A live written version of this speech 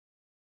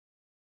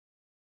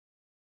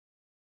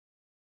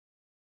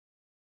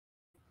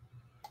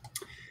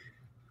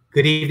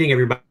Good evening,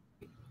 everybody.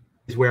 This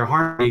is Ware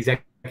Harmon,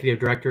 Executive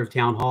Director of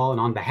Town Hall, and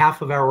on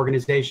behalf of our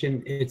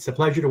organization, it's a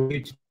pleasure to welcome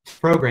you to this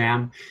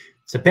program.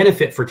 It's a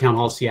benefit for Town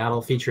Hall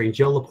Seattle, featuring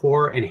Jill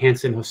Lepore and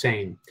Hanson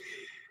Hosein.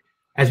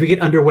 As we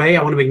get underway,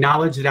 I want to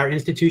acknowledge that our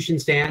institution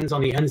stands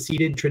on the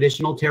unceded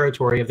traditional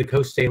territory of the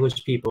Coast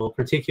Salish people,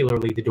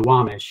 particularly the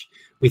Duwamish.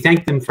 We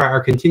thank them for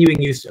our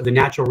continuing use of the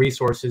natural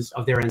resources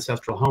of their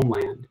ancestral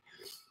homeland.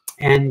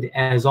 And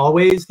as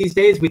always these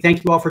days, we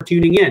thank you all for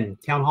tuning in.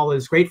 Town Hall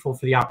is grateful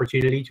for the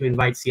opportunity to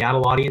invite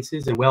Seattle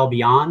audiences and well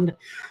beyond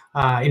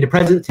into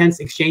present tense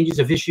exchanges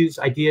of issues,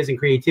 ideas, and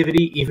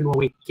creativity, even when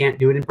we can't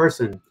do it in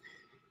person.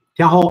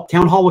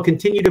 Town Hall will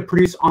continue to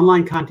produce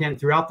online content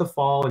throughout the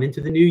fall and into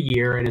the new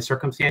year, and as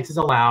circumstances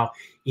allow,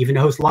 even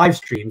to host live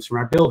streams from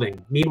our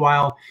building.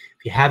 Meanwhile,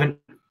 if you haven't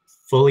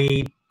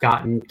fully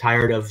gotten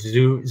tired of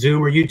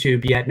Zoom or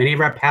YouTube yet, many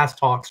of our past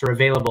talks are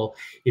available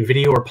in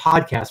video or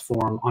podcast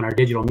form on our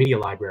digital media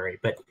library.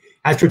 But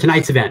as for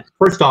tonight's event,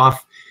 first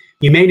off,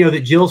 you may know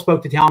that Jill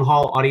spoke to Town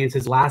Hall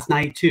audiences last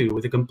night too,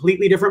 with a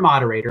completely different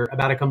moderator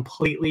about a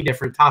completely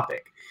different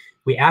topic.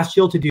 We asked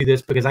Jill to do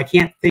this because I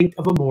can't think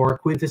of a more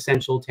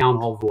quintessential Town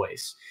Hall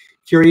voice.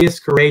 Curious,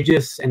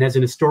 courageous, and as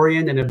an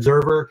historian and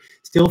observer,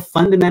 still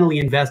fundamentally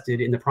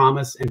invested in the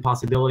promise and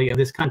possibility of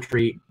this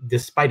country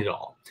despite it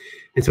all.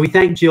 And so we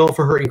thank Jill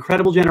for her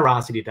incredible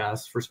generosity to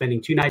us, for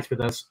spending 2 nights with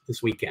us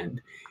this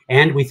weekend.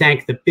 And we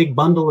thank the big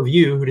bundle of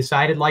you who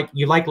decided, like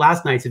you liked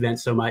last night's event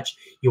so much,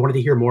 you wanted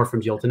to hear more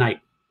from Jill tonight.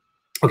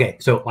 Okay,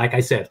 so like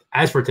I said,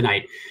 as for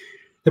tonight,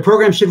 the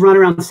program should run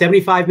around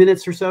 75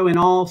 minutes or so in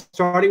all,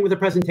 starting with a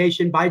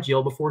presentation by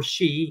Jill before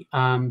she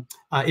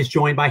is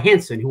joined by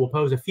Hanson, who will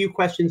pose a few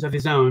questions of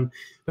his own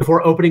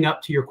before opening up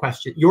to your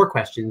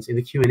questions in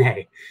the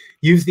Q&A.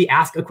 Use the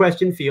Ask a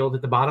Question field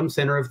at the bottom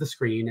center of the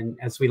screen. And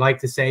as we like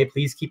to say,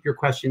 please keep your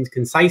questions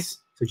concise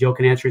so Jill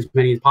can answer as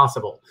many as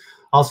possible.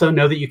 Also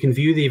know that you can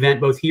view the event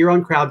both here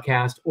on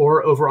Crowdcast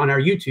or over on our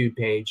YouTube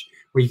page,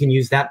 where you can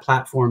use that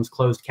platform's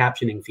closed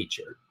captioning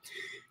feature.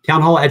 Town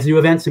Hall adds new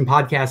events and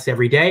podcasts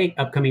every day.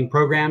 Upcoming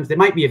programs that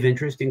might be of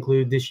interest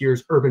include this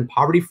year's Urban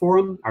Poverty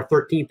Forum, our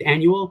 13th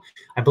annual.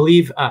 I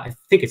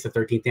think it's the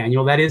 13th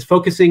annual, that is,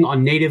 focusing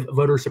on Native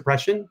voter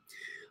suppression.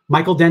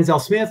 Michael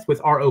Denzel Smith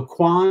with R.O.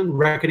 Kwan,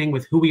 reckoning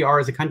with who we are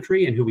as a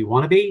country and who we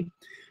want to be,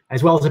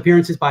 as well as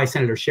appearances by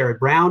Senator Sherrod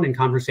Brown in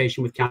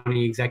conversation with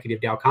County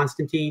Executive Dow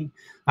Constantine,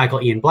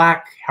 Michael Ian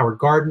Black, Howard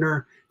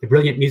Gardner, the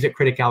brilliant music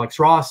critic Alex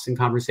Ross in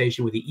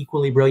conversation with the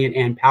equally brilliant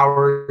Ann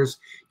Powers.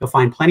 You'll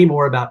find plenty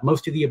more about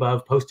most of the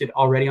above posted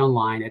already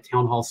online at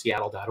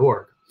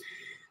townhallseattle.org.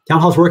 Town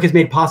Hall's work is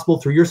made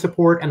possible through your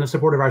support and the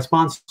support of our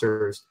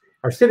sponsors.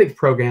 Our civics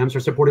programs are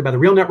supported by the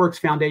Real Networks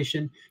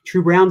Foundation,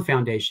 True Brown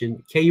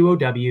Foundation,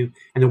 KUOW,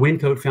 and the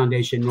Wyncote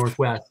Foundation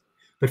Northwest.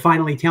 But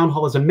finally, Town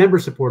Hall is a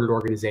member-supported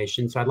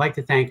organization, so I'd like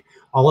to thank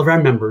all of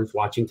our members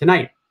watching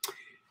tonight.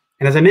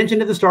 And as I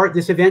mentioned at the start,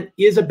 this event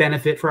is a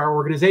benefit for our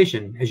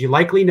organization. As you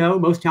likely know,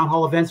 most Town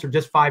Hall events are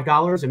just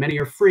 $5 and many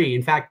are free.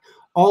 In fact,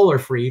 all are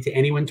free to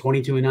anyone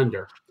 22 and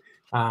under.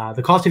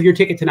 The cost of your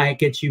ticket tonight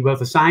gets you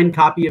both a signed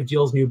copy of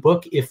Jill's new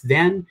book, If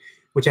Then,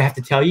 which I have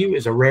to tell you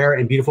is a rare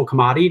and beautiful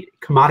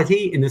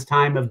commodity in this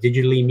time of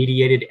digitally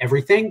mediated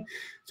everything.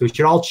 So we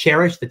should all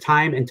cherish the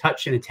time and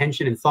touch and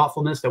attention and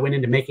thoughtfulness that went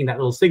into making that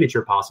little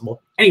signature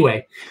possible.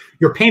 Anyway,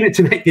 your payment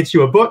tonight gets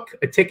you a book,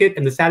 a ticket,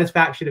 and the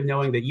satisfaction of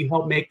knowing that you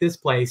helped make this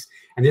place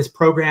and this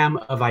program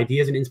of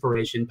ideas and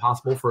inspiration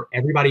possible for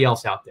everybody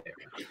else out there.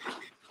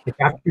 If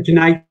after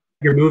tonight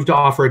you're moved to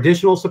offer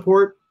additional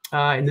support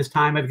in this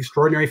time of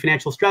extraordinary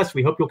financial stress,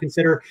 we hope you'll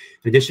consider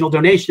an additional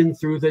donation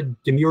through the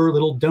demure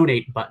little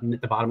donate button at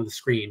the bottom of the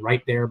screen,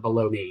 right there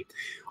below me.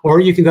 Or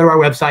you can go to our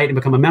website and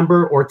become a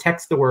member, or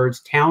text the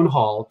words Town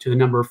Hall to the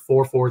number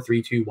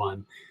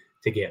 44321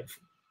 to give.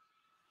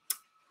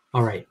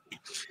 All right.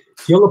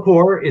 Jill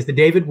Lepore is the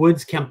David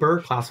Woods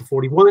Kemper, class of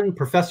 41,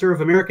 professor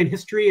of American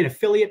history and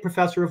affiliate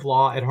professor of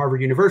law at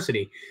Harvard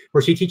University,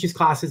 where she teaches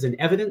classes in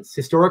evidence,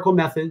 historical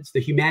methods, the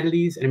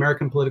humanities, and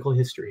American political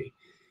history.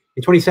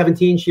 In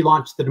 2017, she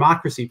launched the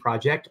Democracy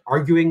Project,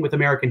 Arguing with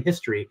American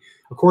History,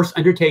 a course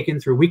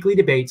undertaken through weekly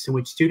debates in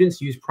which students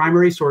use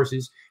primary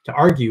sources to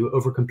argue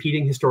over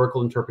competing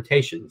historical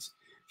interpretations.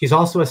 She's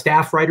also a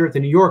staff writer at The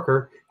New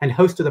Yorker and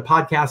host of the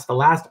podcast The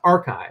Last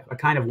Archive, a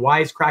kind of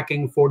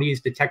wisecracking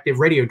 40s detective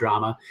radio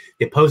drama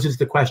that poses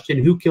the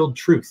question, who killed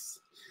truth?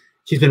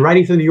 She's been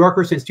writing for The New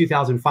Yorker since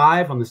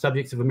 2005 on the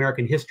subjects of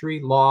American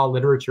history, law,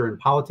 literature, and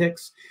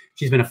politics.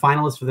 She's been a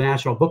finalist for the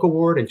National Book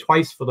Award and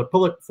twice for the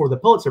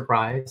Pulitzer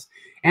Prize.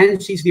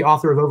 And she's the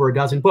author of over a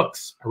dozen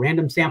books. A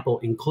random sample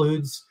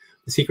includes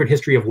The Secret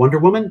History of Wonder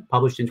Woman,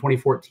 published in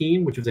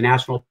 2014, which was a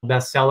national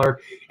bestseller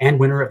and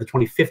winner of the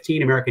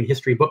 2015 American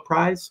History Book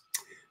Prize.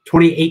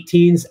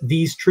 2018's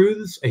These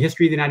Truths, A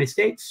History of the United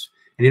States,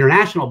 an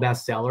international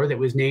bestseller that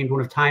was named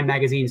one of Time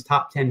Magazine's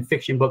top 10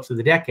 fiction books of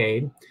the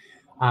decade.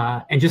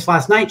 And just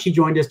last night, she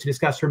joined us to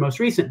discuss her most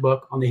recent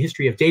book on the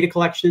history of data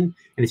collection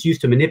and its use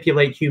to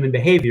manipulate human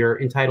behavior,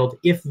 entitled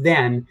If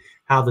Then,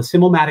 How the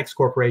Simulmatics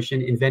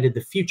Corporation Invented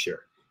the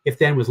Future. If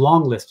Then was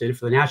longlisted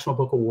for the National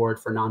Book Award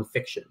for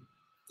Nonfiction.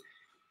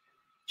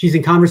 She's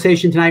in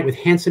conversation tonight with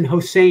Hanson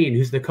Hosein,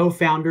 who's the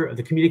co-founder of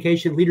the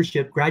Communication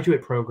Leadership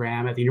Graduate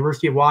Program at the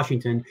University of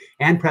Washington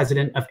and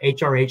president of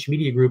HRH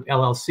Media Group,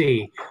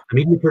 LLC, a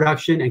media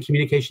production and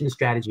communication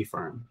strategy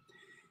firm.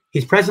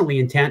 He's presently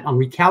intent on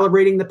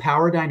recalibrating the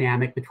power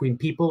dynamic between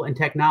people and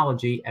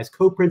technology as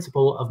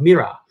co-principal of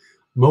MIRA,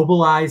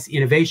 Mobilize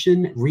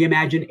Innovation,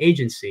 Reimagine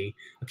Agency,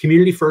 a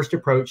community-first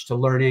approach to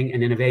learning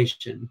and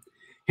innovation.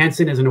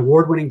 Hanson is an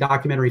award-winning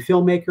documentary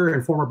filmmaker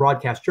and former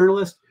broadcast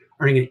journalist,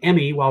 earning an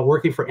Emmy while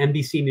working for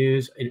NBC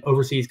News in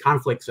overseas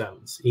conflict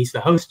zones. He's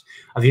the host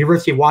of the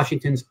University of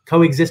Washington's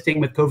Coexisting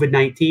with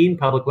COVID-19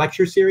 public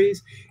lecture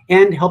series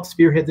and helped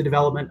spearhead the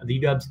development of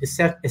the UW's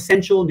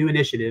essential new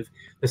initiative,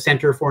 the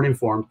Center for an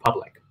Informed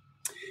Public.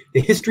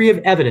 The history of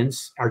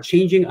evidence, our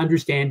changing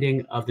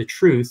understanding of the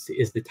truth,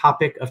 is the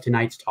topic of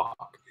tonight's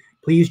talk.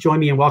 Please join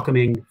me in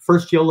welcoming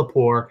first Jill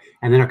Lepore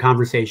and then our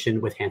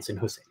conversation with Hanson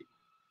Hosein.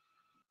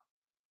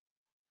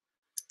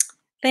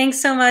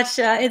 Thanks so much.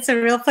 It's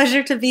a real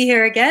pleasure to be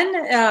here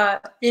again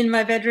in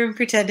my bedroom,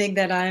 pretending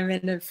that I'm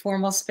in a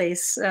formal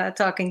space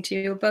talking to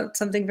you about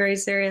something very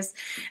serious.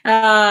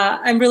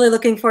 I'm really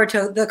looking forward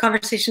to the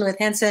conversation with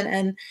Hanson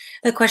and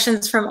the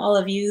questions from all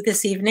of you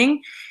this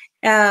evening.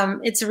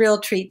 It's a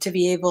real treat to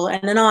be able,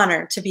 and an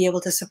honor to be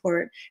able to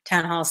support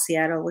Town Hall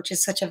Seattle, which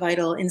is such a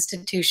vital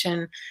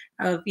institution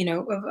of,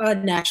 of a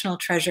national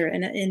treasure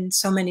in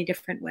so many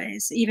different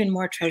ways, even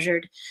more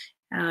treasured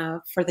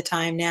for the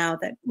time now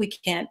that we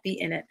can't be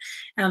in it.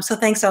 So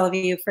thanks all of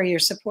you for your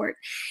support.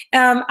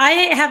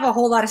 I have a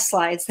whole lot of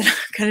slides that I'm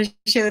going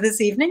to show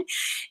this evening.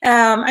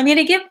 I'm going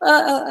to give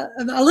a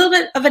little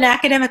bit of an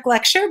academic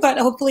lecture, but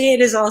hopefully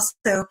it is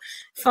also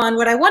fun.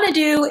 What I want to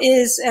do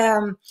is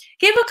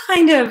give a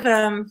kind of,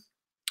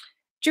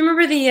 do you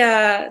remember the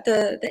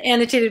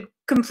annotated,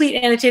 complete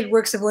annotated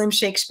works of William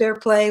Shakespeare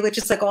play, which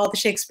is like all the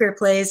Shakespeare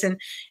plays in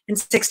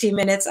 60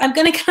 minutes. I'm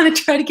going to kind of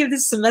try to give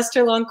this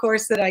semester-long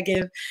course that I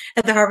give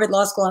at the Harvard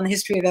Law School on the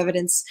history of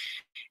evidence.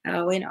 I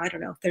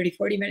don't know, 30,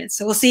 40 minutes.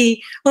 So we'll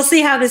see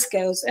how this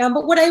goes.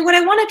 But what I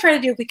want to try to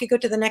do, if we could go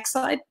to the next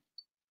slide.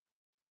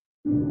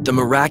 The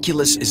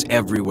miraculous is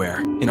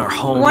everywhere, in our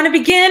home. I want to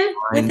begin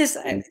with this.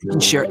 We can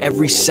share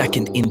every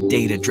second in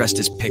data dressed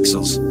as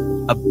pixels.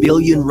 A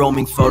billion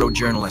roaming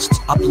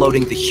photojournalists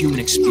uploading the human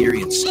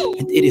experience,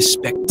 and it is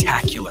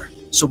spectacular.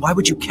 So why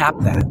would you cap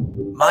that?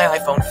 My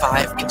iPhone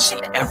 5 can see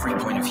every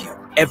point of view,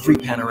 every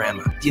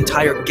panorama, the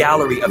entire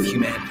gallery of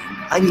humanity.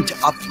 I need to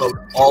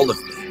upload all of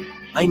me.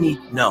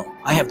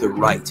 I have the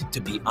right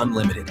to be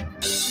unlimited.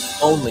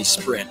 Only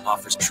Sprint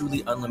offers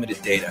truly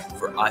unlimited data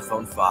for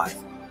iPhone 5.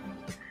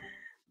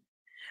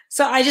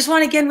 So I just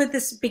want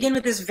to begin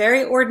with this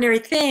very ordinary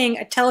thing,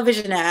 a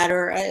television ad,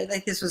 or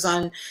like this was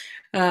on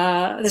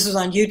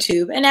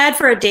YouTube, an ad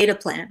for a data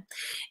plan.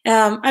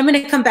 I'm going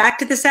to come back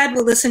to this ad.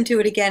 We'll listen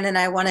to it again, and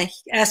I want to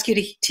ask you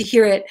to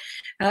hear it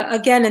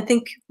again and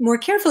think more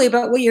carefully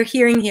about what you're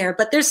hearing here.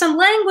 But there's some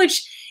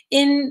language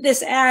in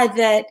this ad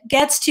that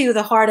gets to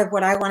the heart of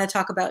what I want to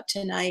talk about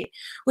tonight,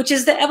 which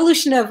is the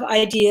evolution of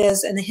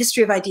ideas and the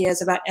history of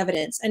ideas about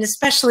evidence, and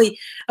especially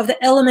of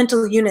the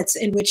elemental units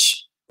in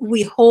which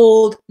we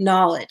hold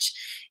knowledge.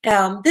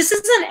 This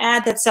is an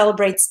ad that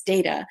celebrates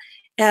data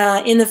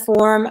in the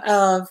form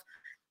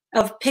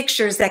of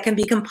pictures that can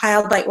be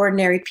compiled by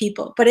ordinary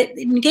people, but it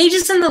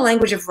engages in the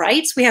language of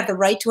rights. We have the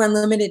right to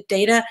unlimited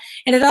data,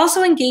 and it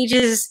also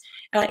engages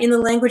in the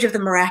language of the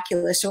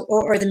miraculous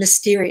or the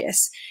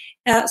mysterious.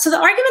 So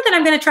the argument that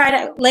I'm going to try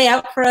to lay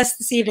out for us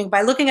this evening,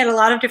 by looking at a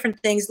lot of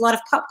different things, a lot of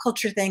pop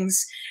culture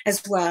things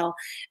as well,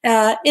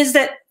 is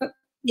that,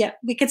 yeah,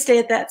 we could stay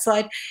at that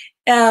slide,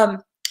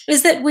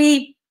 is that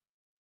we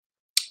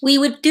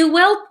would do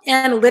well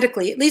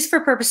analytically, at least for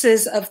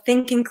purposes of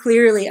thinking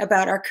clearly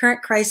about our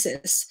current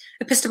crisis,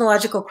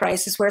 epistemological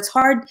crisis, where it's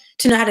hard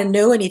to know how to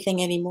know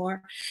anything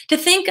anymore, to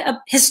think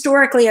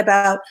historically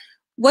about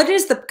what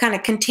is the kind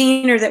of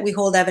container that we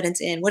hold evidence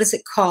in? What is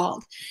it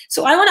called?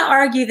 So I want to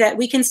argue that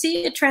we can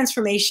see a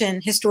transformation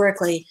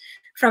historically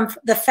from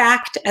the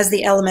fact as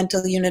the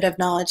elemental unit of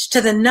knowledge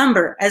to the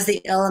number as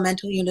the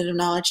elemental unit of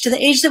knowledge to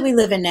the age that we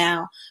live in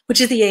now,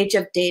 which is the age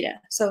of data.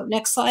 So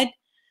next slide.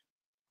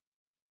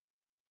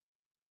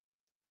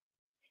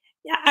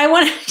 I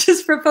want to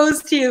just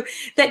propose to you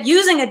that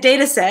using a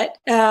data set,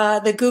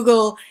 the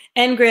Google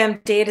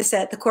Ngram data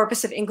set, the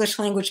corpus of English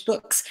language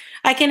books,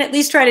 I can at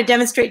least try to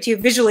demonstrate to you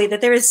visually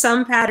that there is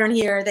some pattern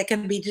here that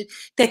can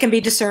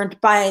be discerned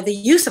by the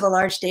use of a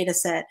large data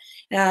set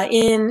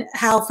in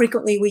how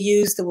frequently we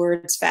use the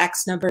words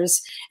facts,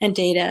 numbers, and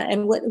data,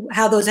 and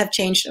how those have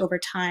changed over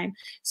time.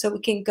 So we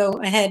can go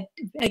ahead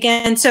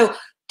again. So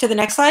to the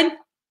next slide.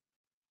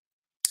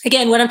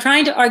 Again, what I'm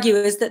trying to argue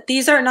is that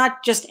these are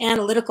not just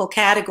analytical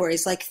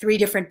categories, like 3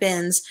 different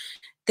bins.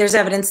 There's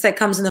evidence that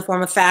comes in the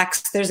form of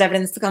facts. There's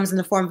evidence that comes in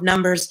the form of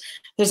numbers.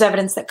 There's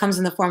evidence that comes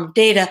in the form of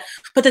data.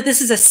 But that this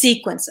is a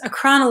sequence, a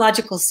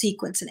chronological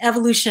sequence, an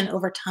evolution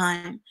over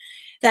time.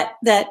 That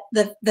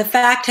the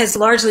fact has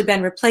largely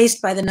been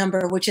replaced by the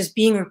number, which is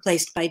being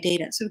replaced by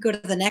data. So we go to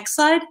the next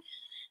slide.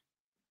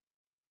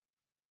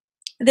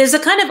 There's a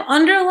kind of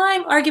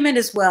underlying argument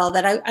as well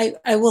that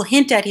I will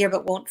hint at here,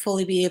 but won't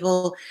fully be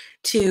able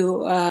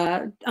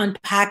to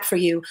unpack for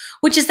you,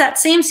 which is that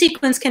same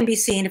sequence can be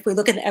seen if we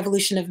look at the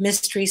evolution of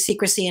mystery,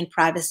 secrecy, and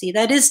privacy.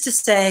 That is to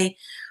say,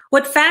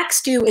 what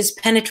facts do is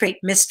penetrate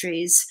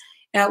mysteries.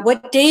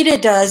 What data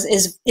does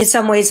is, in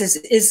some ways,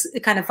 is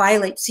kind of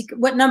violate.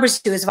 What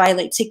numbers do is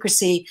violate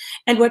secrecy,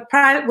 and what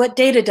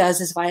data does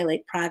is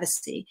violate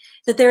privacy.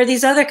 That there are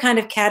these other kind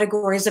of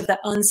categories of the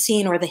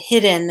unseen or the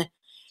hidden,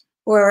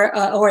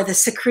 or the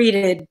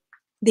secreted,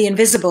 the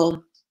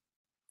invisible,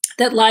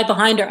 that lie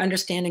behind our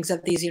understandings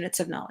of these units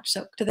of knowledge.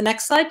 So to the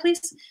next slide,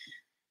 please.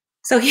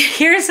 So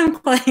here are some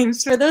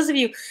claims for those of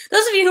you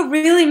who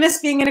really miss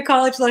being in a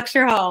college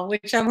lecture hall,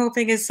 which I'm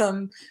hoping is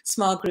some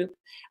small group.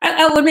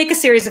 I will make a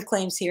series of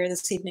claims here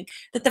this evening.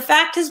 That the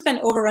fact has been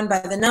overrun by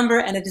the number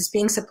and it is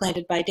being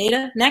supplanted by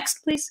data.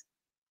 Next, please.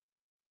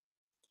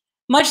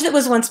 Much that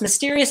was once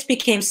mysterious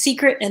became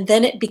secret and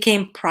then it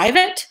became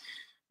private.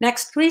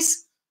 Next,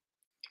 please.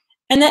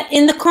 And that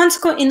in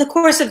the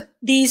course of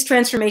these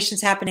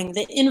transformations happening,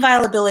 the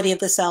inviolability of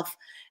the self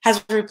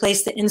has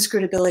replaced the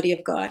inscrutability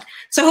of God.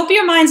 So I hope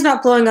your mind's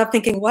not blowing up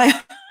thinking, why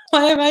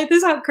am I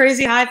this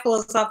crazy high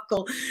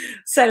philosophical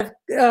set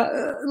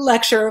of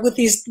lecture with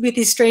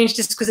these strange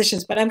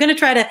disquisitions? But I'm going to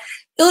try to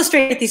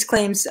illustrate these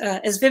claims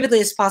as vividly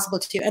as possible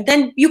to you, and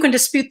then you can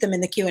dispute them in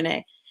the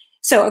Q&A.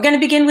 So we're going to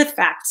begin with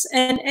facts,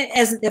 and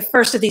as the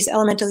first of these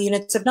elemental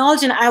units of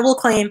knowledge, and I will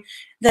claim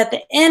that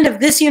the end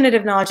of this unit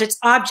of knowledge, its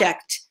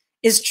object,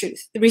 is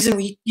truth. The reason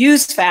we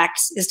use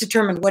facts is to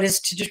determine what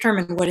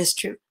is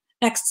true.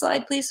 Next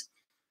slide, please.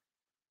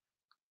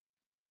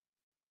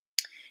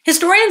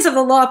 Historians of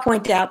the law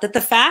point out that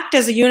the fact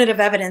as a unit of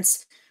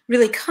evidence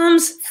really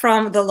comes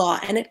from the law,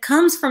 and it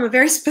comes from a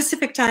very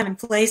specific time and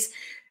place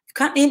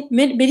in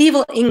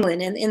medieval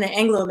England, in the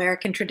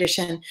Anglo-American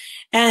tradition,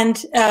 and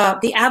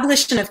the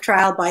abolition of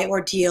trial by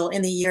ordeal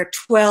in the year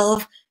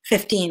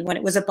 1215, when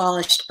it was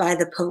abolished by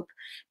the Pope.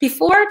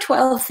 Before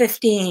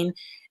 1215,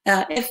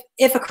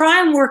 if a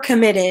crime were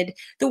committed,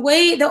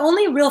 the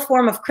only real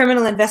form of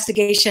criminal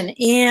investigation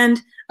and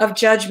of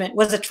judgment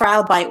was a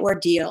trial by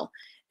ordeal.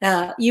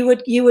 You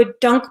would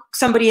dunk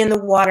somebody in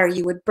the water.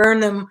 You would burn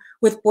them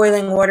with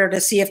boiling water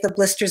to see if the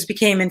blisters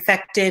became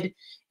infected.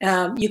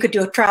 You could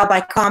do a trial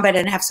by combat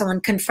and have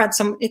someone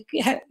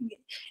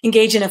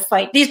engage in a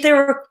fight. They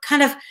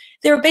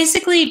were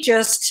basically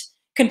just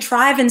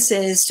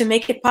contrivances to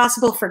make it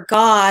possible for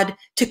God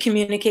to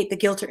communicate the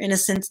guilt or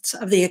innocence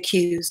of the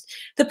accused.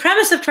 The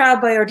premise of trial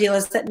by ordeal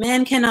is that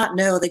man cannot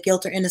know the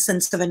guilt or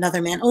innocence of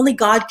another man. Only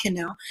God can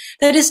know.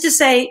 That is to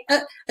say,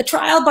 a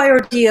trial by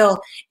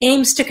ordeal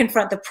aims to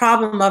confront the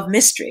problem of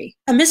mystery.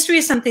 A mystery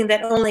is something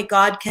that only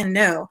God can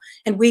know,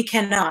 and we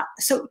cannot.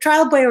 So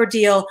trial by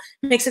ordeal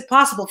makes it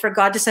possible for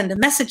God to send a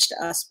message to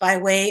us by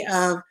way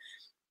of,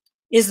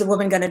 is the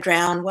woman going to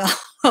drown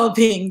while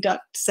being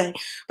ducked, say.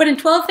 But in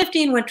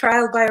 1215, when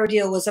trial by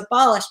ordeal was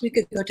abolished, we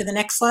could go to the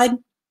next slide.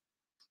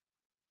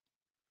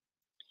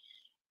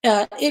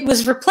 It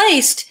was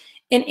replaced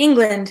in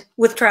England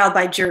with trial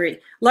by jury,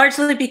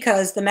 largely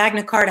because the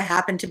Magna Carta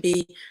happened to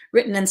be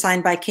written and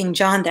signed by King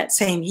John that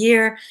same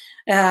year,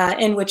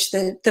 in which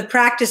the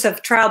practice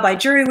of trial by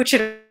jury, which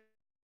had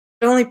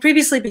only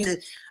previously been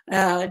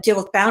to deal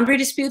with boundary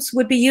disputes,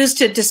 would be used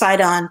to decide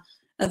on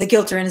the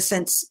guilt or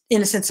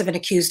innocence of an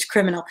accused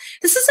criminal.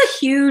 This is a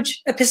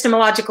huge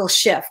epistemological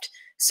shift.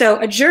 So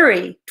a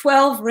jury,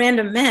 12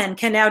 random men,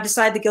 can now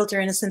decide the guilt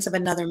or innocence of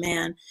another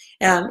man.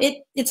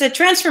 It's a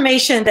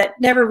transformation that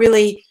never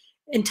really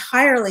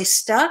entirely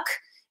stuck,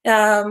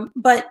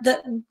 but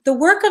the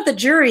work of the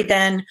jury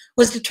then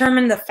was to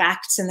determine the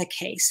facts in the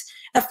case.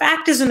 A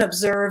fact is an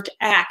observed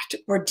act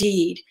or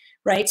deed,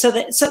 right?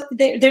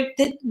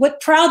 What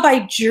trial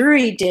by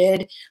jury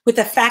did with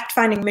the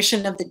fact-finding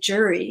mission of the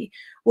jury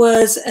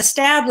was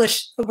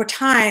established over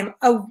time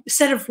a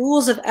set of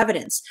rules of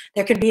evidence.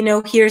 There can be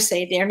no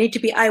hearsay. There need to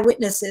be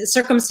eyewitnesses.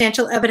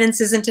 Circumstantial evidence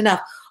isn't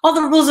enough. All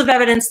the rules of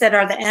evidence that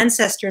are the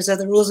ancestors of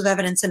the rules of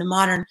evidence in a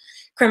modern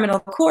criminal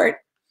court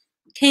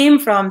came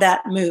from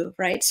that move,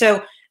 right?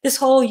 So this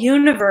whole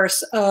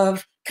universe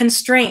of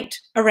constraint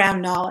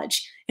around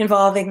knowledge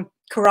involving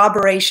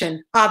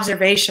corroboration,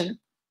 observation.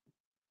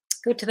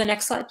 Go to the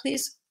next slide,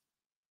 please.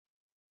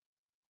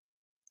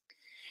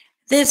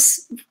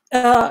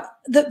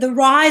 The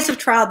rise of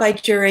trial by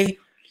jury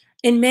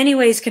in many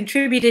ways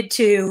contributed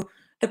to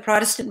the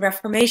Protestant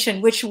Reformation,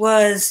 which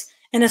was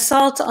an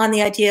assault on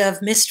the idea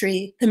of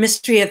mystery, the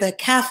mystery of the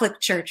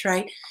Catholic Church,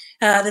 right?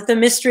 That the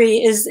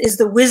mystery is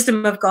the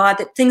wisdom of God,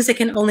 that things that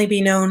can only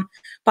be known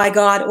by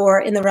God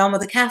or in the realm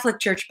of the Catholic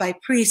Church by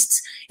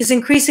priests is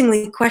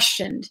increasingly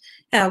questioned,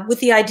 with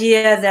the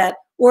idea that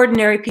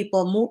ordinary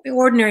people,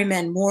 ordinary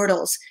men,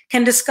 mortals,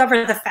 can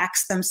discover the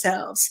facts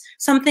themselves.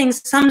 Some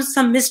things,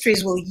 some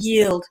mysteries will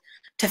yield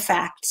to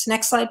facts.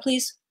 Next slide,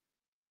 please.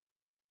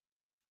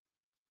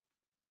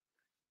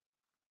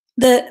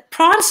 The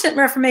Protestant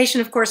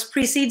Reformation, of course,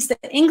 precedes the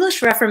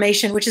English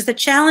Reformation, which is the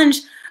challenge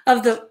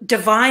of the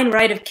divine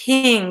right of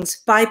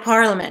kings by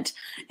Parliament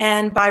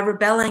and by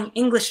rebelling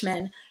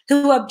Englishmen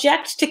who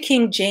object to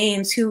King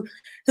James, who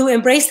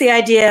embrace the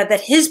idea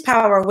that his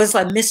power was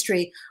a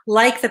mystery,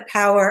 like the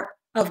power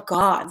of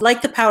God,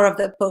 like the power of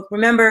the Pope.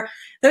 Remember,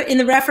 in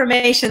the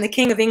Reformation, the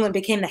King of England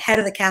became the head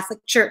of the Catholic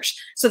Church.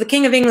 So the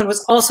King of England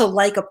was also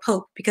like a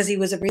Pope because he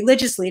was a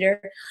religious leader.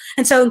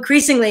 And so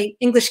increasingly,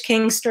 English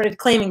kings started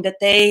claiming that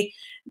they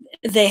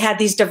had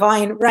these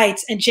divine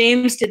rights. And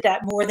James did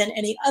that more than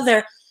any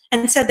other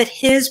and said that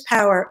his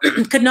power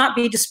could not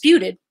be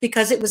disputed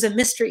because it was a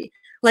mystery,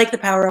 like the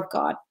power of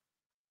God.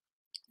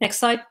 Next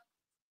slide.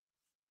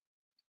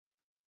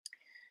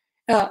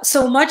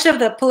 So much of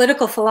the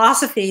political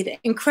philosophy, the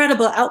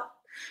incredible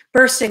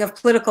outbursting of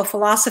political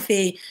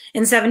philosophy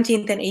in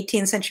 17th and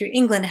 18th century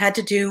England had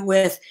to do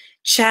with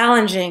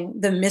challenging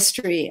the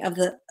mystery of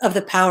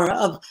the power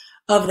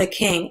of the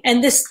king.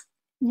 And this,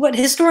 what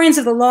historians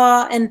of the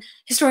law and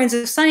historians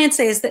of science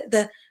say, is that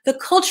the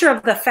culture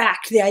of the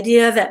fact, the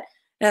idea that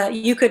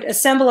you could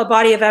assemble a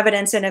body of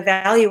evidence and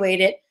evaluate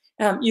it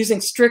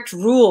using strict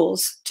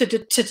rules to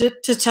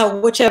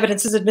tell which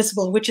evidence is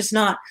admissible and which is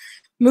not,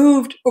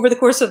 moved over the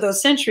course of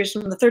those centuries,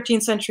 from the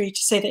 13th century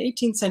to, say, the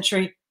 18th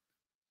century,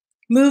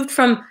 moved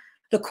from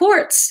the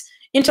courts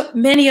into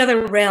many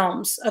other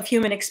realms of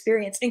human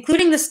experience,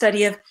 including the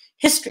study of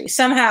history.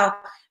 Somehow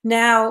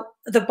now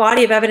the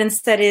body of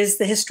evidence that is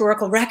the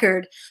historical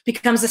record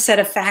becomes a set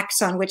of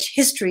facts on which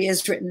history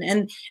is written,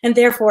 and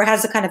therefore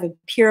has a kind of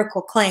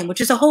empirical claim,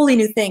 which is a wholly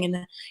new thing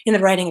in the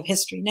writing of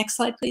history. Next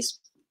slide, please.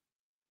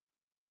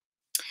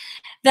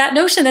 That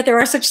notion that there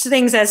are such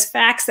things as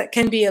facts that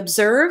can be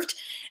observed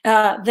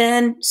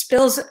then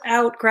spills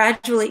out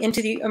gradually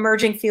into the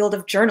emerging field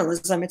of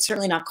journalism. It's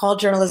certainly not called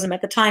journalism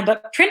at the time,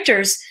 but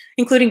printers,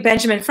 including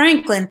Benjamin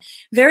Franklin,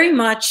 very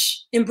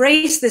much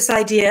embrace this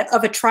idea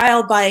of a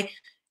trial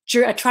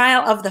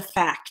of the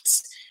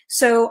facts.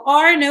 So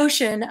our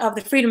notion of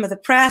the freedom of the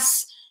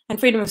press and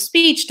freedom of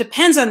speech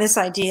depends on this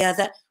idea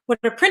that what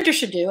a printer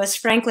should do, as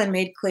Franklin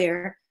made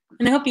clear,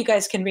 and I hope you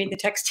guys can read the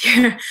text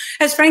here,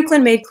 as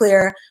Franklin made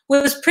clear,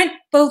 was print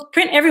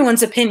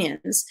everyone's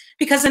opinions,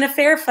 because in a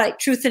fair fight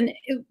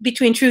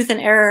between truth and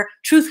error,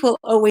 truth will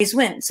always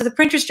win. So the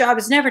printer's job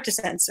is never to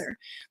censor,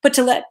 but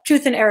to let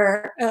truth and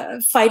error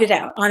fight it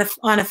out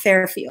on a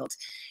fair field.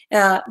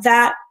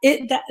 That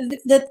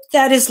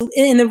is,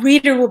 and the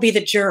reader will be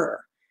the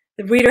juror.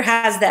 The reader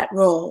has that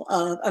role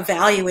of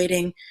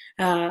evaluating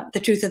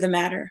the truth of the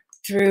matter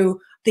through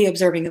the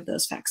observing of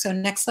those facts. So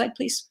next slide,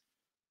 please.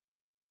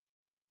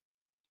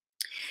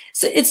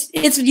 So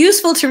it's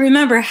useful to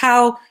remember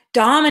how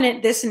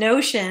dominant this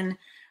notion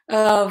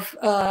of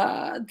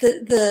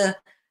the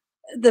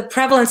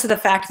prevalence of the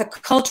fact, the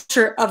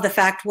culture of the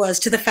fact, was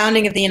to the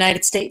founding of the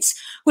United States,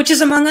 which is,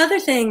 among other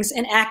things,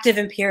 an active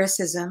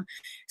empiricism.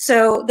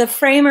 So the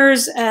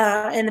framers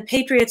and the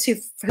patriots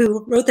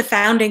who wrote the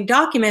founding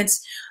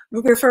documents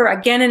refer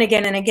again and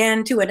again and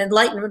again to an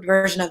Enlightenment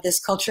version of this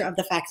culture of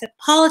the fact, that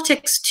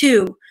politics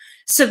too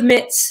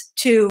submits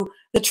to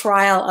the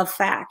trial of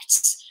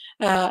facts.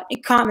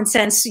 Common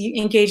sense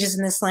engages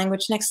in this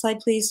language. Next slide,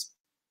 please.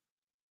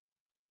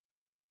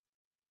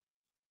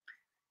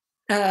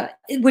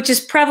 Which is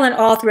prevalent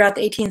all throughout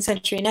the 18th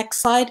century.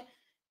 Next slide.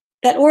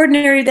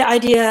 The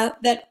idea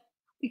that,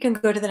 you can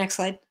go to the next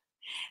slide,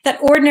 that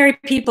ordinary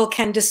people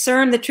can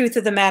discern the truth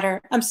of the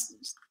matter.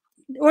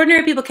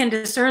 Ordinary people can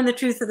discern the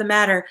truth of the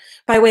matter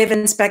by way of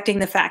inspecting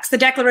the facts. The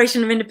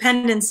Declaration of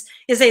Independence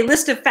is a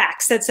list of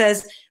facts that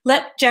says,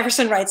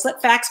 Jefferson writes,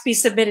 let facts be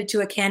submitted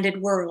to a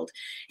candid world.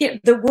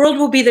 The world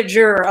will be the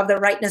juror of the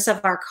rightness of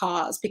our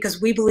cause,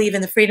 because we believe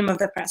in the freedom of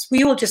the press.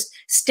 We will just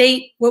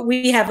state what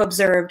we have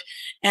observed,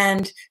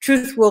 and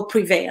truth will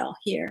prevail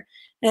here.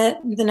 The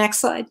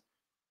next slide.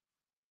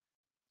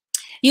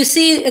 You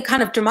see a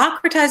kind of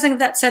democratizing of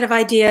that set of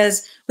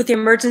ideas with the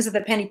emergence of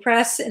the penny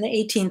press in the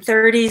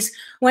 1830s,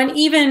 when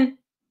even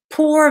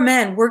poor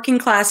men, working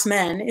class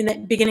men in the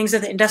beginnings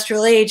of the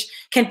industrial age,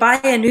 can buy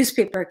a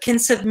newspaper, can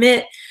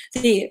submit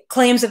the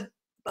claims of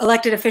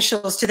elected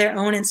officials to their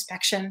own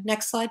inspection.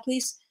 Next slide,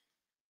 please.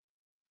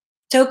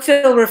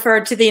 Tocqueville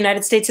referred to the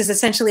United States as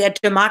essentially a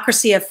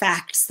democracy of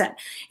facts, that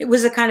it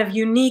was a kind of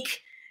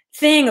unique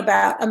thing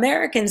about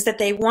Americans that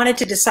they wanted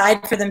to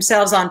decide for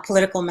themselves on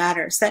political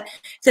matters, that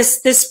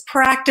this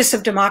practice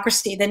of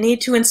democracy, the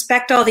need to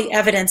inspect all the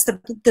evidence,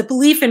 the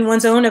belief in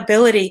one's own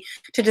ability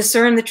to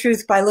discern the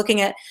truth by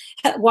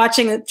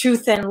watching the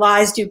truth and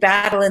lies do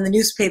battle in the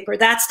newspaper,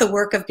 that's the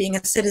work of being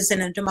a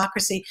citizen in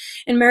democracy.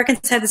 And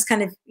Americans had this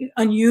kind of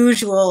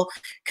unusual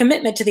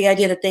commitment to the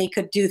idea that they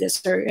could do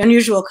this, or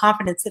unusual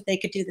confidence that they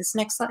could do this.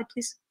 Next slide,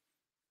 please.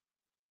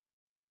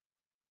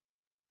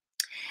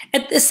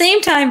 At the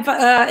same time,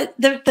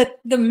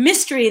 the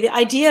mystery, the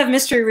idea of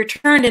mystery,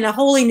 returned in a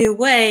wholly new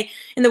way,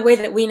 in the way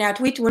that we now,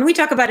 when we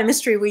talk about a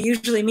mystery, we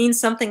usually mean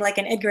something like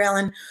an Edgar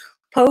Allan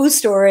Poe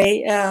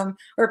story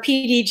or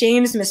P.D.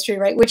 James mystery,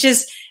 right? Which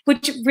is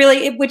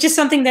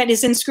something that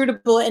is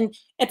inscrutable and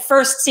at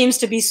first seems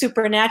to be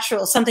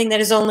supernatural, something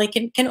that is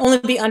can only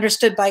be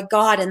understood by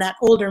God in that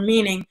older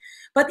meaning.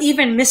 But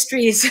even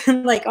mysteries,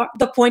 like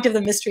the point of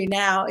the mystery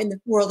now in the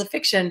world of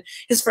fiction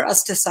is for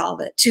us to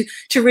solve it,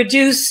 to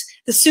reduce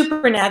the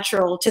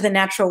supernatural to the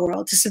natural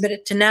world, to submit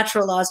it to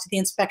natural laws, to the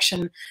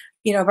inspection,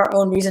 of our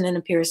own reason and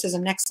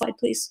empiricism. Next slide,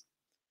 please.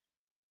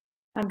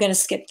 I'm going to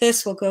skip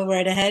this. We'll go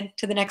right ahead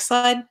to the next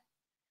slide.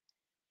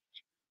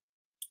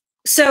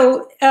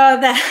 So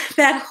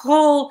that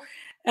whole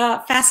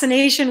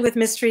fascination with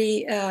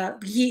mystery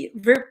he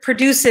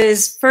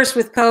produces first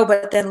with Poe,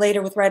 but then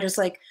later with writers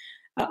like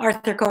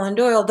Arthur Conan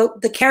Doyle,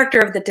 the character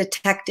of the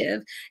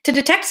detective. To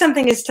detect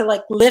something is to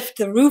like lift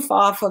the roof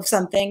off of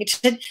something.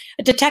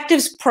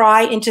 Detectives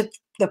pry into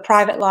the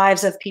private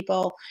lives of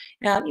people.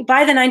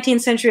 By the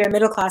 19th century, our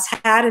middle class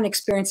had an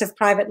experience of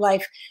private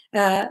life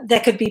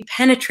that could be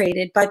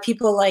penetrated by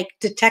people like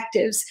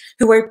detectives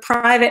who were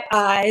private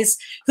eyes,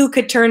 who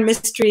could turn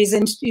mysteries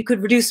and you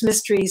could reduce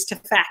mysteries to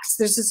facts.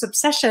 There's this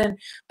obsession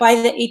by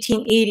the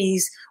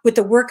 1880s with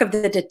the work of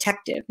the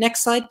detective.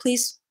 Next slide,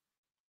 please.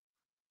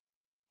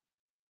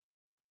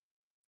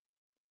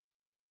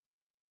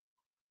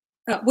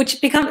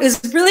 Which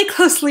is really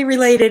closely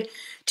related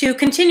to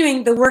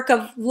continuing the work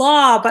of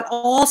law, but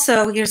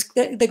also here's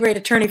the great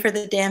attorney for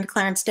the damned,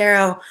 Clarence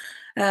Darrow.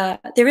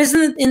 There is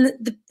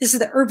this is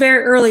the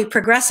very early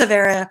progressive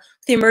era,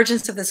 the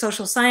emergence of the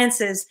social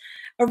sciences,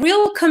 a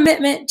real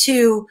commitment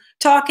to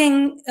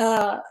talking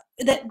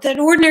that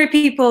ordinary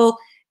people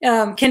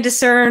can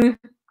discern,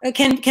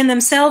 can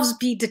themselves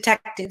be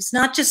detectives,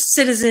 not just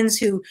citizens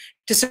who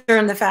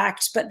discern the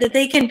facts, but that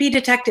they can be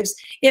detectives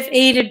if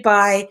aided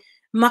by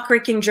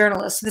muckraking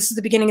journalists. This is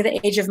the beginning of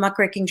the age of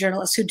muckraking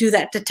journalists who do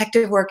that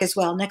detective work as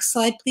well. Next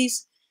slide,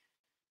 please.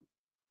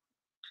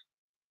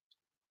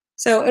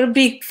 So it'll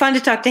be fun to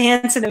talk to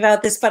Hanson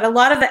about this, but a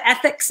lot of the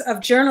ethics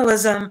of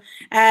journalism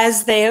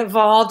as they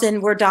evolved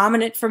and were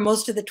dominant for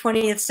most of the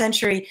 20th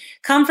century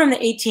come from the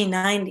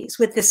 1890s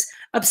with this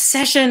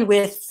obsession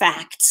with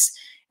facts.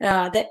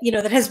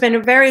 That has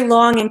been very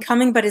long in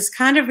coming, but has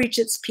kind of reached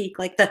its peak.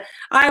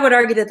 I would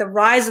argue that the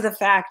rise of the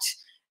fact,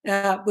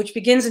 which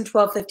begins in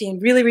 1215,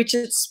 really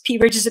reaches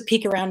a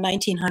peak around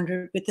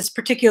 1900 with this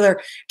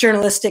particular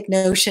journalistic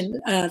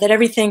notion that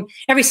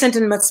every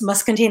sentence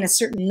must contain a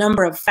certain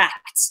number of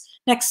facts.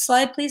 Next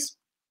slide, please.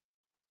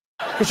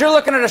 Because you're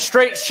looking at a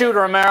straight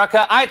shooter,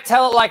 America. I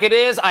tell it like it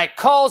is. I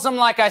calls them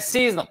like I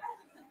sees them.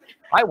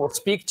 I will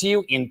speak to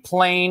you in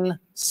plain,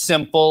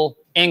 simple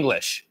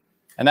English.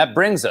 And that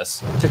brings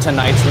us to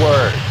tonight's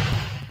word.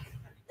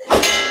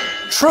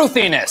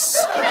 Truthiness.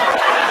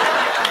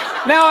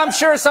 Now, I'm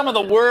sure some of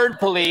the word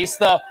police,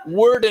 the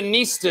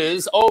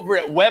wordinistas over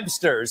at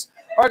Webster's,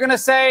 are going to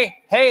say,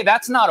 hey,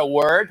 that's not a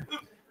word.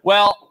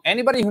 Well,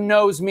 anybody who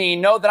knows me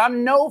know that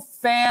I'm no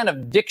fan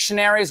of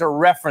dictionaries or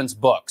reference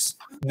books.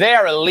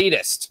 They're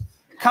elitist,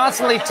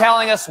 constantly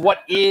telling us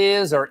what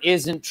is or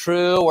isn't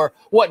true or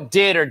what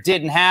did or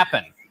didn't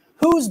happen.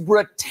 Who's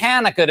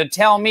Britannica to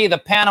tell me the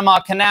Panama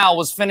Canal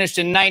was finished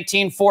in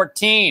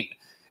 1914?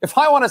 If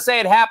I want to say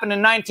it happened in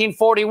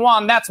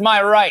 1941, that's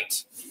my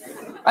right.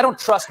 I don't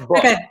trust books.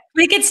 Okay,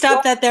 we could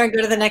stop that there and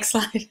go to the next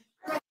slide.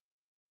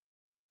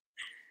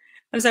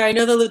 I'm sorry, I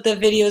know the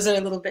videos are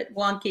a little bit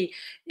wonky.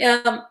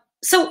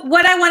 So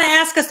what I want to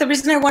ask us, the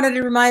reason I wanted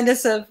to remind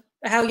us of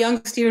how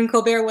young Stephen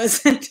Colbert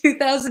was in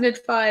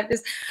 2005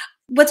 is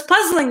what's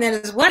puzzling then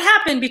is what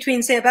happened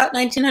between, say, about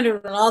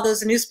 1900 when all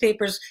those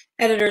newspapers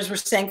editors were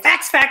saying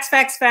facts, facts,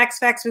 facts, facts,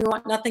 facts, we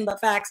want nothing but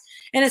facts.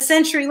 And a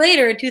century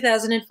later in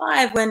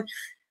 2005 when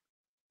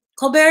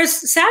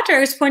Colbert's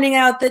satire is pointing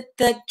out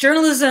that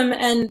journalism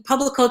and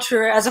public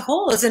culture as a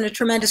whole is in a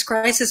tremendous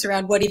crisis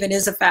around what even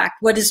is a fact,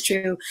 what is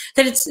true,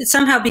 that it's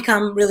somehow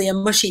become really a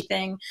mushy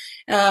thing.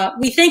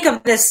 We think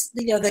of this,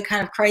 the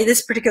kind of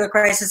this particular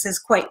crisis is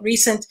quite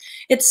recent.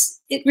 It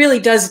really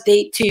does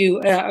date to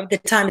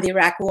the time of the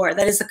Iraq War.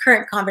 That is the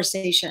current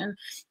conversation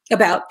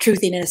about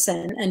truthiness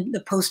and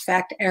the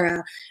post-fact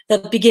era,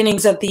 the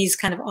beginnings of these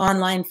kind of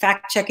online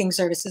fact-checking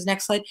services.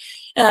 Next slide.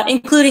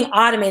 Including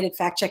automated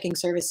fact-checking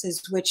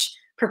services, which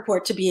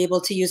purport to be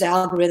able to use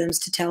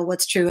algorithms to tell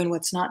what's true and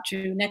what's not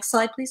true. Next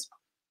slide, please.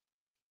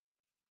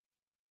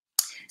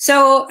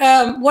 So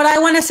what I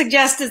want to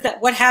suggest is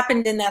that what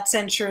happened in that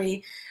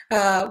century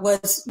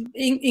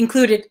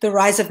included the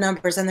rise of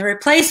numbers and the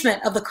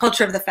replacement of the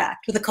culture of the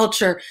fact with a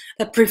culture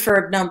that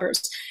preferred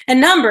numbers. And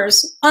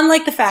numbers,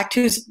 unlike the fact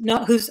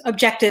whose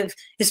objective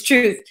is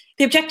truth,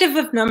 the objective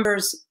of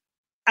numbers,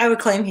 I would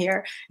claim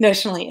here,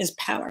 notionally, is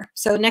power.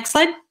 So next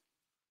slide.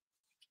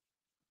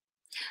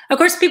 Of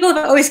course, people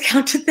have always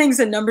counted things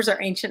and numbers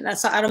are ancient.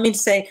 That's I don't mean to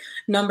say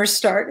numbers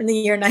start in the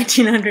year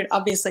 1900,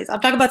 obviously. So I'm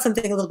talking about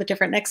something a little bit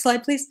different. Next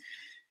slide, please.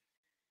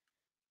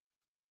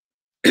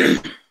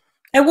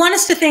 I want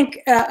us to think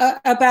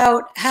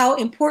about how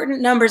important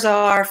numbers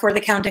are for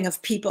the counting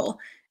of people,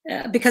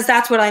 because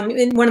that's what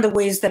one of the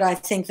ways that I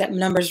think that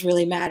numbers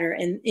really matter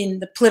in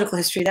the political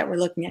history that we're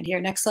looking at here.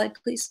 Next slide,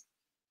 please.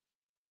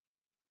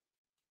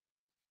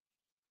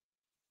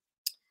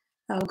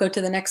 I'll go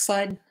to the next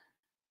slide.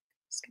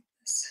 Skip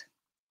this.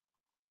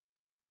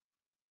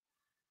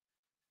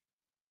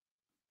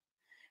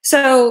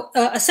 So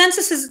a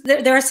census is,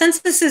 there are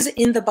censuses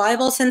in the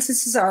Bible.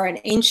 Censuses are an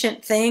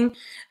ancient thing.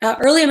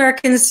 Early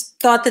Americans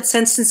thought that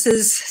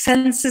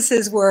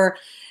censuses were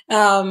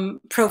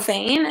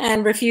profane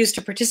and refused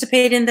to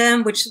participate in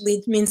them, which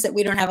means that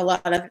we don't have a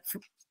lot of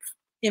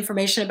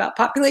information about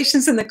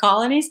populations in the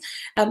colonies.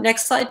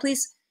 Next slide,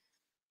 please.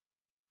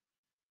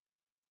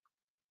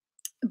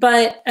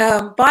 But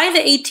by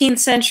the 18th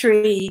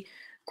century,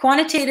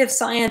 quantitative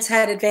science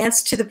had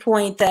advanced to the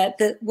point that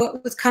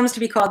what comes to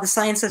be called the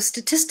science of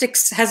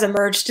statistics has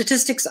emerged.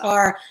 Statistics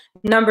are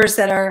numbers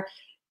that are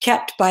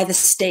kept by the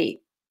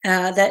state,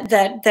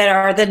 that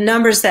are the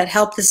numbers that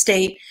help the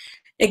state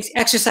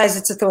exercise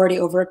its authority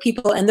over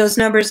people. And those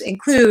numbers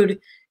include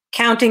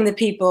counting the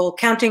people,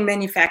 counting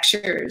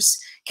manufacturers,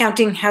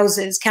 counting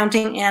houses,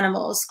 counting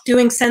animals,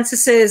 doing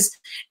censuses,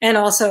 and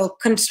also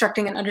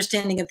constructing an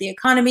understanding of the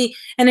economy.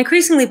 And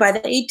increasingly by the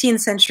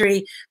 18th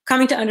century,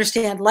 coming to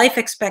understand life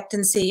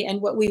expectancy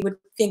and what we would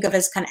think of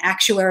as kind of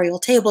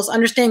actuarial tables,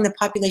 understanding the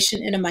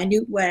population in a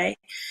minute way.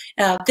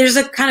 There's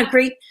a kind of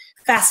great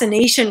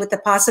fascination with the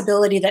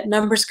possibility that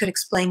numbers could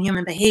explain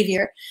human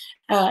behavior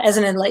as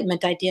an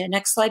Enlightenment idea.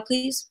 Next slide,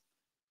 please.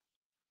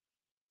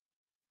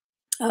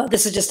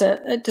 This is just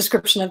a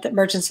description of the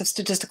emergence of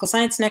statistical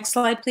science. Next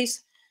slide,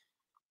 please.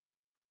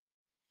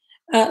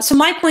 So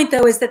my point,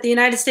 though, is that the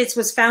United States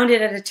was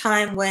founded at a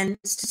time when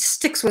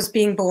statistics was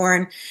being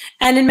born.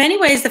 And in many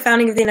ways, the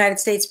founding of the United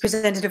States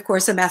presented, of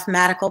course, a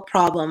mathematical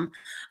problem.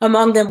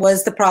 Among them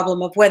was the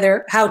problem of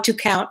how to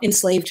count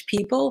enslaved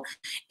people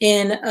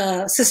in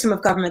a system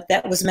of government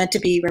that was meant to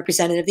be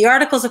representative. The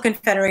Articles of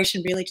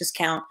Confederation really just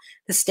count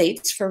the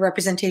states for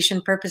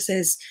representation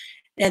purposes.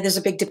 There's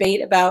a big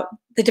debate about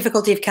the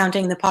difficulty of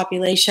counting the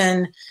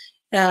population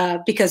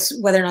because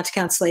whether or not to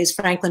count slaves.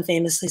 Franklin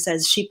famously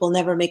says, sheep will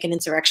never make an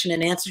insurrection.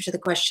 In answer to the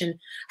question,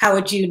 how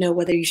would you know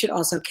whether you should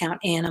also count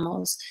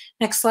animals?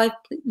 Next slide,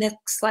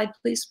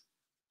 please.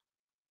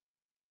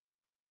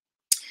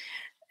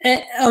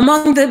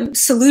 Among the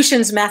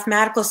solutions,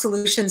 mathematical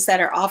solutions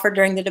that are offered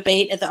during the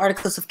debate at the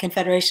Articles of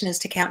Confederation is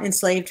to count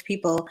enslaved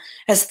people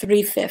as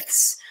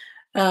 3/5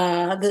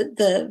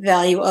 the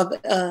value of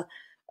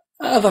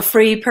a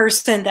free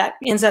person. That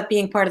ends up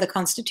being part of the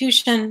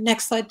Constitution.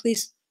 Next slide,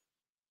 please.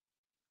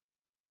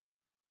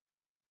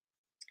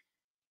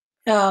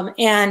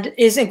 And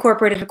is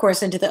incorporated, of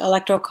course, into the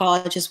Electoral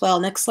College as well.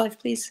 Next slide,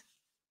 please.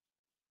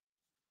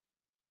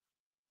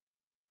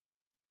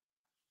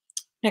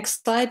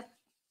 Next slide.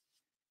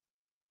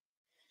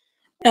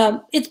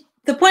 The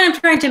point I'm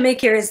trying to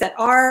make here is that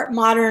our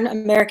modern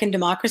American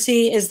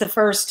democracy is the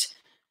first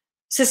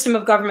system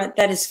of government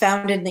that is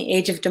founded in the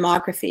age of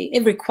demography.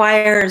 It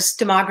requires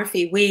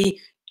demography.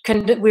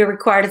 We're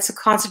required, it's a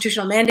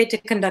constitutional mandate to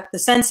conduct the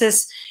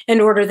census in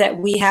order that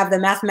we have the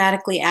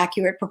mathematically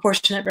accurate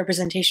proportionate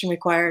representation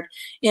required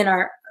in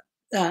our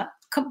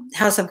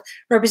House of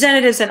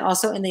Representatives and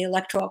also in the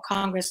Electoral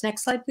Congress.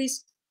 Next slide,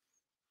 please.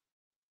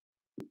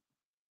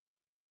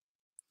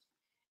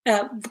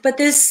 But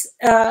this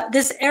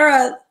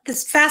era,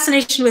 this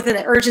fascination with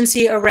an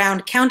urgency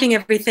around counting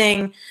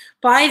everything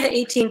by the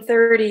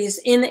 1830s,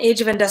 in the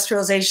age of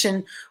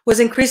industrialization,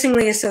 was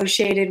increasingly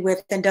associated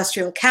with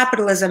industrial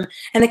capitalism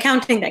and the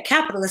counting that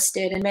capitalists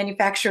did and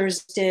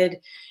manufacturers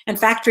did and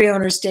factory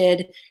owners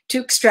did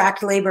to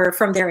extract labor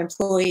from their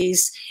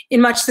employees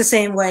in much the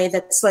same way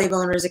that slave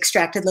owners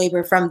extracted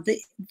labor from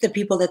the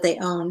people that they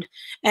owned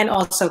and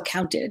also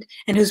counted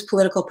and whose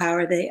political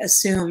power they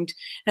assumed,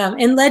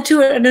 and led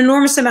to an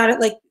enormous amount of,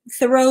 like,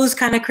 Thoreau's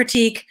kind of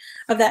critique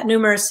of that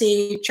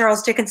numeracy,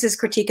 Charles Dickens's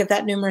critique of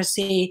that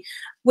numeracy,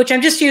 which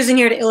I'm just using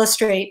here to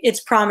illustrate its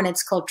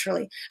prominence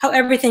culturally, how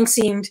everything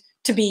seemed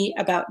to be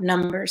about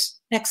numbers.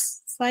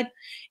 Next slide.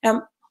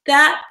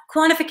 That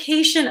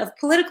quantification of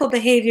political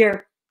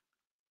behavior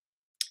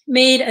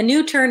made a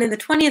new turn in the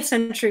 20th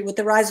century with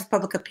the rise of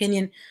public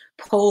opinion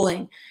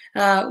polling,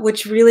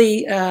 which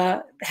really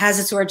has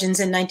its origins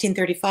in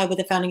 1935 with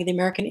the founding of the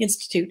American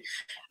Institute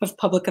of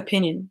Public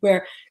Opinion,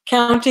 where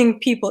counting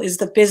people is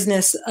the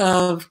business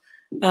of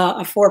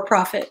a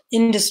for-profit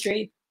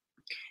industry,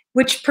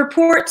 which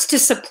purports to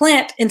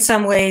supplant in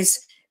some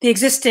ways the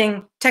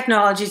existing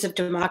technologies of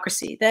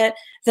democracy, that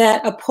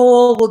a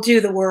poll will do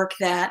the work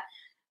that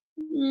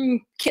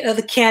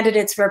the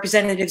candidates,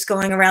 representatives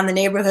going around the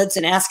neighborhoods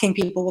and asking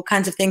people what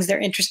kinds of things they're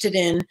interested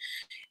in,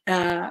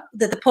 that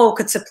the poll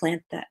could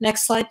supplant that.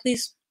 Next slide,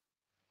 please.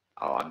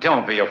 Oh,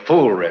 don't be a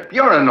fool, Rip.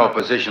 You're in no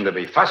position to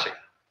be fussy.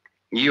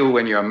 You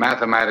and your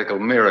mathematical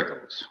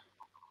miracles.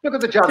 Look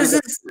at the job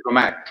from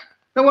Mac.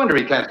 No wonder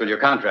he canceled your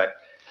contract.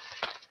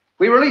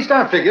 We released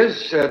our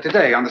figures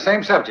today on the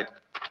same subject.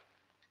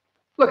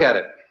 Look at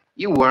it.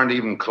 You weren't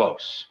even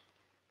close.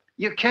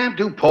 You can't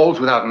do polls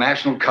without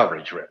national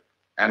coverage, Rip.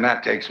 And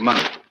that takes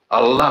money.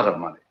 A lot of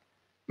money.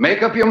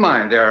 Make up your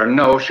mind. There are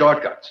no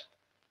shortcuts.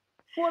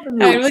 All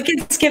right, we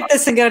can skip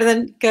this and go to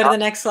the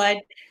next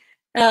slide.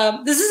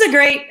 This is a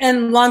great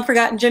and long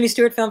forgotten Jimmy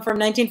Stewart film from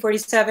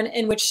 1947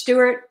 in which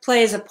Stewart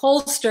plays a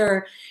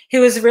pollster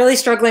who is really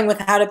struggling with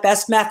how to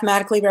best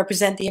mathematically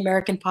represent the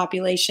American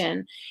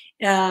population.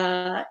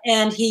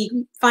 And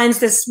he finds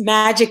this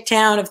magic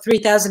town of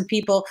 3,000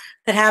 people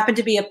that happen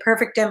to be a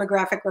perfect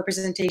demographic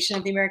representation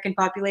of the American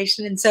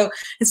population. And so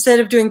instead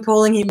of doing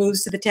polling, he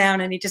moves to the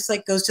town and he just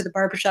like goes to the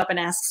barbershop and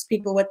asks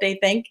people what they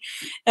think.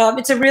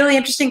 It's a really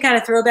interesting kind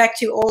of throwback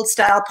to old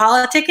style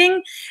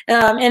politicking,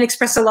 and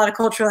expressed a lot of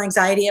cultural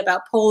anxiety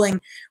about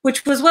polling,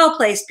 which was well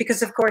placed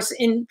because, of course,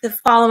 in the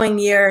following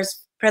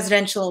year's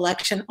presidential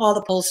election, all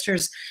the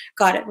pollsters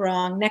got it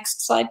wrong.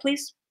 Next slide,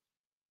 please.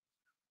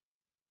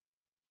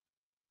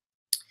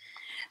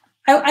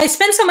 I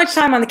spend so much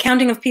time on the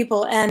counting of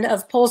people and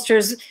of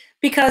pollsters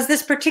because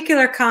this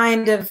particular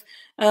kind of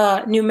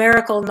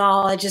numerical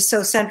knowledge is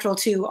so central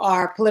to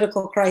our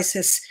political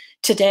crisis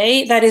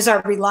today. That is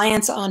our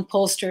reliance on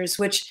pollsters,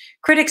 which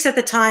critics at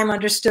the time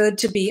understood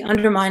to be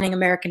undermining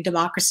American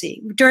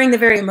democracy. During the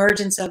very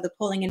emergence of the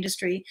polling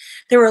industry,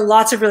 there were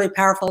lots of really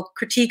powerful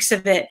critiques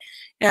of it,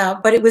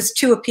 but it was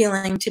too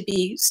appealing to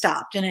be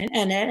stopped. And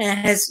it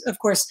has, of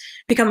course,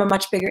 become a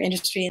much bigger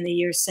industry in the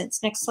years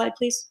since. Next slide,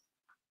 please.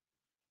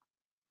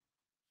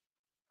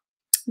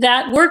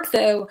 That work,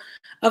 though,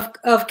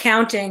 of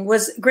counting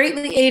was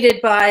greatly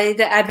aided by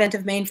the advent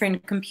of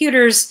mainframe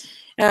computers.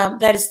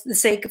 That is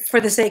for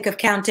the sake of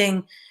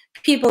counting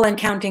people and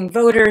counting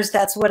voters.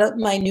 That's what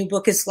my new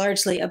book is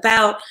largely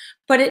about.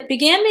 But it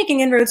began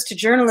making inroads to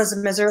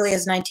journalism as early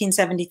as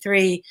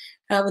 1973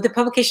 with the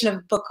publication of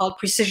a book called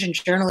Precision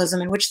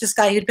Journalism, in which this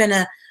guy who'd been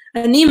a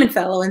Nieman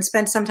Fellow and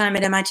spent some time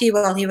at MIT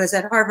while he was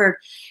at Harvard,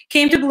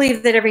 came to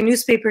believe that every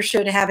newspaper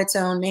should have its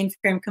own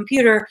mainframe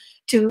computer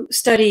to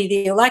study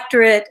the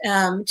electorate,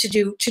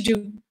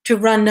 to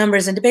run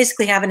numbers, and to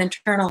basically have an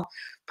internal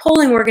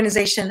polling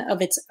organization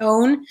of its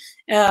own.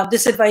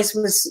 This advice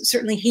was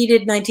certainly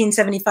heeded.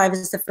 1975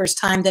 is the first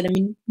time that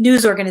a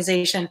news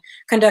organization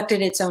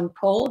conducted its own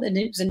poll, and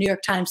it was a New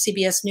York Times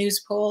CBS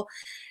News poll.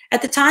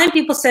 At the time,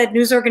 people said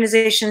news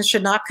organizations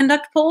should not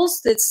conduct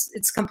polls.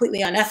 It's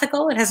completely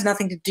unethical. It has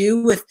nothing to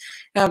do with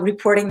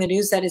reporting the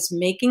news that is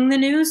making the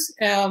news.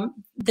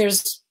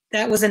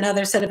 That was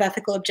another set of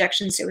ethical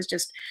objections. It was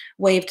just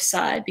waved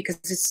aside because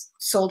it's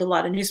sold a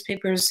lot of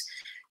newspapers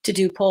to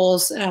do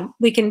polls.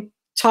 We can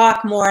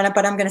talk more,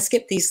 but I'm going to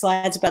skip these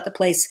slides about the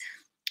place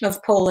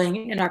of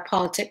polling in our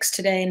politics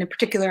today, and in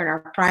particular in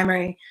our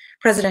primary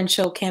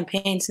presidential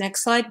campaigns.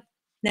 Next slide.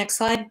 Next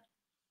slide.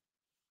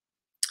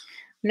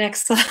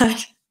 Next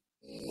slide.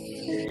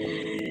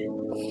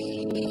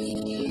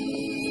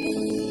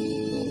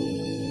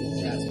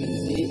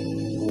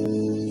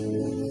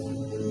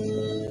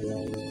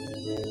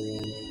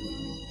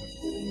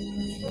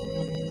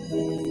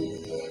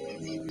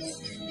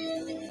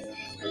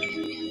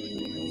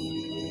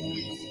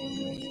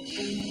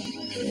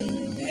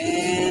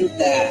 And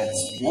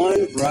that's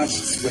one brush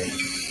swing.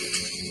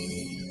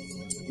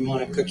 You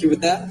want a cookie with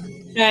that?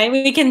 All right,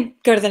 we can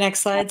go to the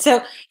next slide.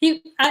 So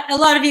a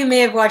lot of you may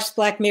have watched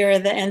Black Mirror,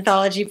 the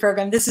anthology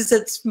program. This is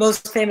its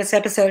most famous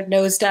episode,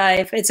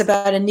 Nosedive. It's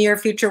about a near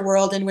future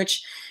world in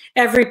which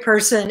every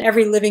person,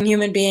 every living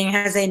human being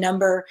has a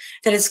number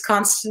that is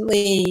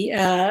constantly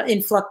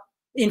in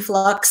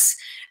flux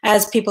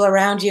as people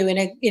around you in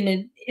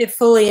a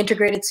fully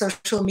integrated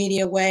social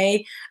media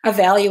way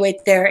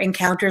evaluate their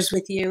encounters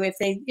with you. If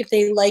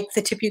they like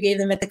the tip you gave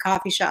them at the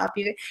coffee shop,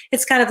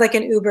 it's kind of like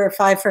an Uber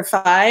 5 for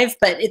 5,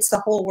 but it's the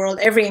whole world.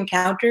 Every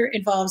encounter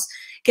involves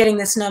getting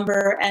this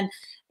number, and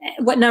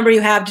what number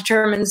you have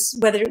determines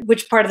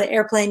which part of the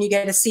airplane you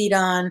get a seat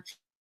on.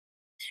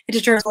 It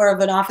determines more of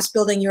an office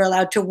building you're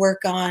allowed to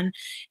work on.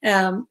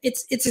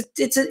 It's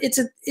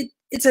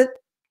a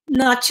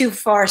not too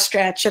far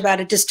stretch about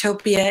a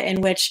dystopia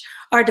in which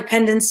our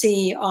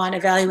dependency on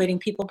evaluating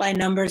people by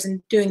numbers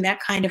and doing that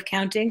kind of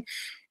counting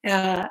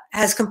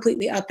has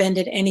completely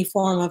upended any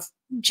form of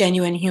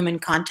genuine human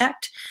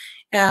contact.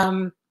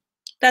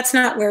 That's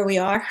not where we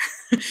are,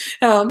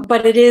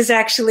 but it is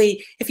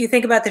actually, if you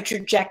think about the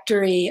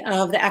trajectory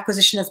of the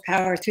acquisition of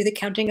power through the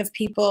counting of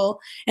people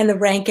and the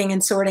ranking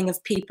and sorting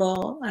of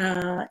people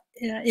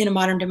in a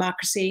modern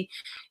democracy,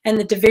 and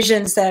the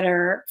divisions that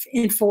are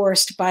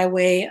enforced by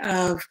way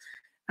of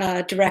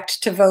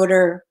direct to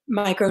voter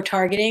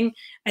micro-targeting,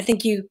 I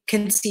think you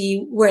can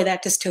see where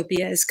that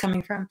dystopia is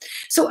coming from.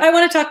 So I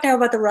want to talk now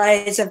about the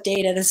rise of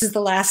data. This is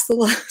the last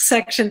little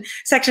section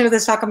of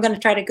this talk. I'm going to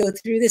try to go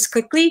through this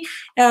quickly.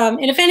 And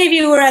if any of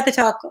you were at the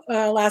talk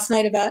last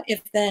night about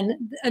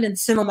If-Then and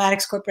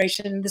Simulmatics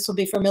Corporation, this will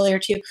be familiar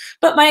to you.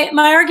 But my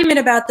argument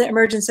about the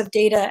emergence of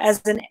data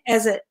as an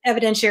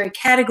evidentiary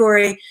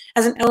category,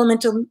 as an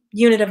elemental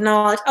unit of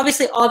knowledge,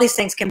 obviously all these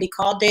things can be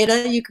called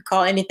data. You could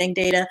call anything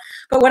data.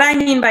 But what I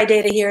mean by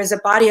data here is a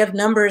body of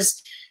numbers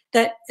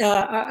that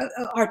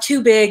are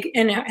too big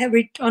and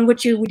on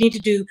which you would need to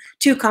do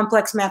too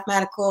complex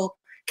mathematical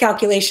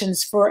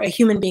calculations for a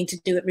human being to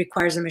do. It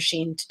requires a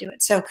machine to do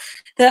it. So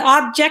the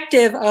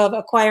objective of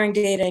acquiring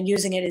data and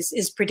using it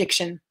is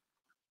prediction.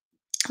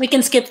 We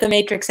can skip the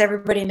matrix.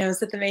 Everybody knows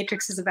that the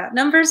matrix is about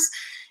numbers.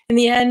 In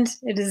the end,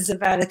 it is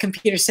about a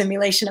computer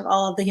simulation of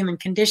all of the human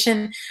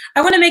condition.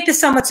 I want to make this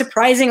somewhat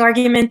surprising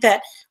argument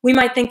that we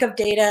might think of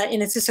data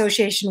in its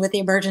association with the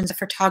emergence of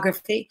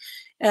photography.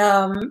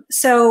 And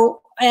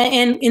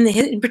in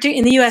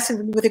the U.S.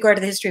 with regard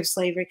to the history of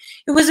slavery,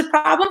 it was a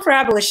problem for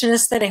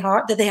abolitionists that they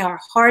had a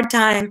hard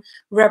time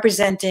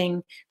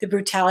representing the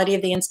brutality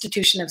of the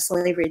institution of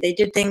slavery. They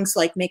did things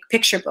like make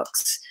picture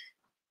books.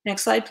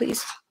 Next slide,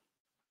 please.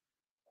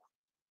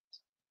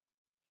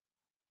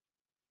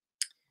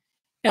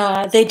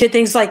 They did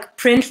things like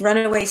print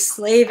runaway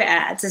slave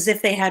ads as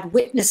if they had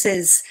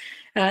witnesses,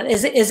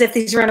 as if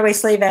these runaway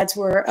slave ads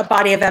were a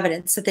body of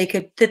evidence that they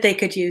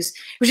could use.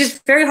 It was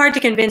just very hard to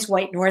convince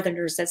white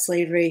Northerners that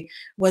slavery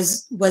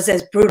was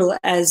as brutal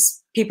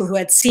as people who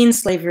had seen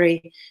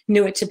slavery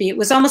knew it to be. It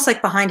was almost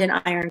like behind an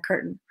iron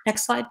curtain.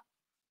 Next slide.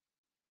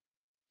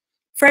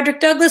 Frederick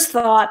Douglass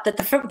thought that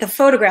the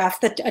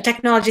photograph, a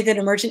technology that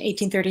emerged in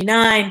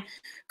 1839,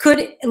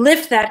 could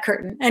lift that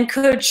curtain and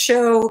could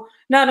show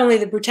not only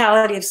the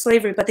brutality of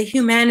slavery, but the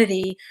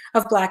humanity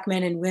of Black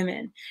men and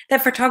women.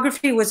 That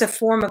photography was a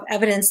form of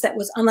evidence that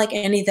was unlike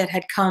any that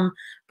had come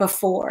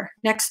before.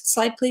 Next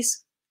slide,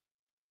 please.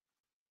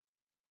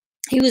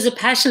 He was a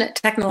passionate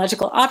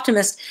technological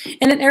optimist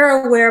in an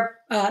era where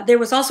there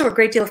was also a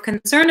great deal of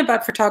concern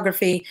about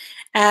photography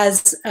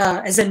as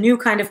a new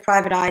kind of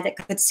private eye that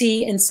could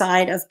see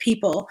inside of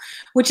people,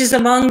 which is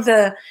among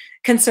the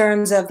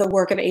concerns of the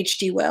work of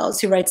H.G.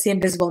 Wells, who writes The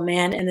Invisible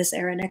Man in this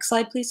era. Next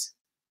slide, please.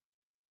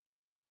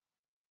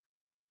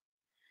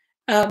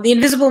 The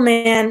Invisible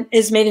Man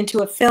is made into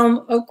a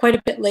film quite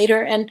a bit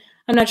later, and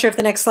I'm not sure if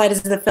the next slide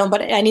is the film,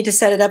 but I need to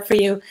set it up for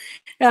you.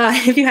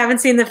 If you haven't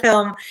seen the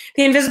film,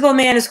 the Invisible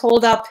Man is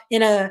holed up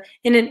in an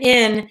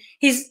inn.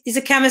 He's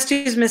a chemist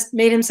who's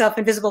made himself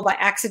invisible by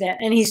accident,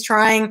 and he's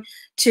trying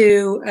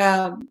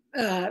to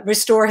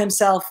restore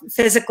himself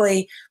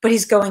physically, but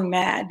he's going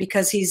mad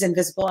because he's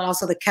invisible, and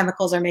also the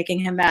chemicals are making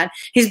him mad.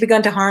 He's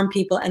begun to harm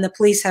people, and the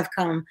police have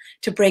come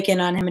to break in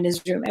on him in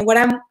his room. And what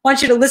I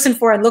want you to listen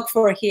for and look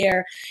for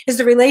here is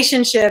the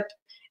relationship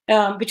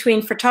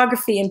between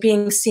photography and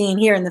being seen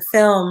here in the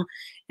film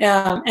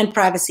and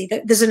privacy.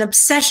 There's an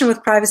obsession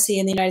with privacy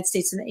in the United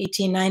States in the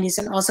 1890s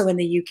and also in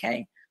the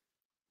UK.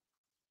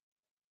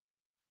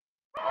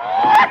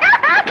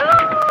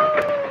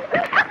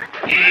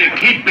 Yeah,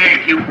 keep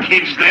back, you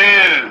kids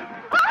there.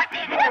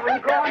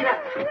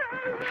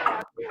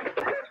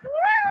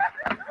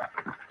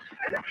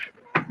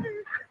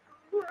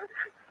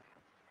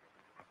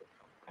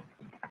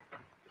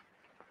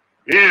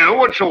 Yeah,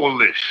 what's all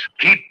this?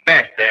 Keep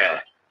back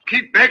there.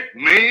 Keep back,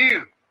 me?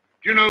 Do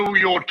you know who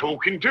you're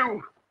talking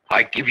to?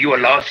 I give you a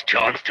last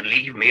chance to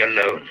leave me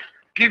alone.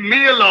 Give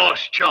me a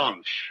last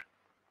chance.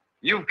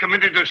 You've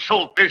committed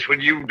assault, this what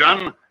you've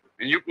done,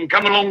 and you can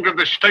come along to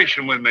the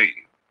station with me.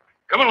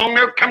 Come along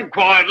now, come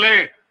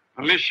quietly,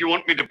 unless you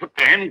want me to put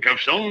the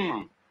handcuffs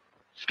on.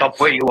 Stop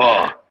where you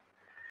are.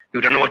 You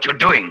don't know what you're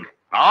doing.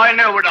 I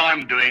know what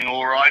I'm doing,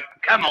 all right.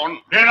 Come on.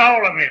 Then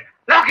all of him.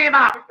 Lock him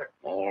up.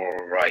 All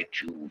right,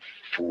 you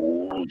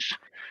fools.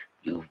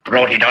 You've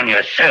brought it on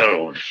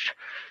yourselves.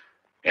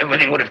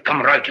 Everything would have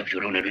come right if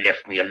you'd only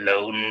left me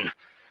alone.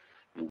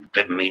 You've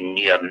driven me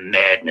near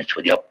madness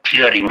with your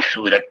peering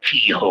through the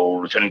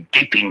keyholes and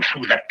gaping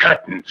through the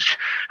curtains.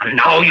 And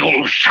now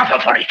you'll suffer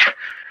for it.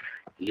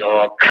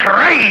 You're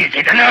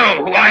crazy to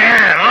know who I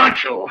am,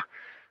 aren't you?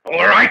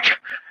 All right,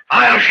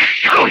 I'll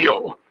show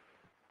you.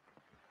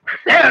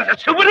 There's a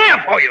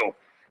souvenir for you.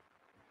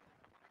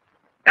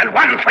 And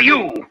one for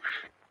you.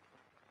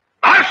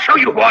 I'll show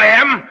you who I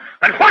am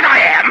and what I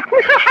am.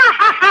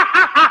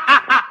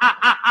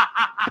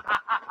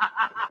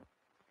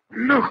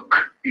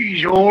 Look,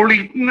 he's all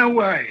eaten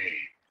away.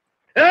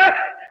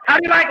 How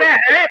do you like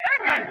that, eh?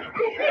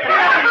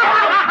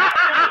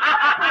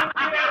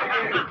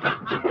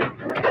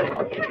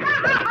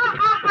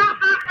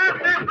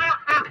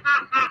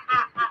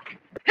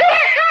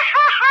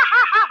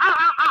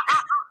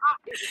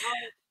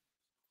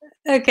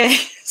 Okay,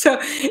 so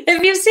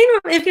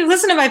if you've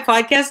listened to my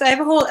podcast, I have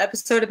a whole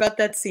episode about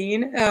that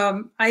scene.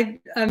 I'm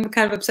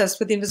kind of obsessed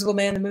with The Invisible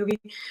Man, the movie.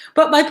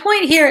 But my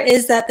point here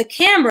is that the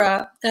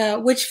camera,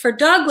 which for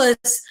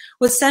Douglass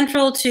was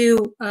central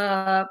to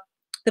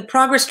the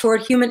progress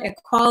toward human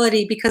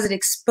equality because it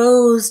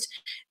exposed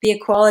the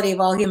equality of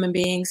all human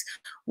beings,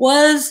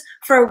 was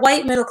for a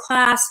white middle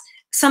class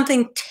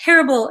something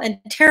terrible and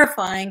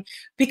terrifying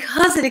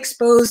because it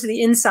exposed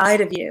the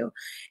inside of you,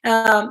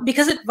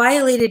 because it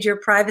violated your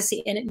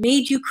privacy and it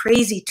made you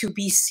crazy to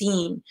be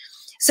seen.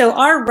 So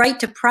our right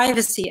to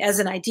privacy as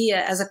an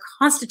idea, as a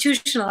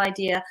constitutional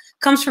idea,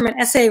 comes from an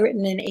essay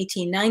written in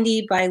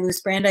 1890 by Louis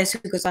Brandeis, who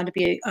goes on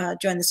to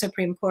join the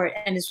Supreme Court,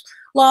 and his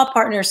law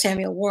partner,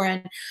 Samuel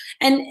Warren.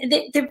 And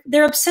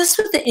they're obsessed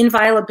with the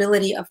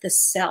inviolability of the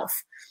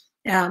self.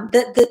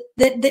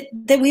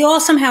 That we all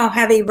somehow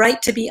have a right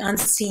to be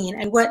unseen.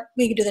 And what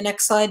we could do the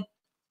next slide.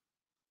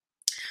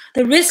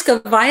 The risk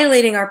of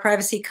violating our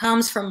privacy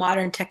comes from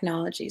modern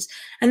technologies.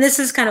 And this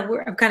is kind of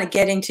where I'm kind of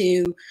getting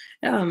to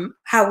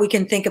how we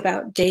can think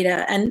about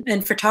data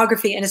and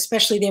photography, and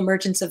especially the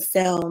emergence of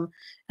film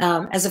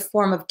as a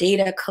form of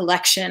data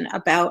collection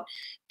about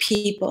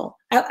people.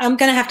 I'm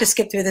going to have to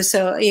skip through this,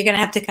 so you're going to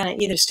have to kind of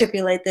either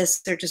stipulate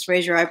this or just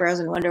raise your eyebrows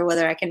and wonder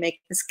whether I can make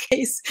this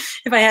case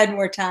if I had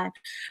more time.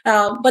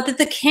 But that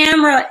the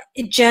camera,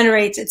 it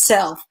generates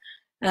itself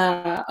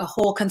a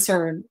whole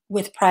concern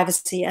with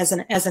privacy as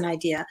an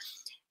idea,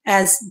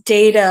 as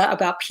data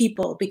about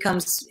people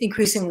becomes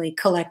increasingly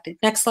collected.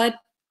 Next slide.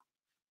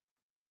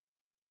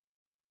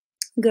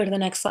 Go to the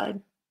next slide.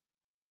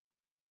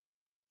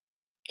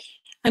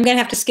 I'm going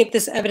to have to skip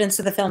this evidence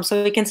of the film,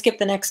 so we can skip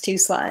the next two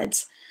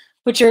slides,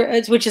 which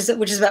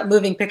is about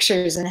moving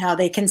pictures and how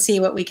they can see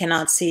what we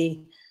cannot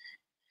see.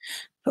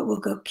 But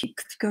we'll keep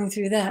going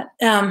through that.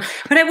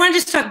 But I want to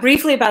just talk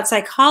briefly about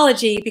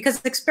psychology, because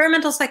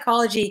experimental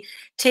psychology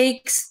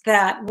takes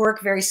that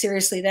work very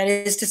seriously. That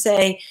is to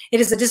say, it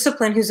is a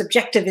discipline whose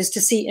objective is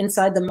to see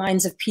inside the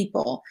minds of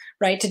people,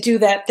 right? To do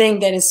that thing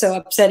that is so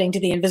upsetting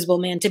to the invisible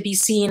man, to be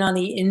seen on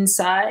the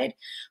inside,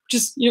 which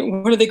is, you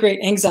know, one of the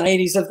great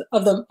anxieties of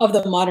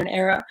the modern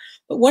era.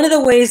 But one of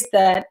the ways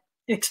that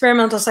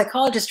experimental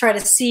psychologists try to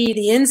see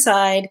the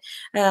inside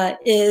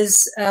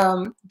is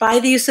by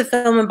the use of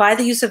film and by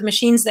the use of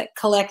machines that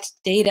collect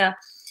data.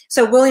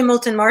 So William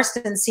Moulton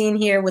Marston, seen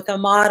here with a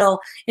model,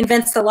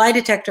 invents the lie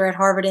detector at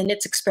Harvard in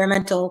its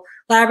experimental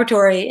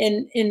laboratory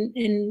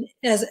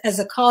as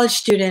a college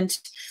student.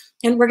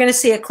 And we're going to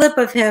see a clip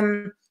of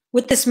him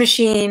with this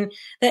machine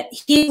that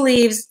he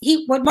believes,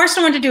 what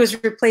Marston wanted to do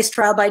is replace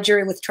trial by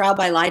jury with trial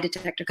by lie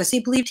detector, because he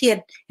believed he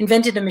had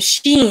invented a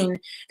machine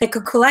that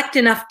could collect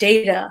enough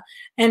data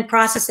and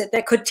process it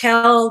that could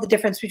tell the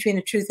difference between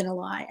a truth and a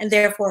lie, and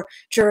therefore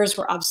jurors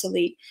were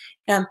obsolete.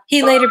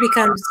 He later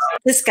becomes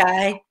this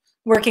guy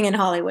working in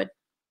Hollywood.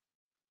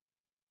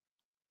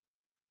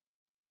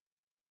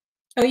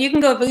 Oh, you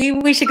can go, but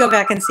we should go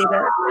back and see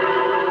that.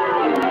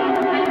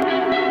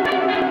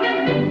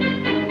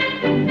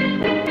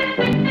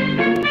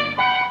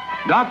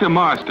 Dr.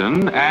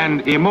 Marston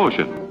and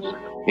Emotions.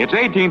 It's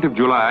 18th of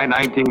July,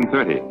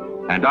 1930,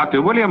 and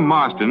Dr. William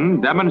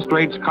Marston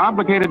demonstrates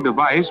complicated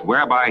device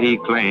whereby he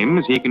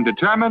claims he can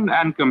determine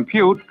and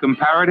compute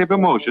comparative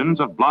emotions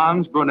of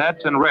blondes,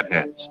 brunettes, and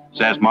redheads,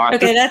 says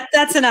Marston. Okay,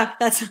 that's enough.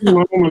 That's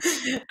enough.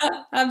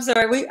 I'm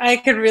sorry. I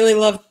could really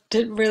love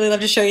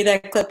to show you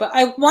that clip, but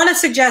I want to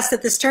suggest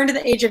that this turn to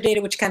the age of data,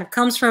 which kind of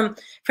comes from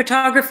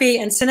photography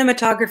and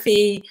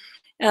cinematography,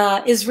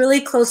 is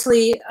really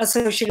closely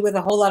associated with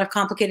a whole lot of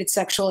complicated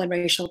sexual and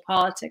racial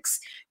politics,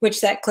 which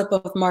that clip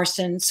of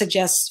Marston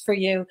suggests for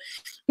you.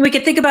 We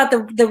could think about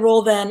the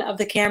role then of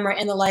the camera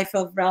in the life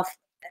of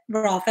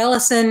Ralph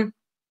Ellison,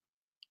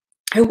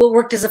 who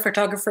worked as a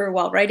photographer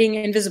while writing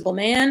Invisible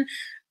Man,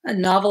 a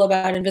novel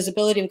about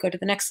invisibility. We'll go to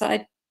the next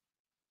slide.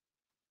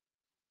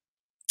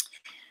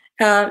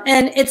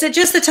 And it's at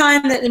just the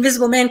time that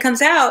Invisible Man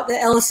comes out, the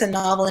Ellison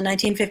novel in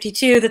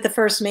 1952, that the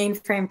first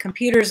mainframe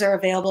computers are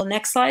available.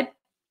 Next slide.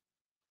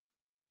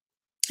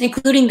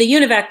 Including the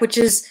UNIVAC, which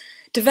is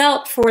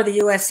developed for the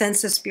US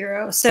Census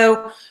Bureau.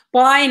 So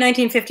by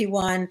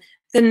 1951,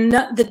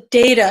 the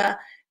data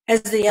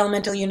as the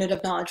elemental unit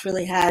of knowledge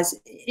really has,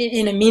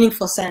 in a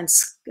meaningful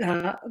sense,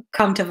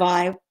 come to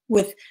vie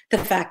with the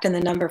fact and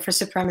the number for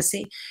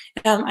supremacy.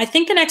 I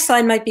think the next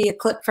slide might be a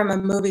clip from a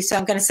movie, so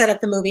I'm going to set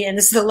up the movie, and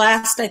this is the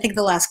last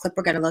clip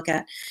we're going to look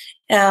at,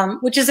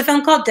 which is a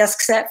film called Desk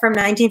Set from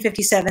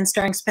 1957,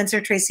 starring Spencer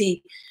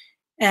Tracy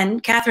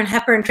and Katharine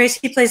Hepburn.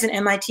 Tracy plays an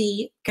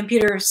MIT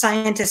computer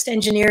scientist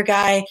engineer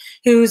guy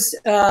who's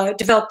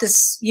developed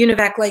this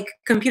UNIVAC-like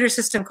computer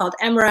system called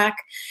MRAC.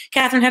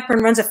 Katharine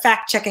Hepburn runs a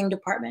fact-checking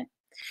department.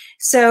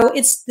 So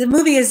the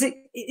movie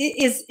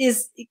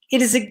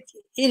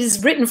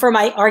is written for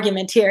my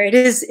argument here. It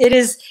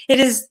is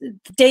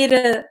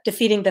data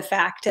defeating the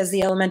fact as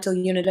the elemental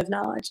unit of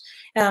knowledge.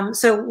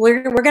 So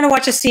we're going to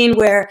watch a scene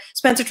where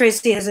Spencer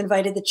Tracy has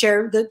invited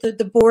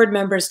the board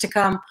members to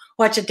come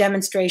watch a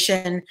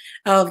demonstration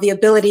of the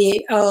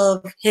ability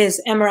of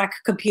his MRAC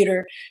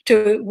computer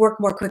to work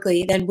more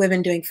quickly than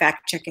women doing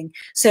fact checking.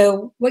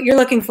 So what you're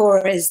looking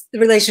for is the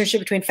relationship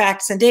between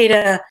facts and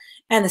data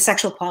and the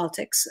sexual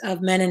politics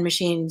of men and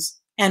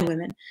machines and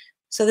women.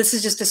 So this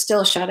is just a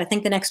still shot. I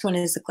think the next one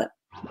is the clip.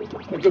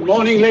 Good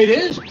morning,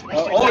 ladies.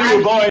 All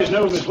you boys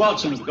know Miss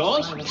Watson, of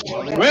course.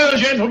 Well,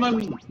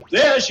 gentlemen,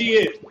 there she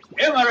is.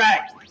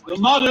 MRAC, the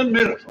modern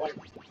miracle.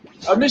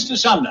 Mr.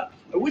 Sumner,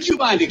 would you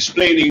mind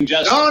explaining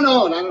just... No,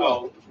 not at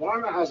all.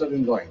 Warner, how's it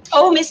been going?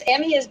 Oh, Miss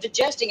Emmy is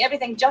digesting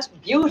everything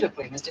just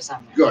beautifully, Mr.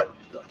 Sumner. Good.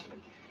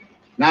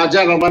 Now,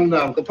 gentlemen,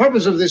 the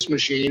purpose of this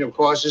machine, of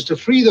course, is to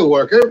free the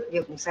worker.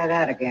 You can say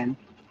that again.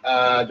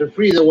 To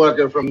free the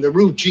worker from the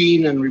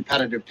routine and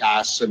repetitive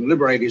tasks and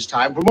liberate his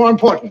time for more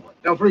important work.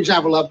 Now, for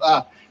example,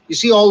 you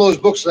see all those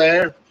books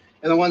there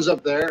and the ones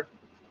up there?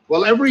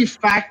 Well, every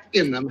fact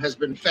in them has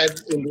been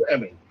fed into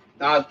Emmy.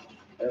 Now,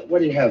 what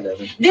do you have there?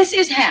 This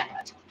is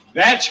Hamlet.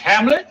 That's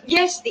Hamlet?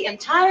 Yes, the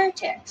entire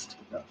text.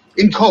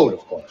 In code, of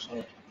course.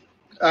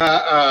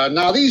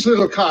 Now, these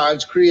little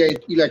cards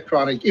create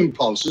electronic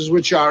impulses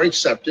which are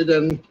accepted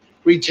and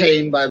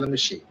retained by the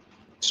machine,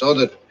 so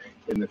that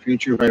in the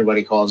future, if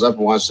anybody calls up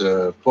and wants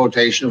a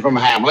quotation from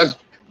Hamlet,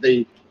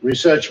 the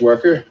research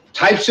worker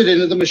types it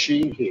into the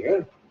machine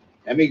here.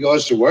 Emmy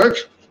goes to work,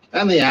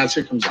 and the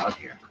answer comes out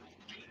here.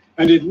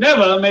 And it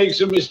never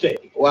makes a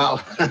mistake.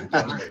 Well,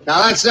 now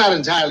that's not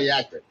entirely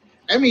accurate.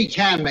 Emmy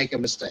can make a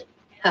mistake.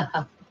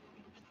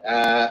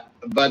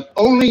 But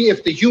only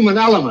if the human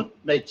element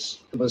makes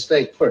the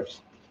mistake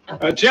first.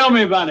 Tell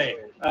me, Bunny,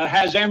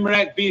 has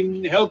MRAC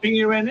been helping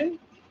you any?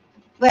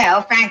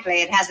 Well,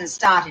 frankly, it hasn't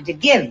started to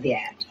give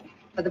yet.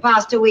 For the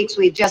past 2 weeks,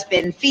 we've just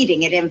been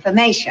feeding it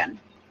information.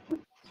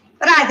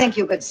 But I think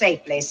you could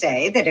safely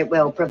say that it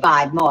will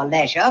provide more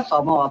leisure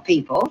for more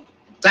people.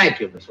 Thank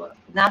you, Miss Webb.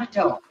 Not at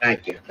all.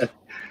 Thank you.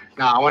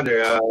 Now, I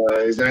wonder,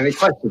 is there any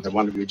questions that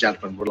one of you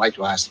gentlemen would like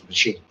to ask the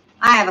machine?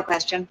 I have a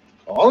question.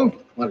 Oh,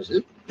 what is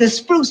it? The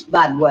spruce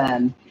bud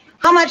worm.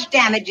 How much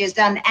damage is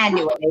done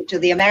annually to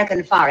the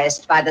American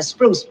forest by the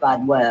spruce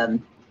bud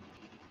worm?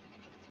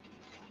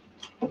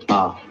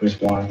 Oh, Miss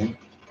Warren.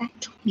 That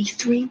took me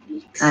 3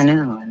 weeks. I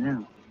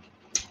know.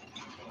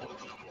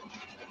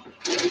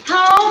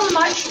 How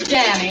much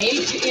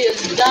damage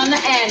is done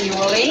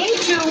annually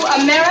to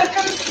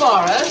American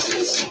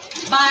forests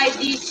by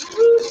the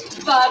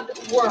spruce bud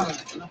worm?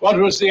 What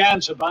was the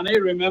answer, Bunny,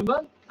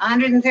 remember?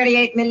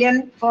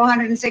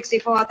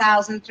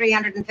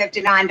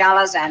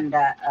 $138,464,359 and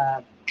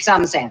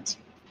some cents.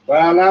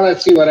 Well, now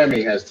let's see what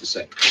Emmy has to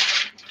say.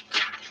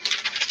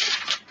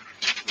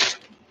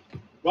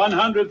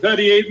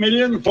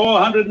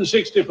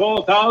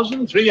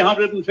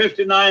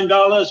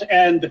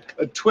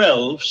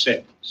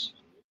 $138,464,359.12.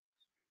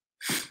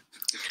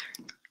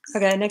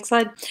 Okay, next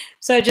slide.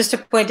 So just to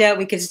point out,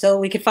 we could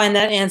find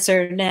that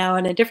answer now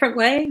in a different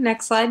way.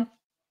 Next slide.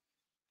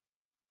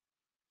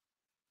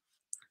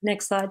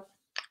 Next slide.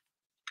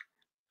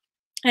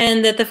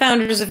 And that the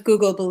founders of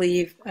Google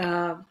believe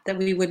that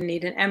we wouldn't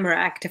need an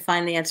MRAC to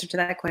find the answer to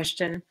that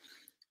question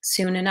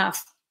soon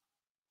enough.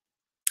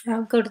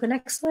 I'll go to the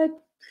next slide.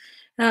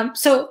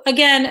 So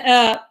again,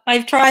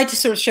 I've tried to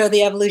sort of show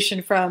the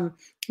evolution from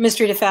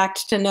mystery to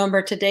fact to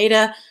number to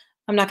data.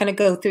 I'm not going to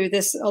go through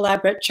this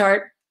elaborate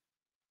chart.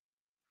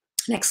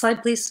 Next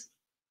slide, please.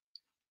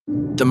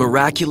 The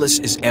miraculous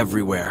is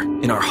everywhere,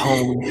 in our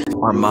homes,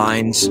 our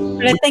minds.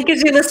 But I think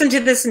as you listen to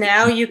this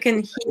now, you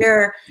can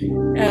hear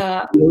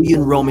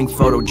Million roaming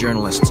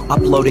photojournalists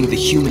uploading the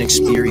human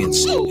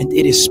experience, and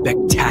it is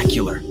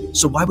spectacular.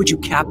 So why would you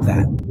cap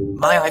that?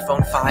 My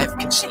iPhone 5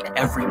 can see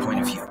every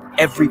point of view,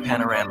 every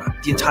panorama,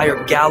 the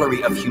entire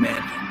gallery of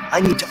humanity.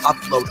 I need to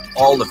upload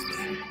all of me.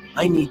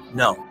 I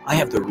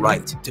have the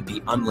right to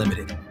be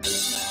unlimited.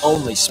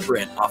 Only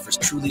Sprint offers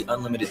truly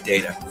unlimited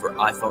data for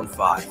iPhone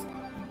 5.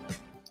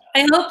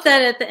 I hope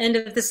that at the end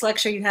of this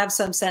lecture, you have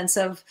some sense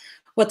of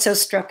what so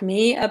struck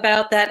me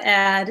about that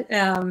ad.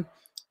 And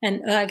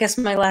I guess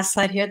my last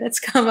slide here that's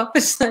come up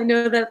is I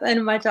know that at the end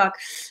of my talk.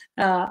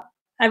 I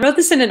wrote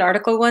this in an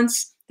article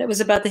once that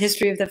was about the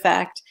history of the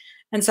fact.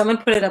 And someone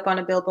put it up on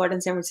a billboard in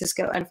San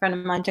Francisco, and a friend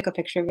of mine took a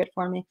picture of it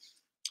for me.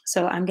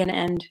 So I'm going to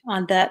end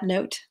on that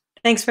note.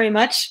 Thanks very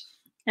much.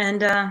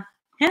 And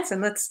Hanson,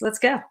 let's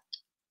go.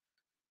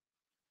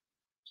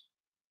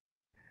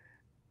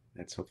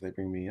 Let's hope they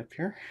bring me up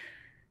here.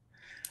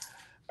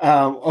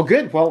 Oh,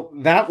 good. Well,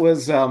 that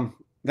was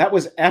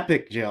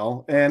epic,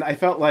 Jill. And I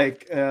felt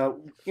like,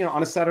 on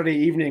a Saturday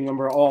evening when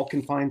we're all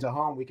confined to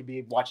home, we could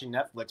be watching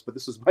Netflix, but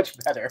this was much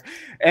better.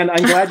 And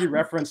I'm glad you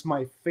referenced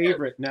my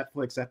favorite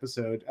Netflix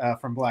episode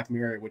from Black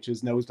Mirror, which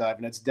is Nosedive,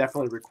 and it's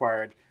definitely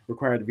required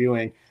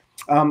viewing.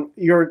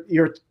 Your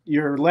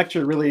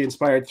lecture really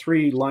inspired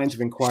 3 lines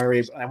of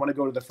inquiry. I want to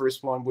go to the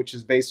first one, which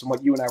is based on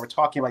what you and I were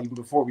talking about even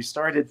before we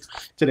started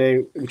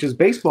today, which is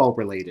baseball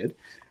related.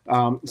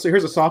 So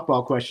here's a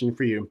softball question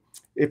for you.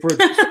 If we're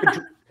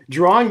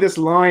drawing this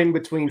line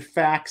between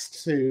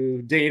facts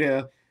to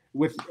data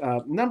with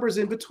numbers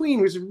in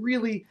between, was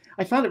really,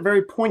 I found it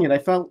very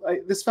poignant.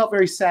 This felt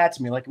very sad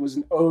to me, like it was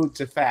an ode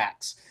to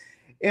facts.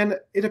 And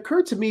it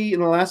occurred to me in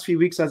the last few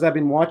weeks as I've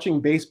been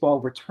watching baseball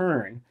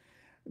return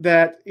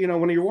that,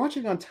 when you're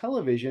watching on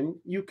television,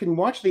 you can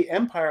watch the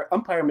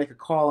umpire make a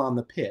call on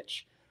the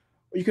pitch.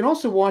 You can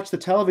also watch the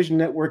television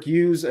network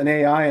use an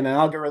AI, an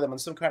algorithm, and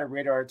some kind of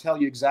radar to tell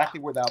you exactly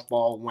where that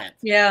ball went.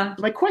 Yeah.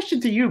 My question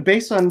to you,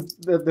 based on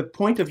the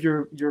point of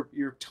your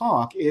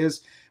talk,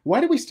 is why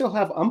do we still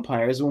have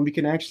umpires when we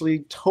can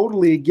actually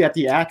totally get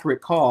the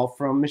accurate call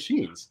from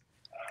machines?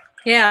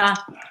 Yeah.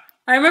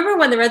 I remember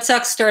when the Red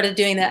Sox started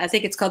doing that. I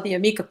think it's called the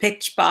Amica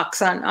Pitch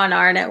Box on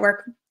our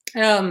network.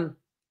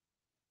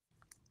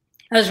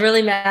 I was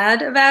really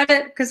mad about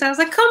it because I was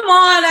like, come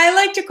on, I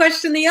like to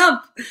question the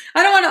ump.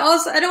 I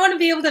don't want to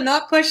be able to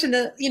not question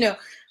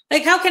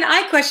like how can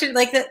I question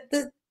like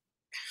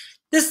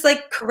this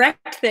like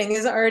correct thing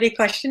is already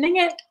questioning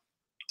it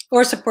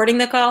or supporting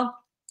the call.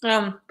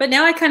 But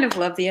now I kind of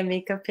love the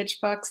Amica Pitch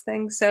Box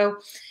thing. So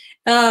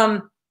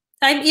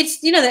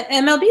it's the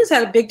MLB has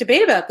had a big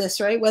debate about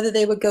this, right? Whether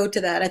they would go to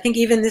that. I think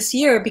even this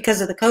year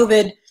because of the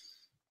COVID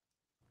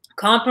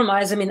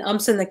compromise,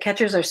 umps and the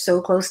catchers are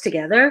so close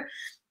together.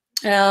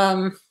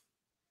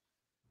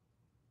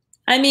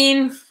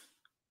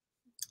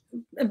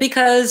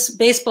 because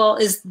baseball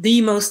is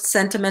the most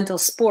sentimental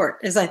sport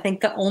is, I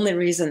think, the only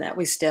reason that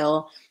we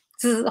still,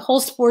 so the whole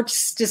sport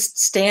just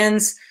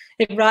stands,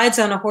 it rides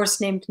on a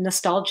horse named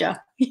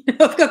nostalgia,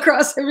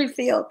 across every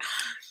field.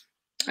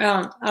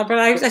 But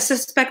I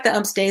suspect the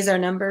umps days are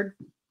numbered.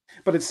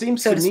 But it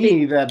seems to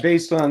me that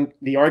based on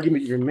the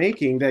argument you're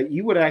making, that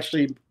you would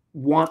actually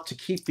want to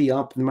keep the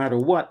ump no matter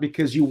what,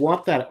 because you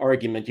want that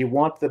argument, you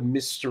want the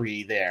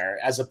mystery there,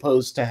 as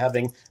opposed to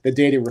having the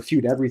data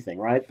refute everything,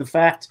 right? The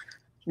fact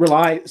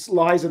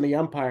lies in the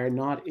umpire,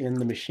 not in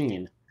the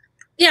machine.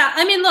 Yeah,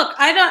 I mean, look,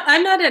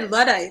 I'm not a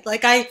Luddite.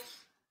 Like I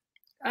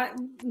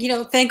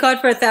thank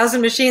God for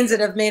 1,000 machines that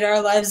have made our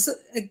lives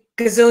a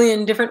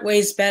gazillion different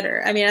ways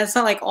better. I mean, it's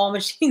not like all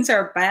machines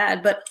are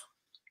bad, but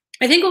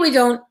I think what we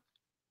don't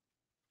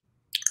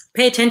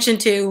pay attention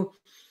to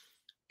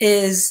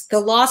is the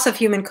loss of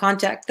human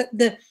contact,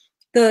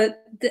 the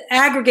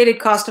aggregated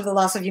cost of the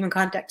loss of human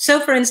contact. So,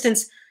 for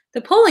instance,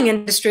 the polling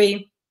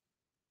industry,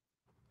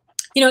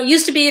 it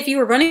used to be if you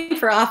were running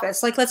for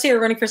office, like let's say you're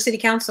running for city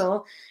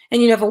council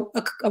and you have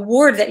a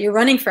ward that you're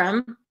running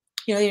from,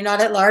 you're not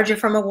at large, you're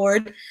from a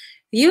ward,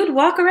 you'd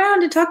walk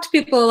around and talk to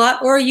people a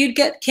lot, or you'd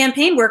get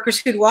campaign workers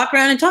who'd walk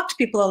around and talk to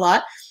people a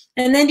lot.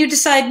 And then you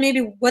decide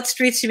maybe what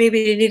streets you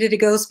needed to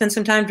go spend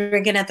some time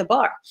drinking at the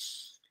bar.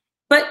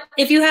 But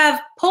if you have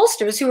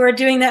pollsters who are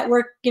doing that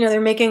work, they're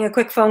making a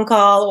quick phone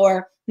call,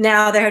 or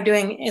now they're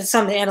doing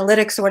some of the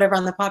analytics or whatever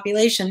on the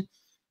population,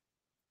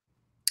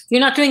 you're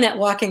not doing that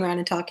walking around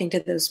and talking to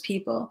those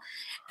people.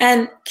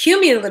 And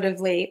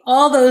cumulatively,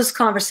 all those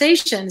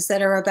conversations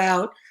that are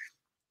about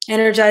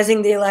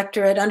energizing the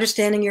electorate,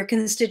 understanding your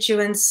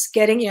constituents,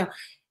 getting,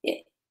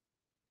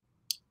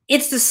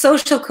 it's the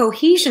social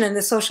cohesion and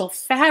the social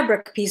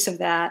fabric piece of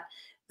that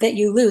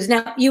you lose.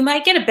 Now, you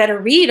might get a better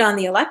read on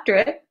the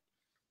electorate,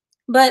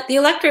 but the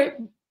electorate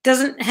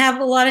doesn't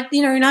have a lot of,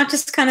 you're not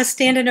just kind of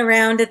standing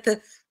around at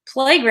the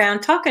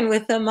playground talking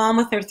with a mom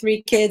with her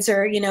 3 kids,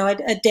 or,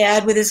 a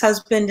dad with his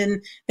husband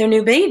and their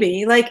new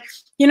baby. Like,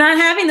 you're not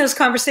having those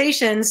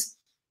conversations.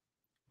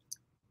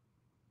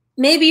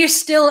 Maybe you're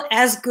still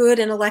as good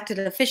an elected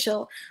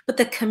official, but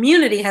the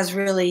community has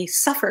really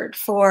suffered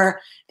for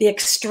the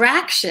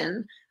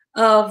extraction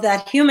of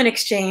that human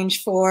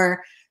exchange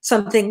for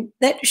something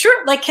that,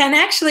 sure, like can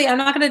actually, I'm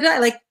not going to die,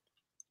 like,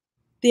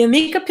 the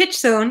Amica pitch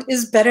zone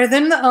is better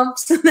than the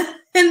umps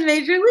in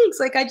major leagues.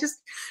 Like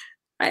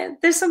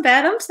there's some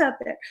bad umps out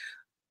there.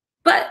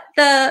 But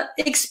the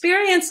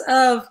experience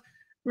of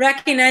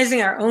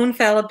recognizing our own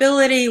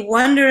fallibility,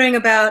 wondering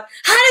about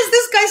how does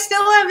this guy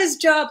still have his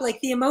job? Like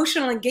the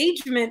emotional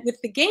engagement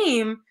with the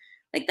game,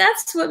 like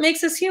that's what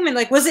makes us human.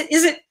 Like, is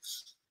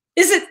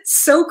it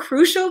so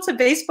crucial to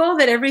baseball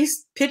that every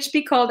pitch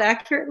be called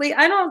accurately?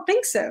 I don't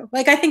think so.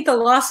 Like, I think the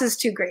loss is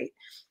too great.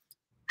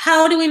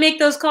 How do we make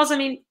those calls? I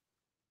mean,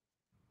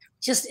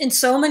 just in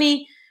so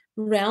many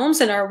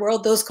realms in our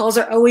world, those calls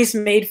are always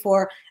made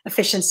for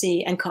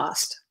efficiency and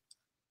cost.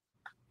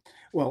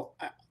 Well,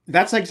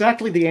 that's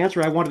exactly the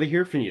answer I wanted to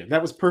hear from you.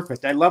 That was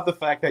perfect. I love the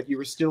fact that you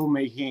were still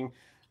making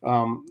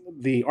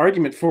the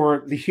argument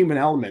for the human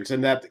element,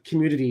 and that the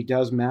community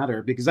does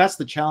matter, because that's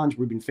the challenge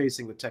we've been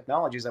facing with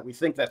technology, is that we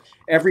think that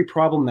every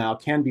problem now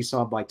can be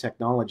solved by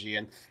technology.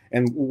 And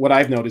what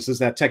I've noticed is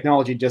that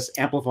technology just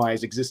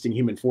amplifies existing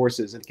human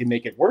forces, and it can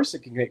make it worse,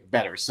 it can make it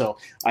better. So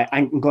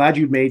I'm glad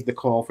you made the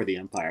call for the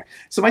umpire.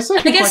 So my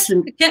second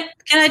question. Can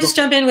I just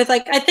jump in with,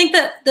 like, I think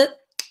that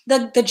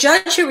the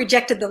judge who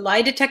rejected the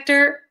lie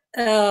detector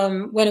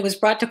when it was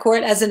brought to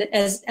court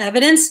as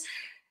evidence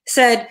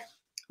said,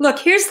 look,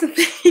 here's the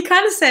thing. He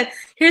kind of said,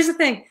 here's the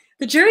thing.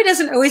 The jury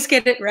doesn't always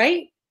get it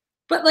right,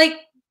 but like,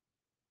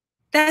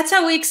 that's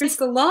how we experience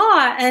the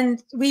law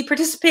and we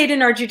participate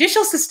in our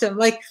judicial system.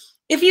 Like,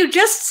 if you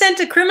just sent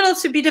a criminal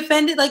to be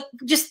defended, like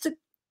just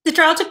the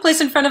trial took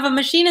place in front of a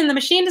machine and the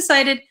machine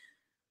decided,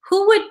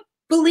 who would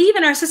believe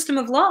in our system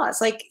of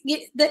laws? Like,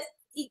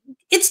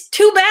 it's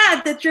too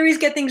bad that juries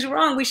get things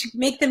wrong. We should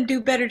make them do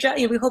better job.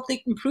 We hope they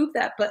can prove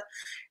that, but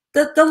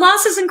the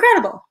loss is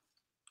incredible.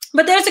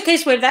 But there's a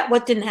case where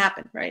what didn't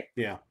happen, right?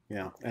 Yeah,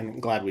 and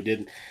I'm glad we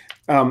didn't.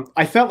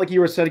 I felt like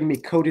you were sending me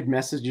coded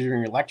messages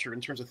during your lecture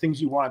in terms of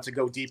things you wanted to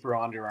go deeper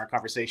on during our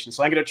conversation.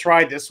 So I'm going to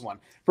try this one.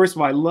 First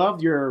of all, I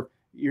loved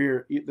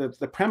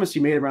the premise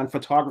you made around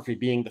photography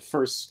being the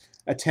first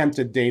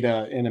attempted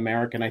data in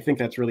America, and I think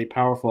that's really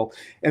powerful.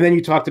 And then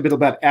you talked a bit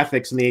about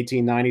ethics in the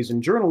 1890s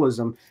and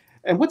journalism.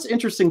 And what's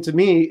interesting to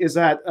me is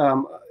that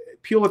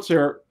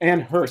Pulitzer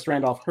and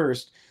Randolph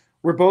Hearst,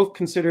 were both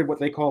considered what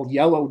they called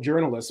yellow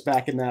journalists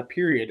back in that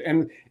period.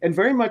 And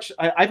very much,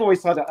 I've always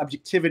thought that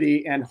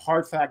objectivity and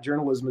hard fact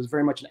journalism is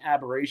very much an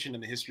aberration in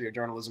the history of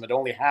journalism. It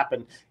only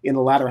happened in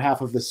the latter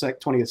half of the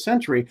 20th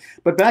century.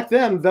 But back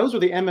then, those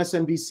were the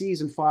MSNBCs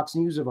and Fox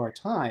News of our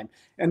time.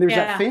 And there's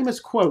that famous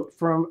quote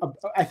from,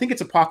 I think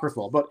it's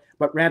apocryphal,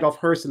 but Randolph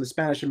Hearst in the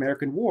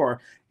Spanish-American War.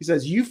 He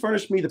says, you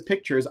furnish me the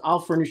pictures, I'll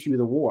furnish you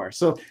the war.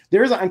 So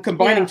I'm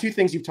combining two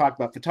things you've talked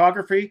about,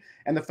 photography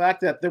and the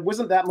fact that there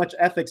wasn't that much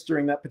ethics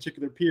during that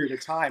particular period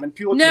of time. And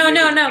Pulitzer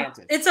no.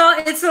 It's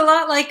a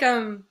lot like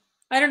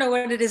I don't know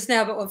what it is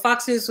now, but when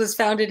Fox News was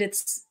founded,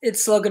 its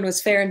slogan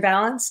was fair and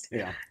balanced.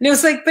 Yeah. And it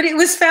was like, but it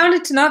was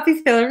founded to not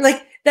be fair.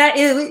 Like that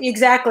is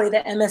exactly the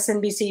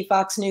MSNBC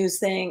Fox News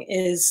thing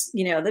is,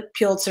 you know, the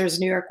Pulitzer's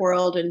New York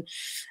World. And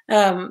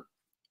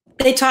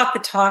they talk the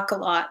talk a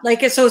lot.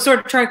 Like, so sort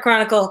of trying to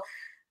chronicle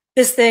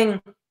this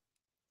thing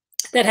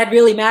that had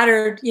really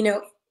mattered, you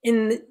know,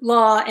 in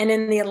law and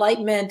in the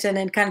Enlightenment and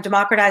in kind of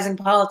democratizing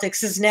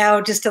politics is now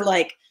just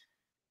like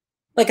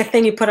a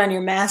thing you put on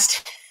your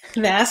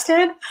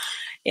masthead.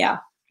 Yeah.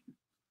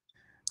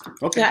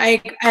 Okay. Yeah,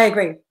 I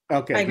agree.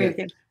 Okay. I agree with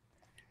you.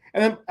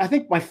 And then I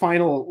think my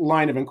final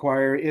line of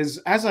inquiry is,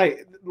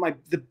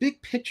 the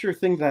big picture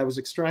thing that I was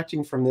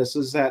extracting from this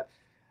is that,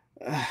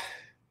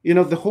 you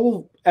know, the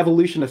whole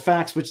evolution of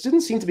facts, which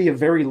didn't seem to be a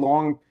very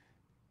long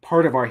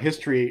part of our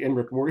history in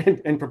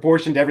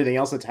proportion to everything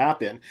else that's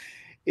happened,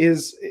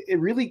 it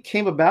really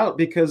came about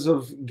because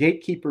of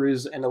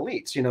gatekeepers and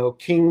elites, you know,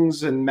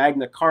 kings and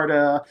Magna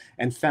Carta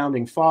and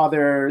founding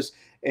fathers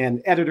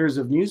and editors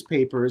of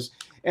newspapers.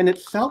 And it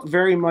felt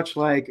very much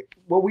like,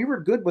 well, we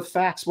were good with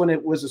facts when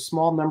it was a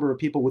small number of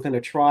people within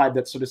a tribe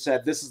that sort of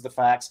said, this is the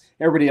facts,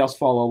 everybody else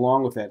follow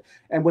along with it.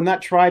 And when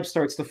that tribe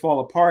starts to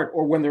fall apart,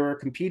 or when there are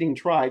competing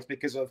tribes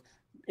because of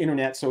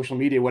internet, social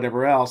media,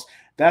 whatever else,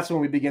 that's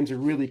when we begin to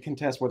really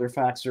contest whether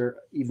facts are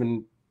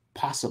even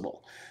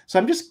possible. So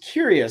I'm just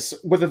curious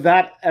whether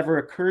that ever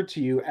occurred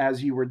to you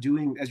as you're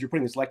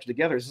putting this lecture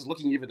together, is just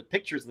looking even at the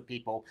pictures of the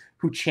people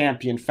who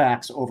champion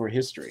facts over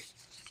history.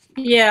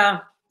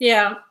 Yeah.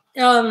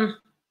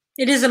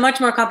 It is a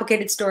much more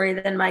complicated story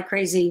than my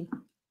crazy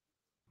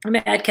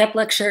madcap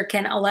lecture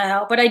can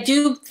allow. But I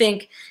do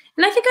think,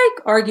 and I think I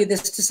argue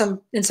this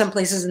in some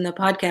places in the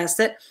podcast,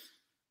 that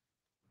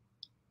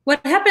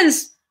what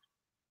happens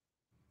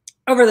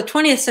over the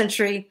 20th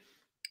century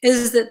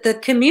is that the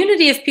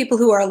community of people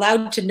who are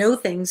allowed to know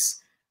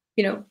things,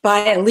 you know,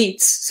 by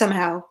elites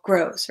somehow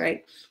grows,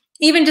 right?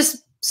 Even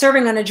just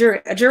serving on a jury.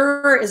 A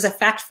juror is a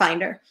fact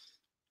finder.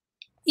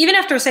 Even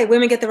after, say,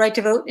 women get the right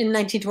to vote in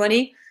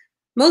 1920,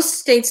 most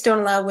states don't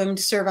allow women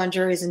to serve on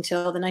juries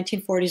until the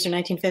 1940s or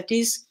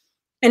 1950s.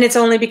 And it's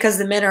only because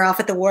the men are off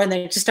at the war and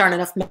there just aren't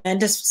enough men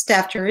to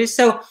staff juries.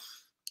 So,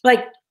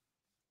 like,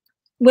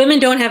 women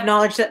don't have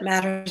knowledge that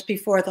matters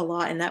before the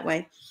law in that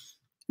way.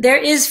 There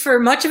is, for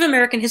much of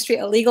American history,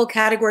 a legal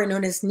category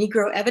known as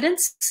Negro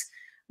evidence,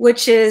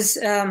 which is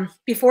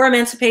before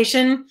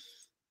emancipation,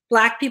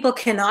 Black people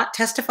cannot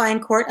testify in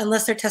court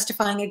unless they're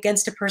testifying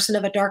against a person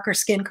of a darker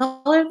skin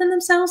color than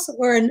themselves,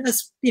 or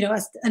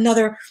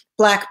another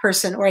Black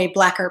person or a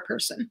Blacker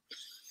person.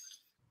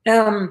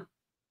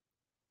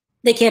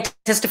 They can't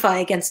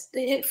testify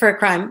for a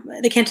crime.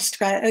 They can't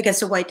testify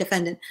against a white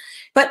defendant.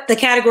 But the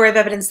category of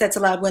evidence that's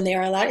allowed when they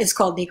are allowed is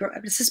called Negro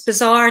evidence. This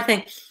bizarre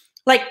thing,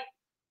 like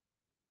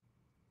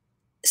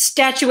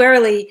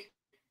statuarily,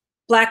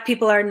 Black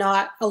people are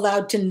not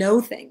allowed to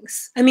know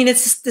things. I mean,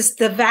 it's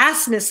the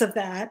vastness of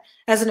that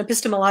as an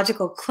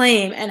epistemological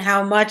claim, and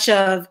how much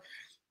of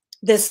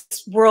this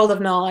world of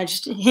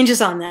knowledge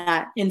hinges on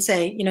that in,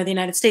 say, you know, the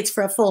United States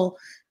for a full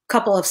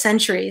couple of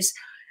centuries.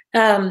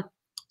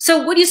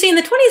 So what you see in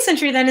the 20th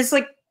century then is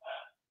like,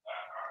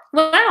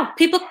 wow,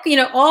 people, you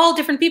know, all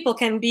different people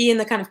can be in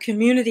the kind of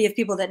community of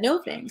people that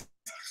know things.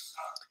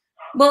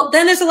 Well,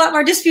 then there's a lot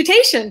more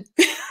disputation.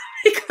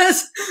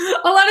 Because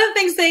a lot of the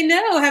things they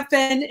know have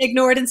been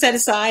ignored and set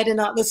aside and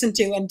not listened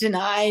to and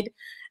denied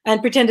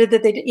and pretended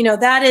that they, you know,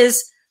 that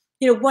is,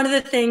 you know, one of the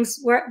things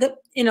where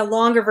in a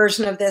longer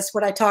version of this,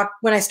 when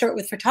I start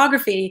with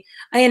photography,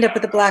 I end up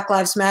with the Black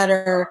Lives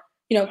Matter,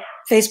 you know,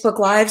 Facebook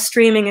live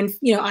streaming and,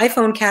 you know,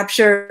 iPhone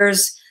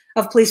captures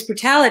of police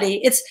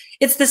brutality.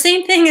 It's the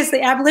same thing as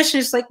the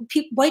abolitionists, like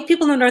white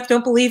people in the North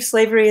don't believe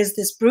slavery is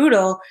this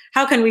brutal.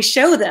 How can we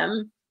show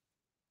them?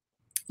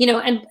 You know,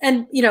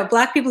 and you know,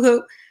 Black people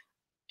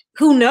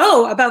who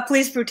know about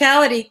police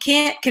brutality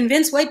can't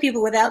convince white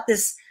people without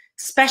this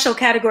special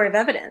category of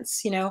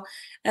evidence. You know,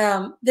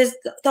 there's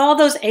all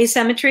those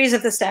asymmetries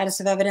of the status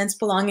of evidence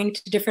belonging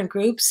to different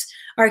groups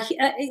are,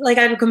 like,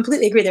 I would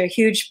completely agree, they're a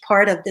huge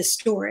part of this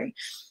story.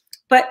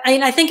 But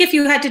I think if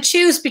you had to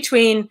choose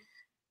between,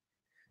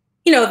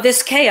 you know,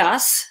 this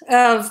chaos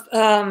of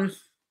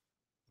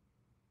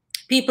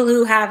people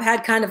who have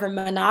had kind of a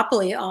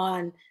monopoly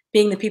on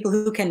being the people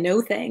who can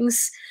know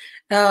things,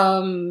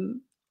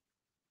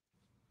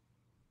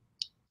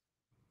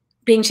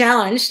 being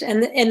challenged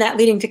and that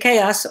leading to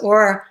chaos,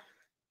 or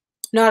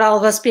not all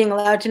of us being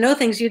allowed to know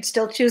things, you'd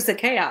still choose the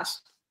chaos.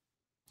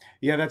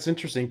 Yeah, that's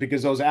interesting,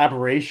 because those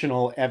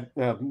aberrational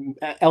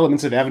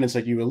elements of evidence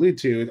that you allude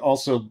to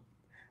also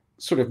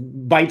sort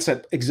of bites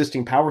at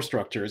existing power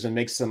structures and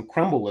makes them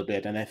crumble a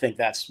bit. And I think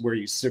that's where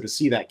you sort of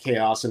see that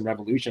chaos and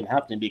revolution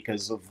happening,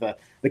 because of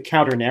the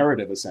counter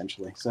narrative,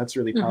 essentially. So that's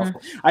really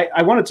powerful.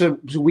 I wanted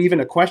to weave in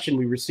a question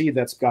we received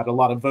that's got a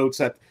lot of votes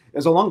that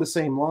is along the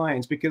same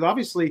lines, because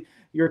obviously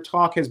your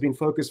talk has been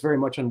focused very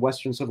much on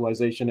Western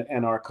civilization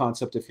and our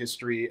concept of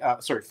history,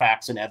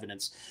 facts and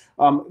evidence.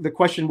 The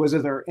question was,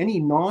 are there any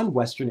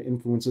non-Western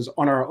influences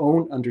on our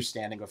own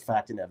understanding of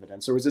fact and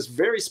evidence, or is this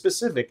very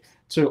specific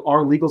to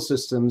our legal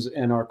systems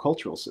and our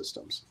cultural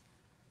systems?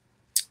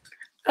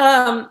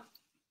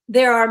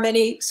 There are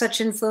many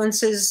such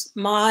influences.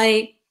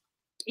 I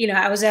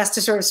was asked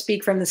to sort of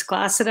speak from this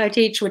class that I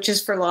teach, which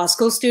is for law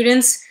school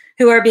students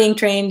who are being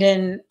trained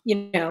in,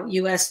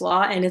 U.S.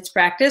 law and its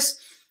practice.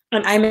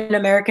 And I'm an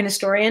American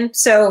historian,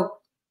 so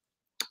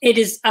it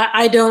is.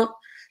 I don't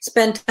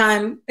spend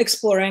time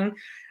exploring,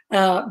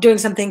 doing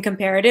something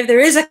comparative. There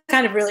is a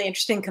kind of really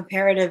interesting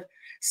comparative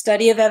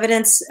study of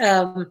evidence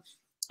on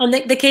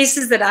the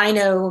cases that I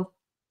know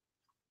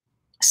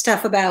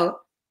stuff about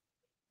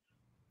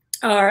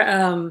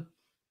are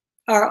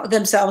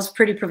themselves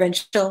pretty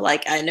provincial.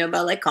 Like I know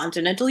about like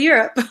continental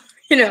Europe.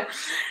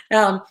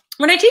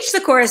 When I teach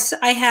the course,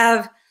 I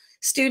have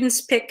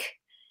students pick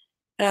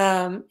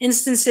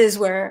instances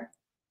where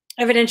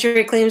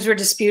evidentiary claims were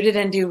disputed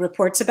and do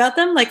reports about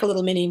them, like a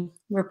little mini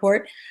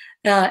report.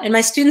 And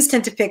my students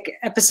tend to pick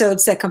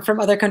episodes that come from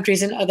other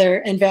countries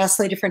and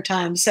vastly different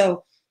times.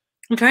 So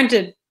I'm trying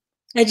to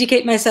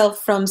educate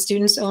myself from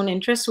students' own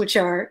interests, which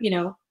are,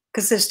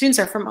 because the students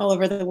are from all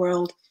over the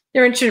world.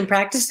 They're interested in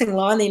practicing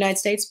law in the United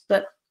States,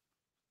 but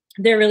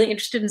they're really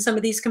interested in some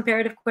of these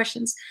comparative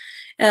questions.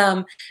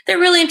 They're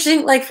really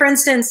interesting. Like, for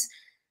instance,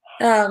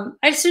 I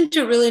listened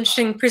to a really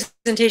interesting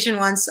presentation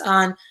once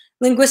on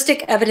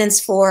linguistic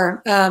evidence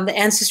for the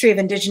ancestry of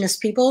indigenous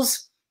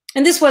peoples.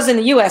 And this was in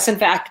the US, in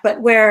fact,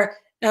 but where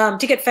to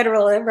get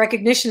federal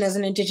recognition as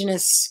an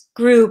indigenous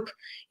group,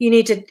 you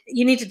need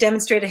to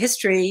demonstrate a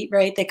history,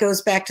 right, that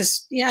goes back to,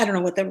 I don't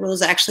know what the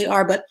rules actually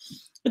are, but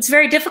it's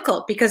very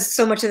difficult because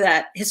so much of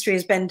that history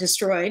has been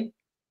destroyed.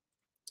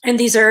 And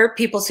these are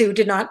peoples who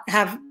did not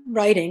have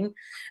writing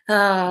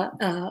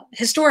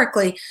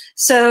historically.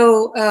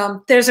 So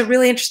there's a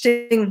really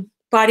interesting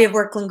body of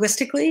work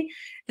linguistically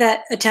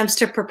that attempts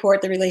to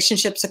purport the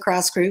relationships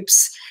across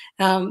groups,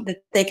 that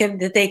they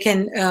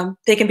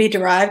can be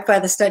derived by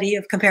the study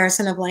of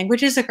comparison of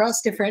languages across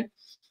different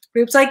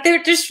groups. Like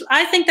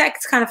I think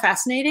that's kind of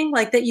fascinating,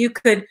 like that you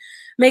could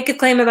make a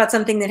claim about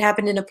something that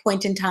happened in a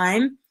point in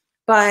time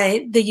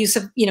by the use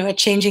of, a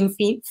changing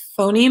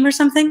phoneme or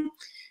something.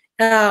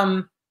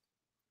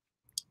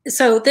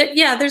 So that,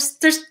 yeah, there's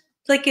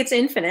like, it's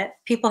infinite.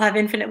 People have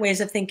infinite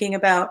ways of thinking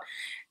about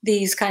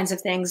these kinds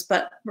of things,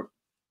 but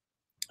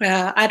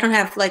I don't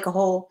have like a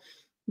whole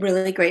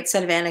really great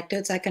set of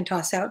anecdotes I can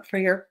toss out for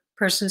your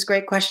person's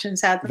great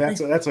questions.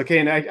 That's okay.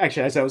 And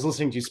actually, as I was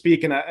listening to you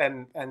speak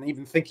and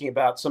even thinking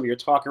about some of your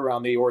talk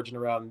around the origin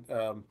around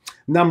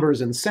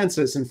numbers and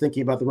census, and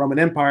thinking about the Roman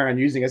Empire and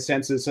using a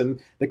census, and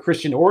the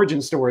Christian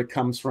origin story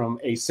comes from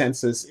a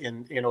census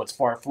in its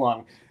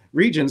far-flung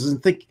regions,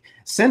 and think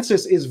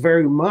census is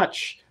very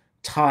much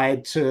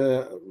tied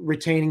to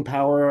retaining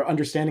power,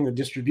 understanding the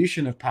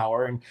distribution of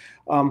power,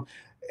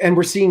 and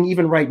we're seeing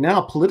even right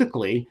now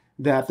politically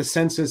that the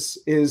census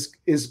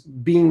is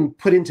being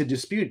put into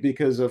dispute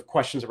because of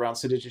questions around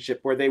citizenship,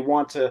 where they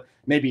want to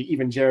maybe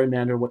even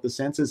gerrymander what the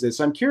census is.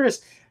 So I'm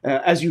curious,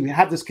 as you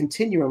have this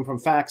continuum from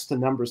facts to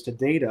numbers to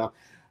data,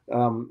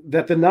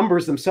 that the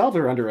numbers themselves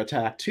are under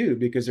attack too,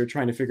 because they're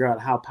trying to figure out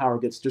how power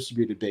gets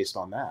distributed based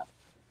on that.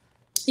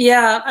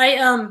 Yeah,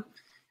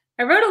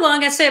 I wrote a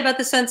long essay about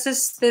the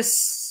census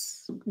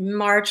this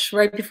March,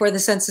 right before the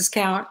census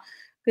count.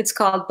 It's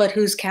called "But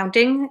Who's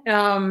Counting?"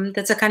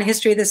 That's a kind of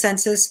history of the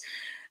census.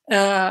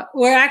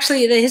 Where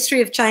actually the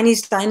history of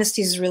Chinese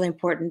dynasties is really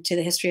important to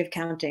the history of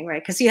counting,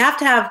 right? Because you have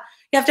to have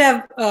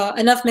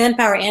enough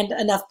manpower and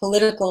enough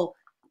political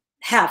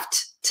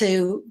heft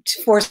to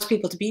force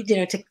people to be,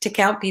 to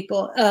count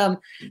people. The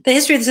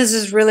history of the census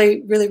is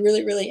really, really,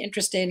 really, really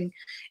interesting,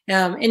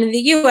 and in the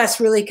U.S.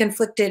 really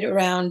conflicted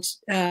around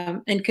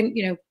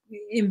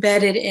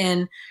embedded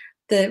in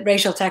the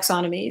racial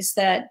taxonomies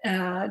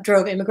that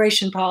drove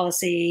immigration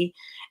policy.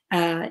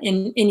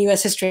 In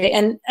U.S. history,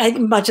 and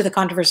much of the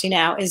controversy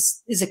now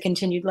is a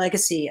continued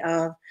legacy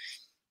of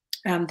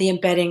the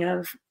embedding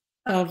of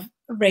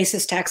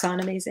racist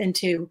taxonomies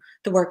into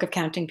the work of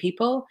counting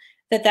people.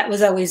 That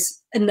was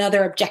always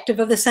another objective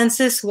of the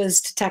census, was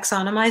to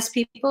taxonomize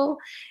people.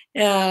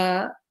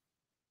 So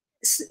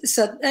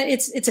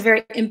it's a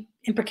very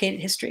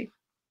implicated history.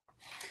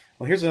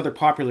 Well, here's another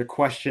popular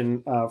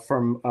question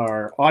from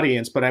our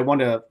audience, but I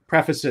want to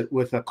preface it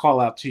with a call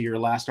out to your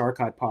last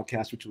archive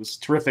podcast, which was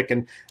terrific.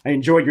 And I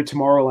enjoyed your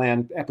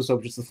Tomorrowland episode,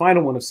 which is the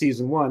final one of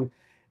season 1,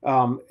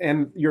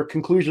 and your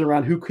conclusion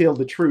around who killed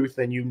the truth.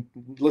 And you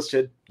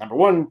listed number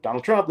 1,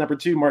 Donald Trump, number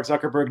 2, Mark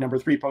Zuckerberg, number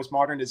 3,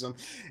 postmodernism,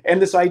 and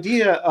this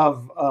idea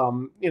of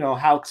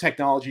how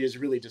technology is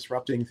really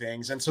disrupting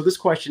things. And so this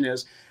question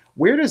is,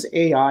 where does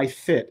AI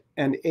fit,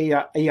 and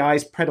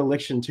AI's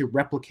predilection to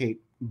replicate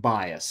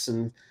bias?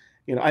 And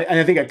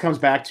I think it comes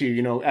back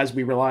to, as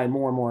we rely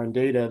more and more on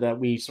data, that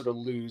we sort of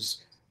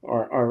lose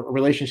our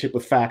relationship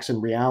with facts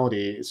and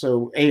reality.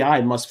 So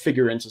AI must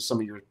figure into some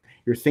of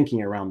your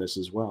thinking around this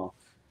as well.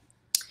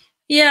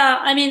 Yeah,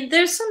 I mean,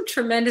 there's some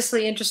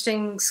tremendously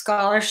interesting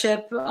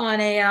scholarship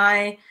on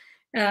AI,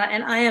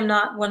 and I am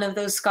not one of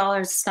those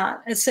scholars.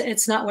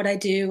 It's not what I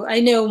do. I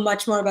know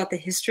much more about the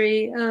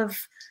history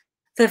of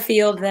the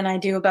field than I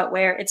do about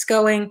where it's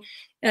going.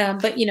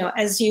 But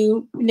as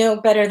you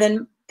know better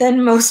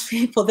than most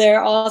people, there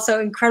are also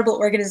incredible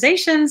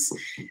organizations,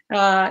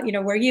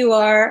 where you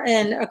are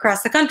and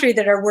across the country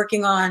that are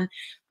working on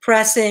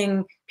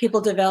pressing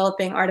people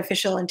developing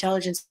artificial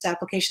intelligence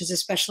applications,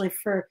 especially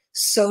for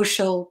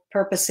social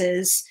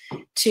purposes,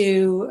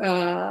 to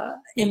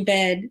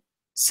embed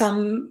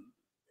some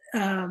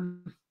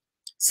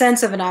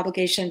sense of an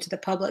obligation to the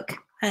public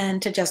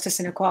and to justice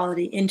and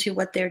equality into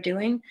what they're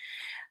doing.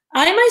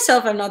 I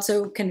myself am not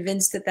so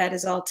convinced that that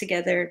is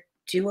altogether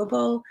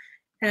doable.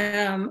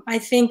 I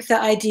think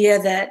the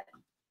idea that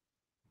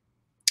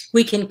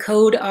we can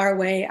code our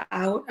way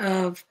out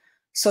of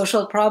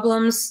social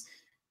problems.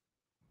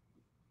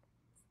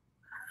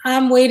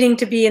 I'm waiting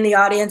to be in the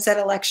audience at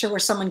a lecture where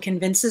someone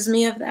convinces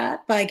me of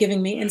that by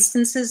giving me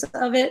instances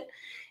of it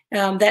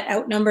that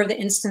outnumber the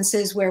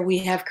instances where we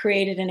have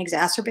created and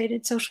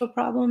exacerbated social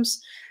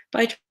problems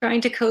by trying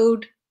to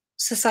code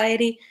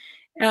society.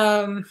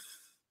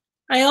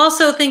 I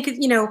also think,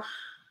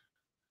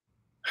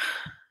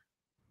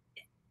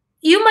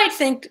 you might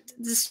think,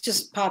 this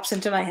just pops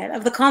into my head,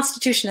 of the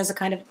Constitution as a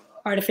kind of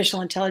artificial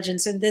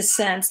intelligence in this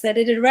sense, that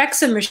it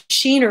erects a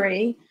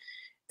machinery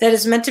that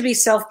is meant to be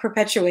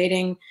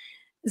self-perpetuating,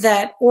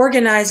 that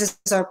organizes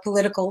our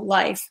political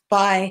life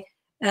by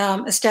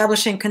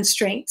establishing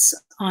constraints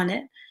on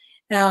it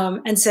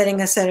and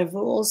setting a set of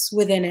rules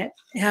within it.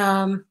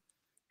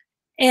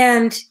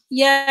 And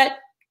yet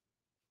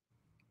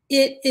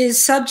it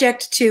is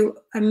subject to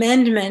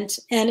amendment,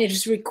 and it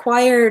is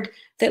required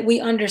that we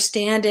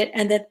understand it,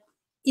 and that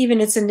even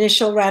its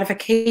initial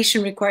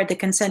ratification required the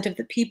consent of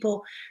the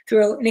people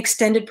through an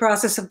extended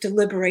process of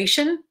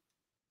deliberation,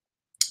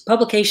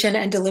 publication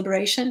and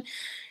deliberation.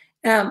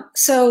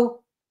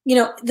 So,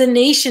 the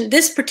nation,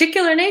 this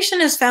particular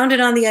nation, is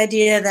founded on the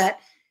idea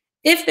that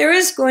if there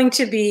is going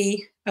to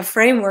be a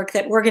framework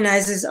that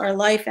organizes our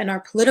life and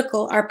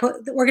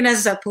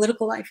organizes our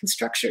political life and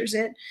structures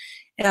it,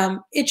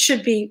 it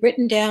should be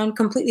written down,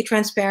 completely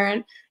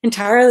transparent,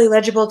 entirely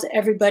legible to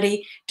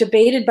everybody,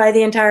 debated by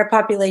the entire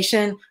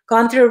population,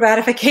 gone through a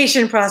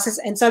ratification process,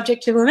 and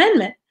subject to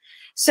amendment.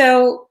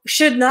 So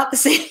should not the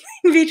same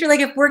thing be true? Like,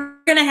 if we're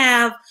going to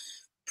have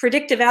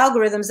predictive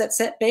algorithms that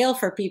set bail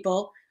for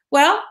people,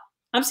 well,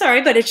 I'm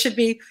sorry, but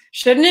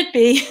shouldn't it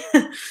be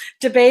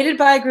debated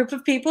by a group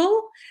of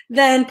people,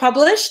 then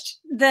published,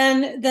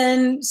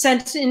 then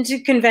sent into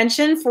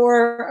convention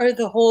for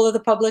the whole of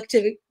the public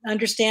to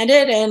understand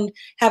it and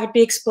have it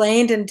be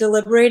explained and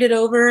deliberated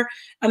over,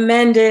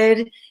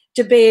 amended,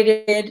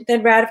 debated,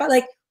 then ratified?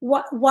 Like,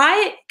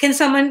 why can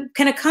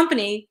a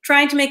company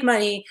trying to make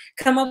money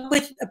come up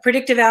with a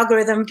predictive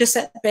algorithm to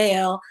set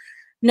bail,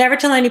 never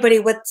tell anybody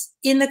what's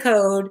in the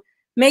code,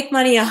 make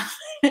money off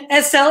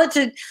and sell it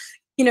to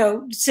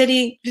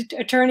city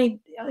attorney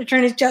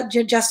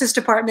justice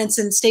departments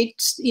and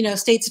states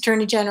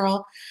attorney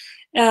general?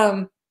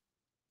 What?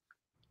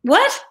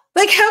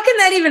 Like, how can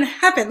that even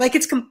happen? Like,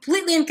 it's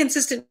completely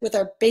inconsistent with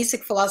our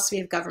basic philosophy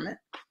of government.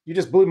 You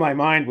just blew my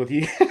mind with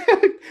you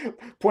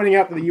pointing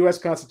out that the U.S.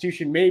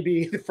 Constitution may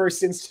be the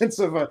first instance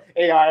of an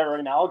AI or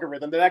an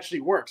algorithm that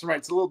actually works, right?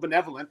 It's a little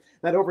benevolent,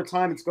 that over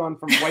time it's gone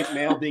from white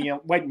men being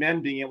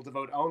able to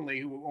vote only,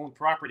 who own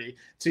property,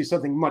 to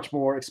something much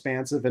more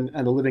expansive and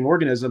a living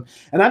organism.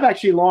 And I've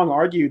actually long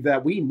argued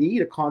that we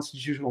need a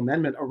constitutional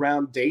amendment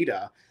around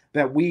data,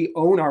 that we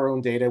own our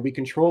own data, we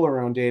control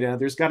our own data.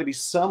 There's got to be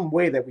some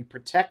way that we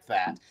protect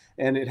that.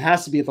 And it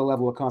has to be at the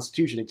level of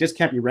Constitution. It just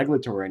can't be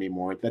regulatory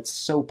anymore. That's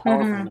so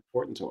powerful and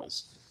important to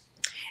us.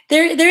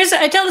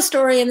 I tell the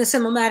story in the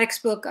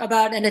Simulmatics book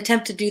about an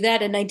attempt to do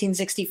that in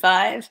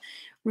 1965,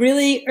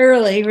 really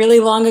early, really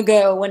long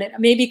ago, when it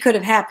maybe could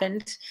have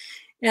happened,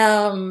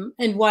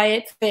 and why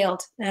it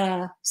failed.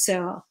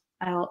 So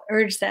I'll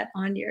urge that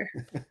on your.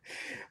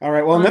 All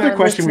right. Well, another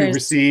question we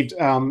received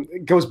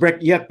goes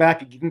back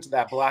into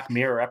that Black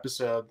Mirror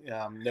episode,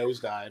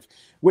 Nosedive,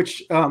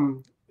 which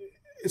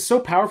is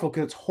so powerful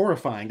because it's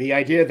horrifying. The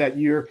idea that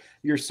your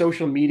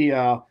social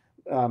media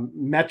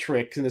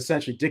metrics can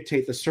essentially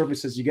dictate the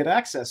services you get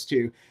access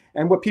to.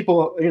 And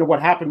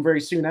what happened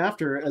very soon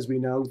after, as we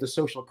know, the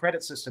social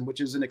credit system,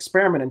 which is an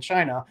experiment in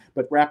China,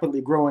 but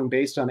rapidly growing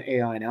based on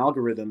AI and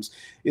algorithms,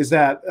 is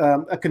that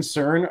a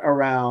concern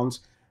around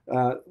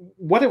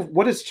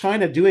what is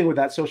China doing with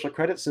that social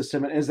credit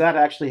system? And is that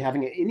actually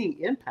having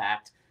any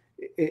impact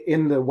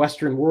in the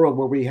Western world,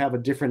 where we have a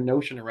different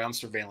notion around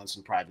surveillance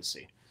and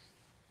privacy?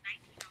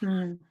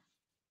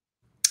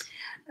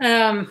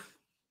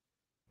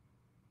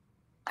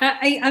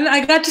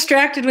 I got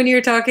distracted when you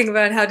were talking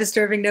about how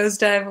disturbing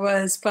Nosedive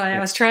was. I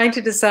was trying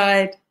to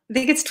decide I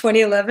think it's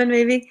 2011,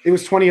 maybe. It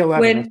was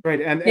 2011, that's right.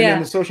 And yeah.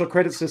 then the social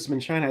credit system in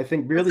China, I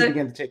think, really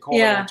began to take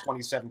hold around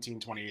 2017,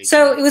 2018.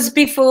 So it was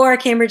before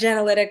Cambridge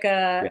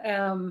Analytica.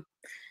 Yeah.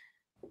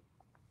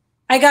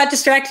 I got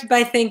distracted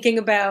by thinking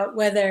about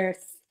whether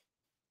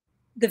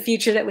the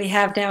future that we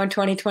have now in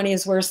 2020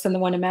 is worse than the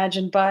one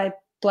imagined by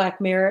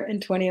Black Mirror in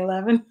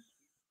 2011.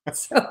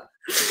 So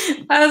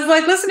I was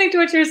like listening to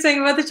what you were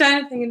saying about the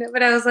China thing,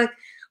 but I was like,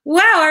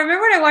 wow, I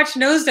remember when I watched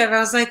Nosedive, I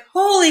was like,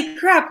 holy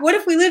crap, what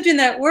if we lived in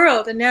that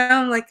world? And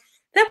now I'm like,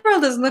 that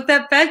world doesn't look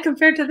that bad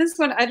compared to this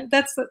one.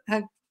 That's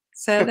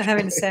sad,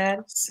 having a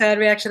sad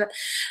reaction.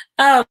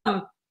 I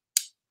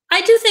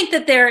do think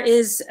that there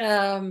is,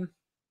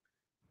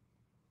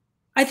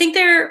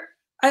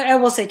 I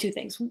will say two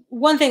things.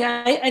 One thing,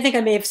 I think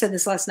I may have said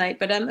this last night,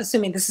 but I'm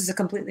assuming this is a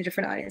completely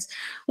different audience.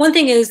 One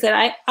thing is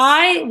that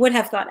I would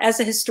have thought, as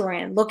a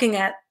historian, looking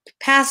at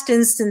past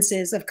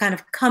instances of kind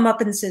of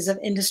comeuppances of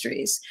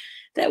industries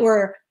that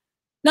were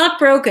not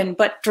broken,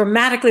 but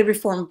dramatically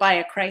reformed by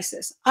a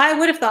crisis, I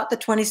would have thought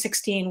that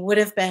 2016 would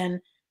have been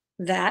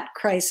that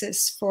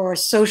crisis for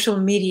social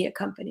media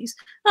companies,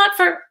 not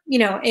for,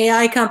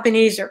 AI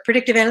companies or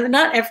predictive analytics,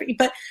 not every,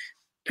 but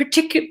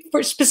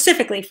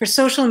specifically for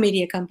social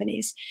media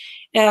companies,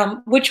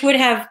 which would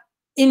have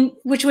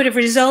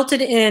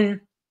resulted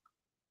in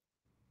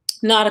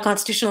not a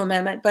constitutional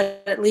amendment,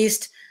 but at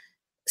least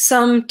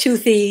some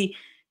toothy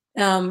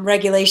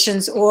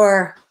regulations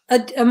or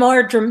a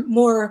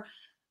more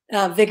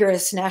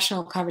vigorous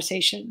national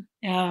conversation.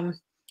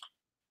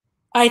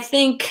 I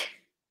think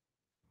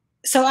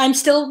so. I'm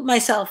still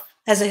myself,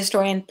 as a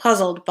historian,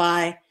 puzzled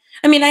by.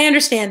 I mean, I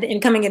understand the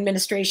incoming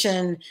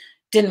administration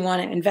didn't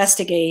want to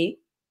investigate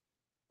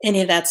any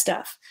of that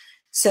stuff,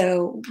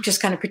 so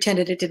just kind of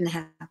pretended it didn't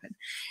happen,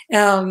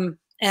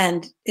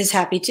 and is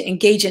happy to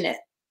engage in it,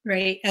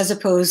 right? As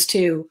opposed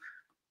to,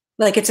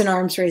 like, it's an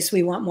arms race.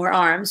 We want more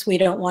arms. We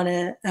don't want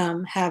to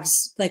have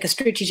like a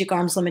strategic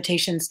arms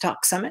limitations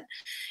talk summit.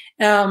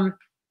 But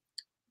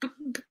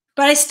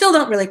I still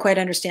don't really quite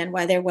understand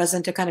why there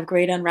wasn't a kind of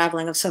great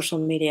unraveling of social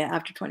media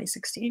after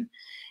 2016.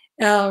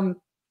 When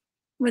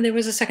there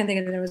was a second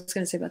thing that I was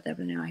going to say about that,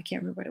 but now I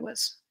can't remember what it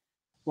was.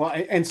 Well,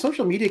 and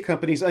social media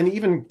companies and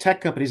even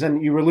tech companies,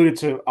 and you alluded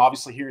to,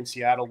 obviously here in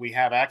Seattle, we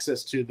have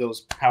access to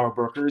those power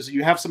brokers.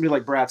 You have somebody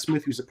like Brad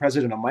Smith, who's the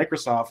president of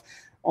Microsoft,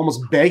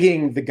 almost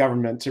begging the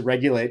government to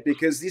regulate,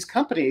 because these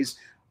companies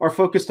are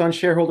focused on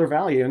shareholder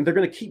value, and they're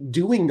going to keep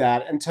doing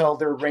that until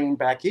they're reined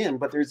back in.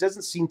 But there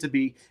doesn't seem to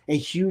be a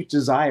huge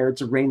desire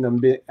to rein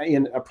them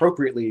in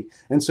appropriately.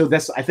 And so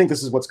I think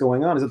this is what's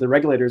going on, is that the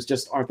regulators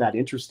just aren't that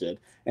interested.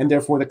 And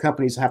therefore the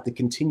companies have to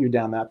continue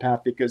down that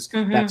path, because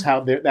that's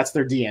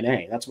their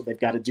DNA. That's what they've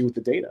got to do with the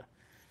data.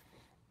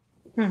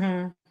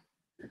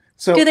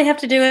 So do they have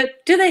to do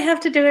it? Do they have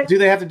to do it? Do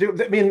they have to do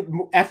it? I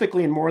mean,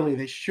 ethically and morally,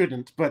 they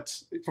shouldn't. But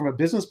from a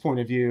business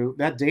point of view,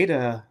 that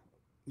data,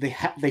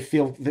 they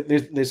feel that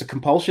there's a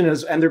compulsion,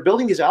 and they're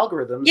building these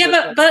algorithms.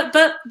 Yeah,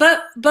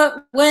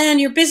 but when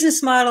your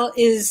business model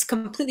is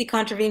completely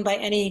contravened by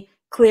any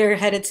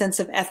clear-headed sense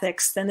of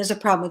ethics, then there's a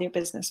problem with your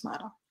business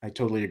model. I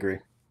totally agree.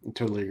 I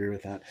totally agree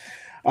with that.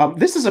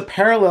 This is a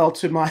parallel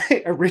to my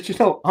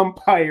original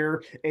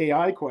umpire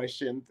AI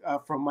question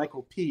from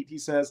Michael Pete. He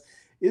says,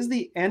 is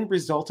the end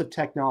result of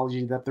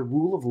technology that the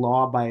rule of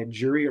law by a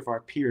jury of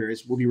our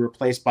peers will be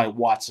replaced by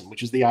Watson,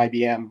 which is the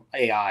IBM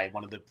AI,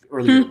 one of the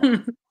earlier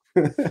ones?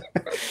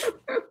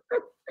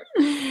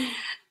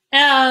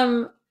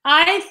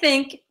 I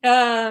think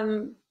a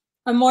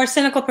more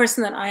cynical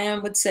person than I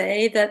am would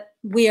say that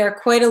we are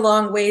quite a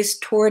long ways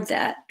toward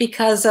that,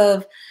 because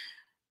of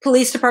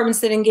police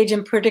departments that engage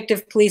in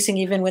predictive policing,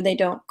 even when they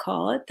don't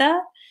call it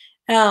that.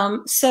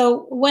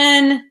 So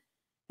when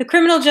the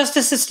criminal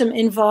justice system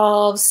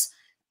involves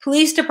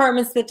police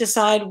departments that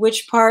decide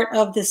which part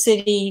of the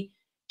city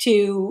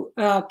to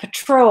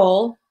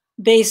patrol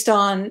based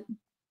on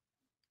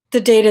the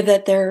data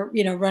that they're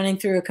running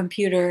through a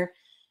computer,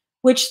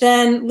 which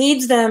then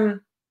leads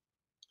them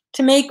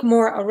to make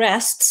more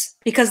arrests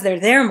because they're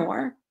there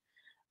more,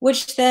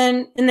 which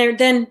then they're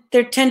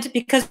tend to,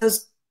 because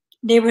those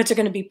neighborhoods are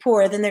going to be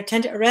poor, then they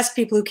tend to arrest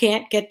people who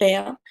can't get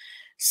bail.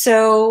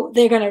 So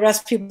they're going to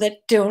arrest people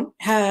that don't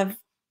have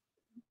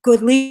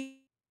good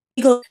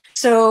legal.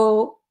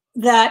 So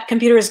that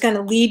computer is going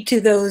to lead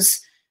to those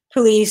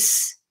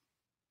police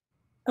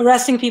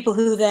arresting people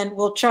who then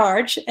will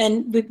charge,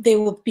 and they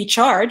will be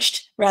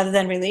charged rather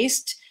than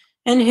released,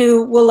 and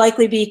who will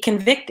likely be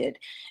convicted.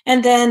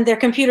 And then their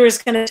computer is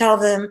going to tell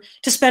them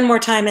to spend more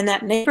time in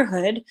that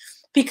neighborhood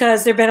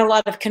because there have been a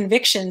lot of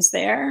convictions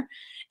there.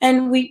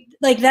 And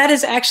that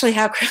is actually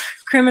how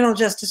criminal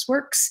justice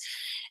works.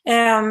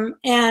 And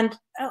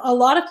a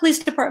lot of police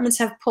departments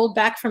have pulled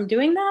back from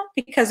doing that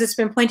because it's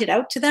been pointed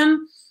out to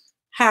them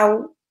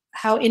how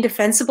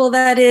indefensible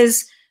that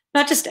is,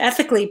 not just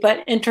ethically,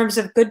 but in terms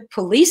of good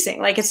policing.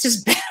 Like, it's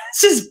just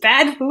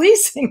bad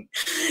policing.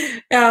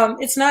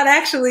 It's not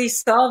actually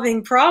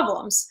solving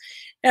problems.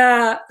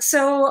 But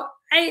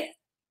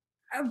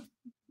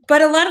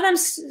a lot of them,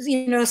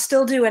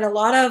 still do, and a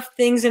lot of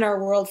things in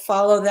our world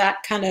follow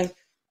that kind of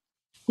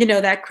you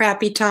know, that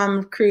crappy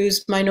Tom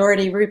Cruise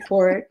Minority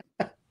Report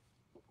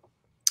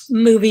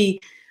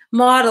movie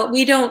model.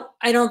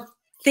 I don't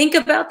think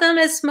about them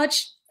as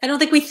much. I don't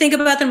think we think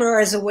about them or are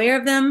as aware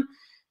of them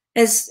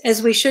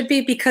as we should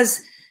be,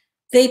 because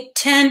they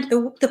tend,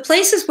 the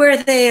places where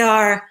they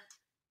are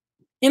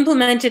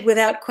implemented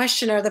without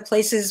question are the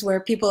places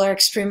where people are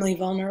extremely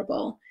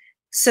vulnerable.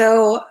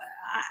 So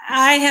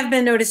I have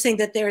been noticing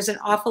that there's an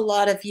awful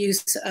lot of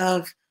use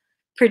of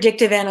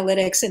predictive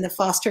analytics in the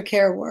foster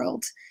care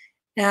world.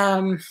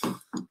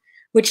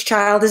 Which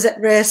child is at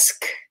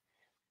risk?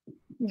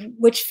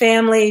 Which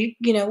family,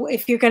 you know,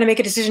 if you're going to make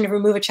a decision to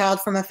remove a child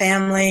from a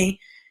family,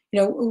 you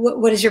know,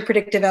 what is your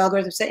predictive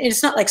algorithm say? And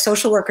it's not like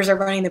social workers are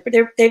running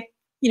they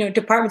you know,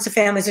 departments of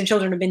families and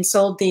children have been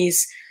sold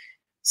these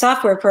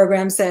software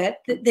programs that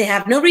they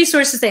have no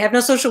resources, they have no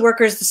social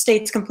workers, the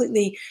state's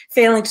completely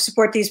failing to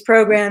support these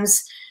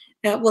programs.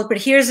 Well, but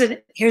here's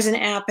an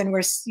app, and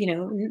we're, you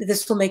know,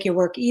 this will make your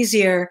work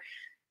easier.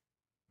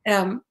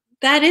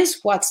 That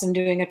is Watson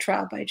doing a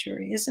trial by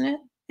jury, isn't it?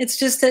 It's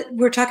just that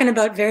we're talking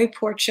about very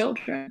poor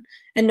children,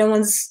 and no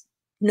one's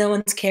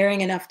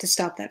caring enough to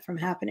stop that from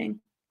happening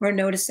or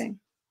noticing.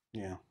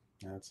 Yeah,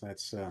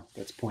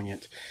 that's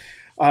poignant.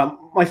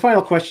 My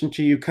final question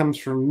to you comes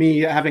from me,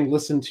 having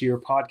listened to your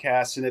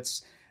podcast, and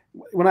it's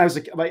when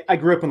I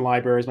grew up in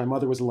libraries. My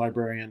mother was a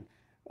librarian,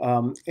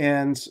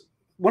 and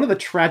one of the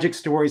tragic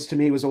stories to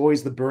me was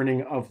always the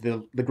burning of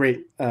the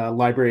great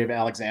Library of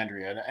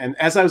Alexandria. And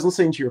as I was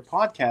listening to your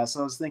podcast,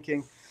 I was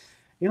thinking,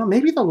 you know,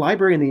 maybe the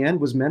library in the end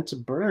was meant to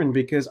burn,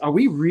 because are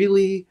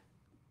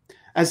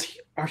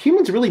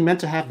humans really meant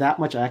to have that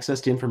much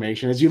access to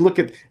information? As you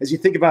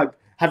think about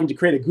having to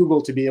create a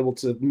Google to be able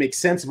to make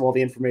sense of all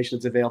the information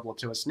that's available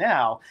to us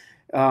now,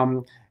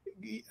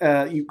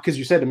 because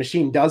you said the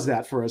machine does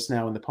that for us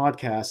now in the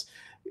podcast.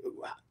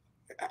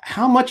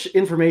 How much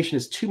information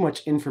is too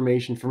much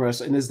information for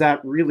us? And is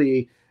that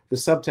really the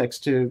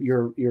subtext to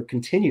your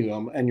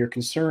continuum and your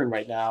concern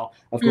right now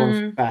of going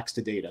from facts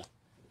to data?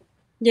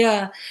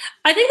 Yeah,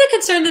 I think the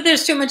concern that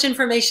there's too much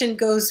information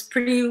goes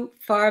pretty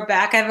far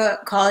back. I have a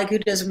colleague who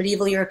does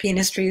medieval European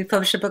history who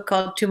published a book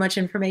called Too Much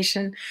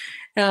Information,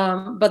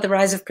 about the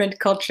rise of print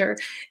culture.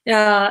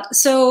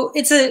 So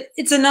it's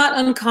a not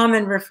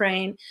uncommon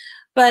refrain.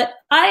 But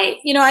I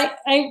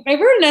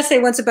wrote an essay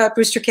once about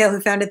Brewster Kahle,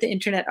 who founded the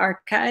Internet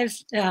Archive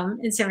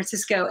in San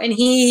Francisco, and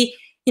he,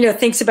 you know,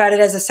 thinks about it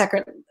as a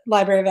second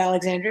Library of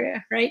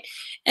Alexandria, right?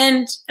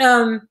 And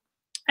I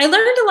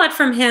learned a lot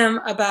from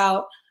him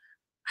about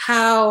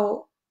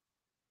how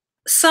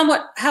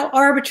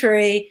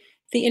arbitrary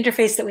the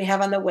interface that we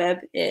have on the web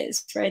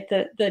is, right?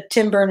 The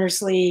Tim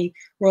Berners-Lee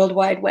World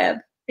Wide Web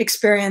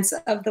experience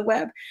of the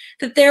web,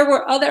 that there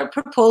were other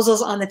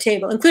proposals on the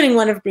table, including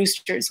one of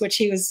Brewster's, which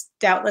he was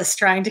doubtless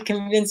trying to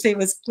convince me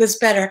was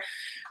better,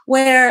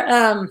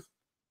 where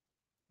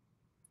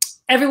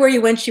everywhere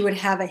you went, you would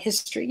have a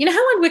history. You know how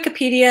on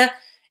Wikipedia,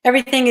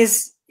 everything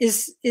is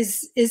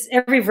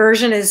every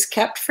version is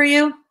kept for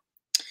you?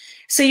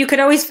 So you could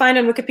always find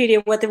on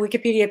Wikipedia what the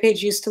Wikipedia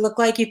page used to look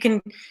like. You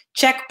can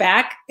check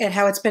back at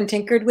how it's been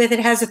tinkered with. It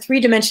has a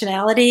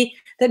three-dimensionality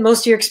that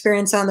most of your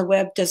experience on the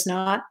web does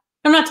not.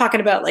 I'm not talking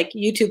about like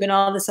YouTube and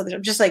all this other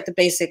stuff, just like the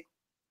basic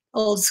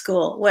old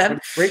school web.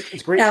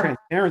 It's great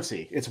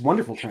transparency. It's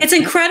wonderful transparency.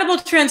 It's incredible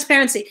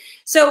transparency.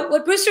 So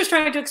what Brewster's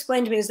trying to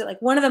explain to me is that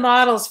like one of the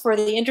models for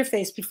the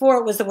interface before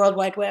it was the World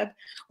Wide Web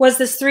was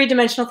this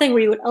three-dimensional thing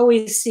where you would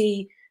always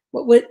see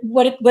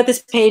what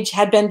this page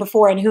had been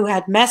before and who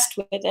had messed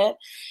with it.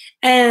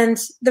 And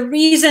the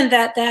reason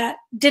that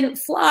didn't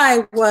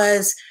fly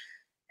was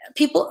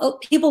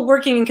people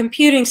working in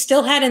computing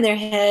still had in their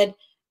head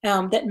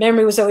that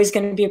memory was always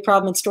going to be a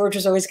problem and storage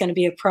was always going to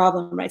be a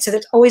problem, right? So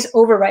there's always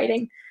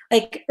overwriting.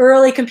 Like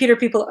early computer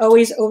people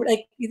always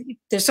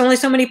there's only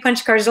so many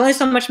punch cards, there's only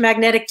so much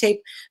magnetic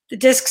tape, the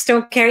disks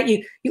don't carry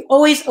you. You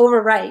always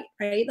overwrite,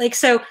 right? Like,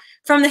 so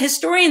from the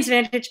historian's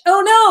vantage,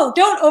 oh no,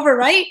 don't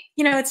overwrite.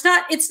 You know, it's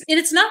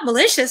not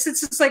malicious. It's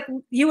just like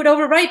you would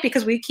overwrite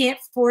because we can't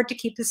afford to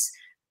keep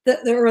the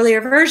earlier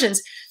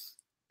versions.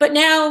 But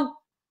now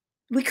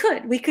we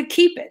could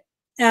keep it.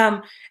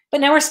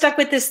 But now we're stuck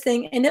with this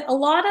thing. And a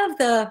lot of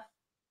the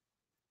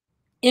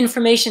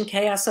information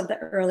chaos of the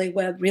early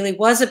web really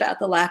was about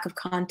the lack of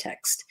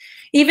context.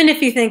 Even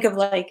if you think of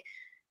like,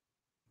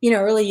 you know,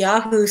 early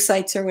Yahoo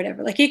sites or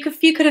whatever, like you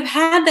could have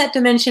had that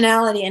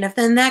dimensionality, and if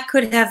then that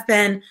could have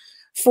been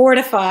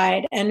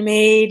fortified and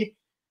made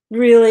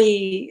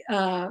really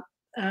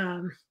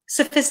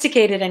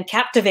sophisticated and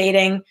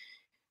captivating,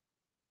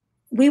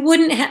 we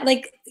wouldn't have,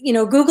 like, you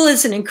know, Google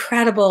is an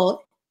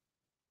incredible,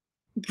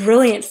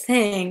 brilliant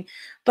thing,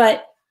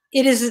 but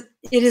it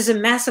is a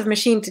massive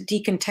machine to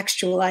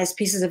decontextualize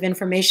pieces of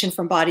information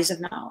from bodies of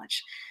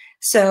knowledge.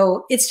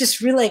 So it's just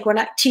really like when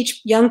I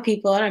teach young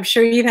people, and I'm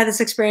sure you've had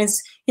this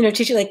experience, you know,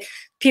 teaching, like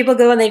people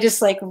go and they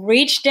just like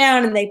reach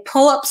down and they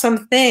pull up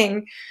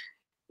something.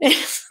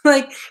 It's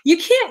like, you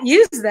can't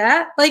use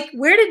that. Like,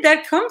 where did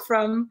that come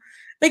from?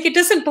 Like, it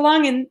doesn't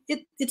belong in,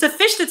 it's a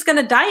fish that's going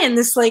to die in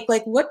this lake.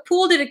 Like, what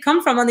pool did it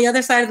come from on the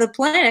other side of the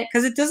planet?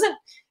 Because it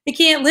It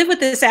can't live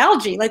with this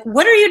algae. Like,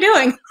 what are you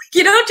doing?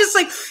 You don't just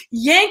like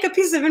yank a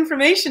piece of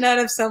information out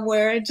of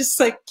somewhere and just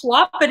like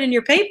plop it in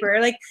your paper.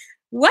 Like,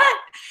 what?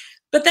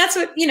 But that's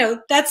what, you know,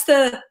 that's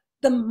the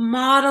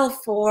model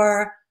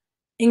for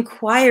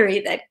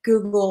inquiry that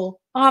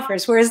Google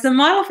offers. Whereas the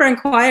model for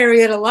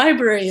inquiry at a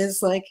library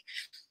is like,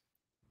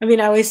 I mean,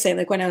 I always say,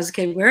 like, when I was a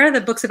kid, where are the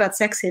books about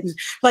sex hidden?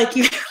 Like,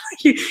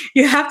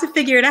 you have to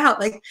figure it out.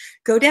 Like,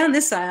 go down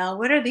this aisle.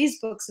 What are these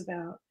books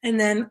about? And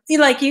then,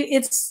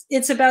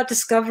 it's about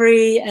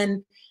discovery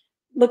and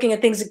looking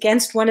at things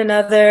against one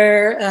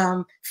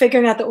another,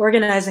 figuring out the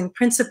organizing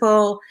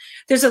principle.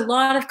 There's a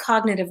lot of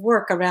cognitive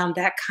work around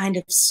that kind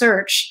of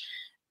search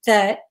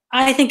that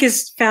I think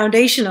is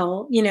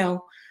foundational, you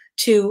know,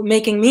 to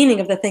making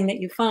meaning of the thing that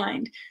you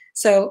find.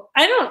 So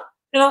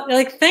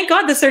like, thank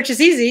God the search is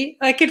easy.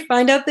 I could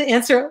find out the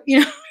answer, you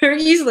know,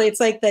 very easily. It's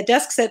like the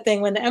desk set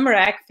thing when the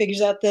MRAC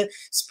figures out the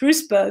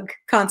spruce bug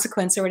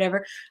consequence or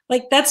whatever.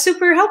 Like, that's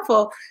super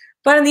helpful.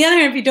 But on the other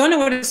hand, if you don't know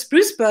what a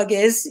spruce bug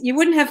is, you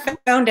wouldn't have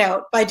found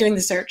out by doing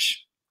the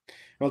search.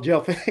 Well,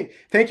 Jill,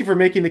 thank you for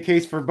making the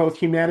case for both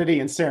humanity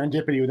and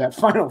serendipity with that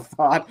final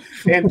thought.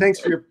 And thanks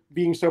for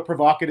being so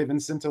provocative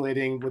and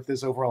scintillating with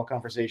this overall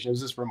conversation. It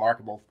was just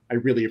remarkable. I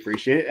really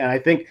appreciate it. And I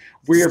think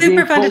we are being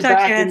pulled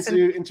back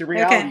into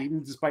reality,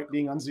 even despite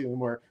being on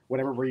Zoom or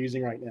whatever we're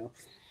using right now.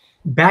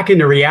 Back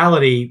into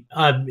reality,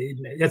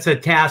 that's a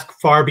task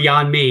far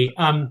beyond me.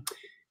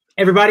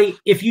 Everybody,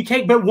 if you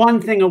take but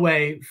one thing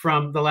away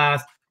from the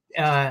last,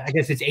 I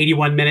guess it's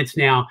 81 minutes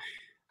now,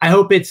 I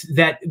hope it's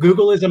that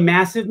Google is a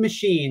massive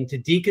machine to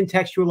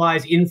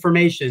decontextualize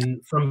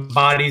information from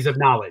bodies of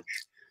knowledge.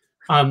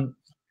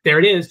 There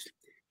it is.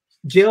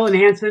 Jill and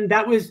Hanson,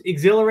 that was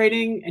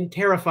exhilarating and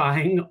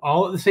terrifying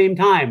all at the same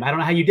time. I don't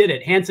know how you did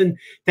it. Hanson,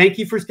 thank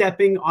you for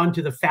stepping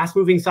onto the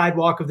fast-moving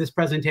sidewalk of this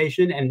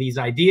presentation and these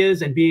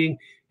ideas and being an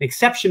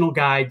exceptional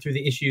guide through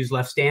the issues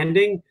left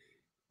standing.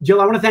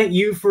 Jill, I want to thank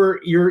you for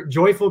your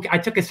joyful, I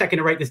took a second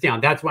to write this down.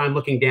 That's why I'm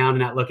looking down and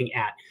not looking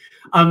at.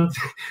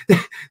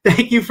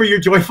 Thank you for your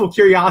joyful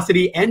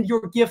curiosity and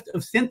your gift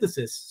of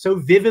synthesis, so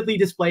vividly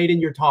displayed in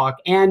your talk,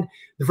 and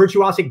the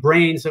virtuosic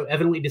brain so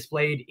evidently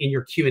displayed in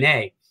your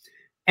Q&A.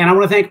 And I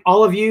want to thank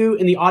all of you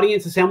in the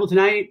audience assembled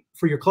tonight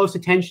for your close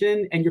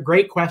attention and your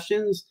great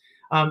questions.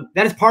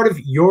 That is part of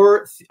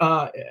your,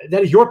 that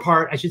is your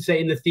part, I should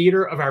say, in the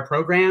theater of our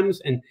programs,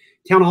 and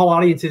town hall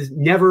audiences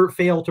never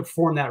fail to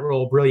perform that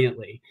role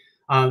brilliantly.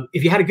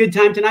 If you had a good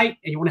time tonight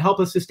and you want to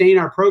help us sustain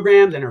our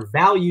programs and our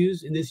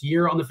values in this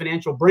year on the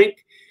financial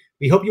brink,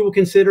 we hope you will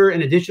consider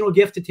an additional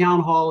gift to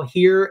Town Hall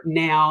here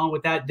now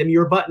with that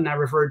demure button I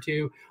referred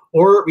to,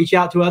 or reach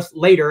out to us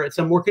later at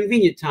some more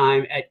convenient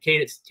time at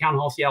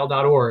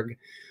kate@townhallseattle.org.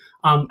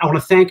 I want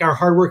to thank our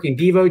hardworking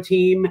Devo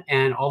team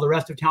and all the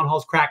rest of Town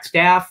Hall's crack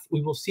staff.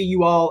 We will see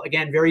you all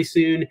again very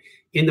soon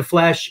in the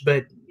flesh,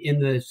 but in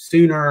the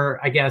sooner,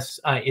 I guess,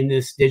 in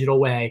this digital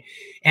way.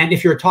 And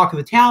if you're a Talk of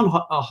the Town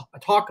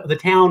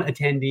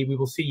attendee, we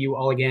will see you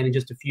all again in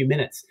just a few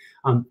minutes.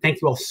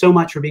 Thank you all so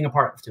much for being a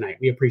part of tonight.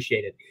 We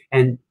appreciate it.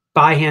 And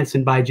bye,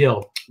 Hanson. Bye,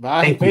 Jill.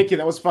 Bye. Thank you.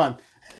 That was fun.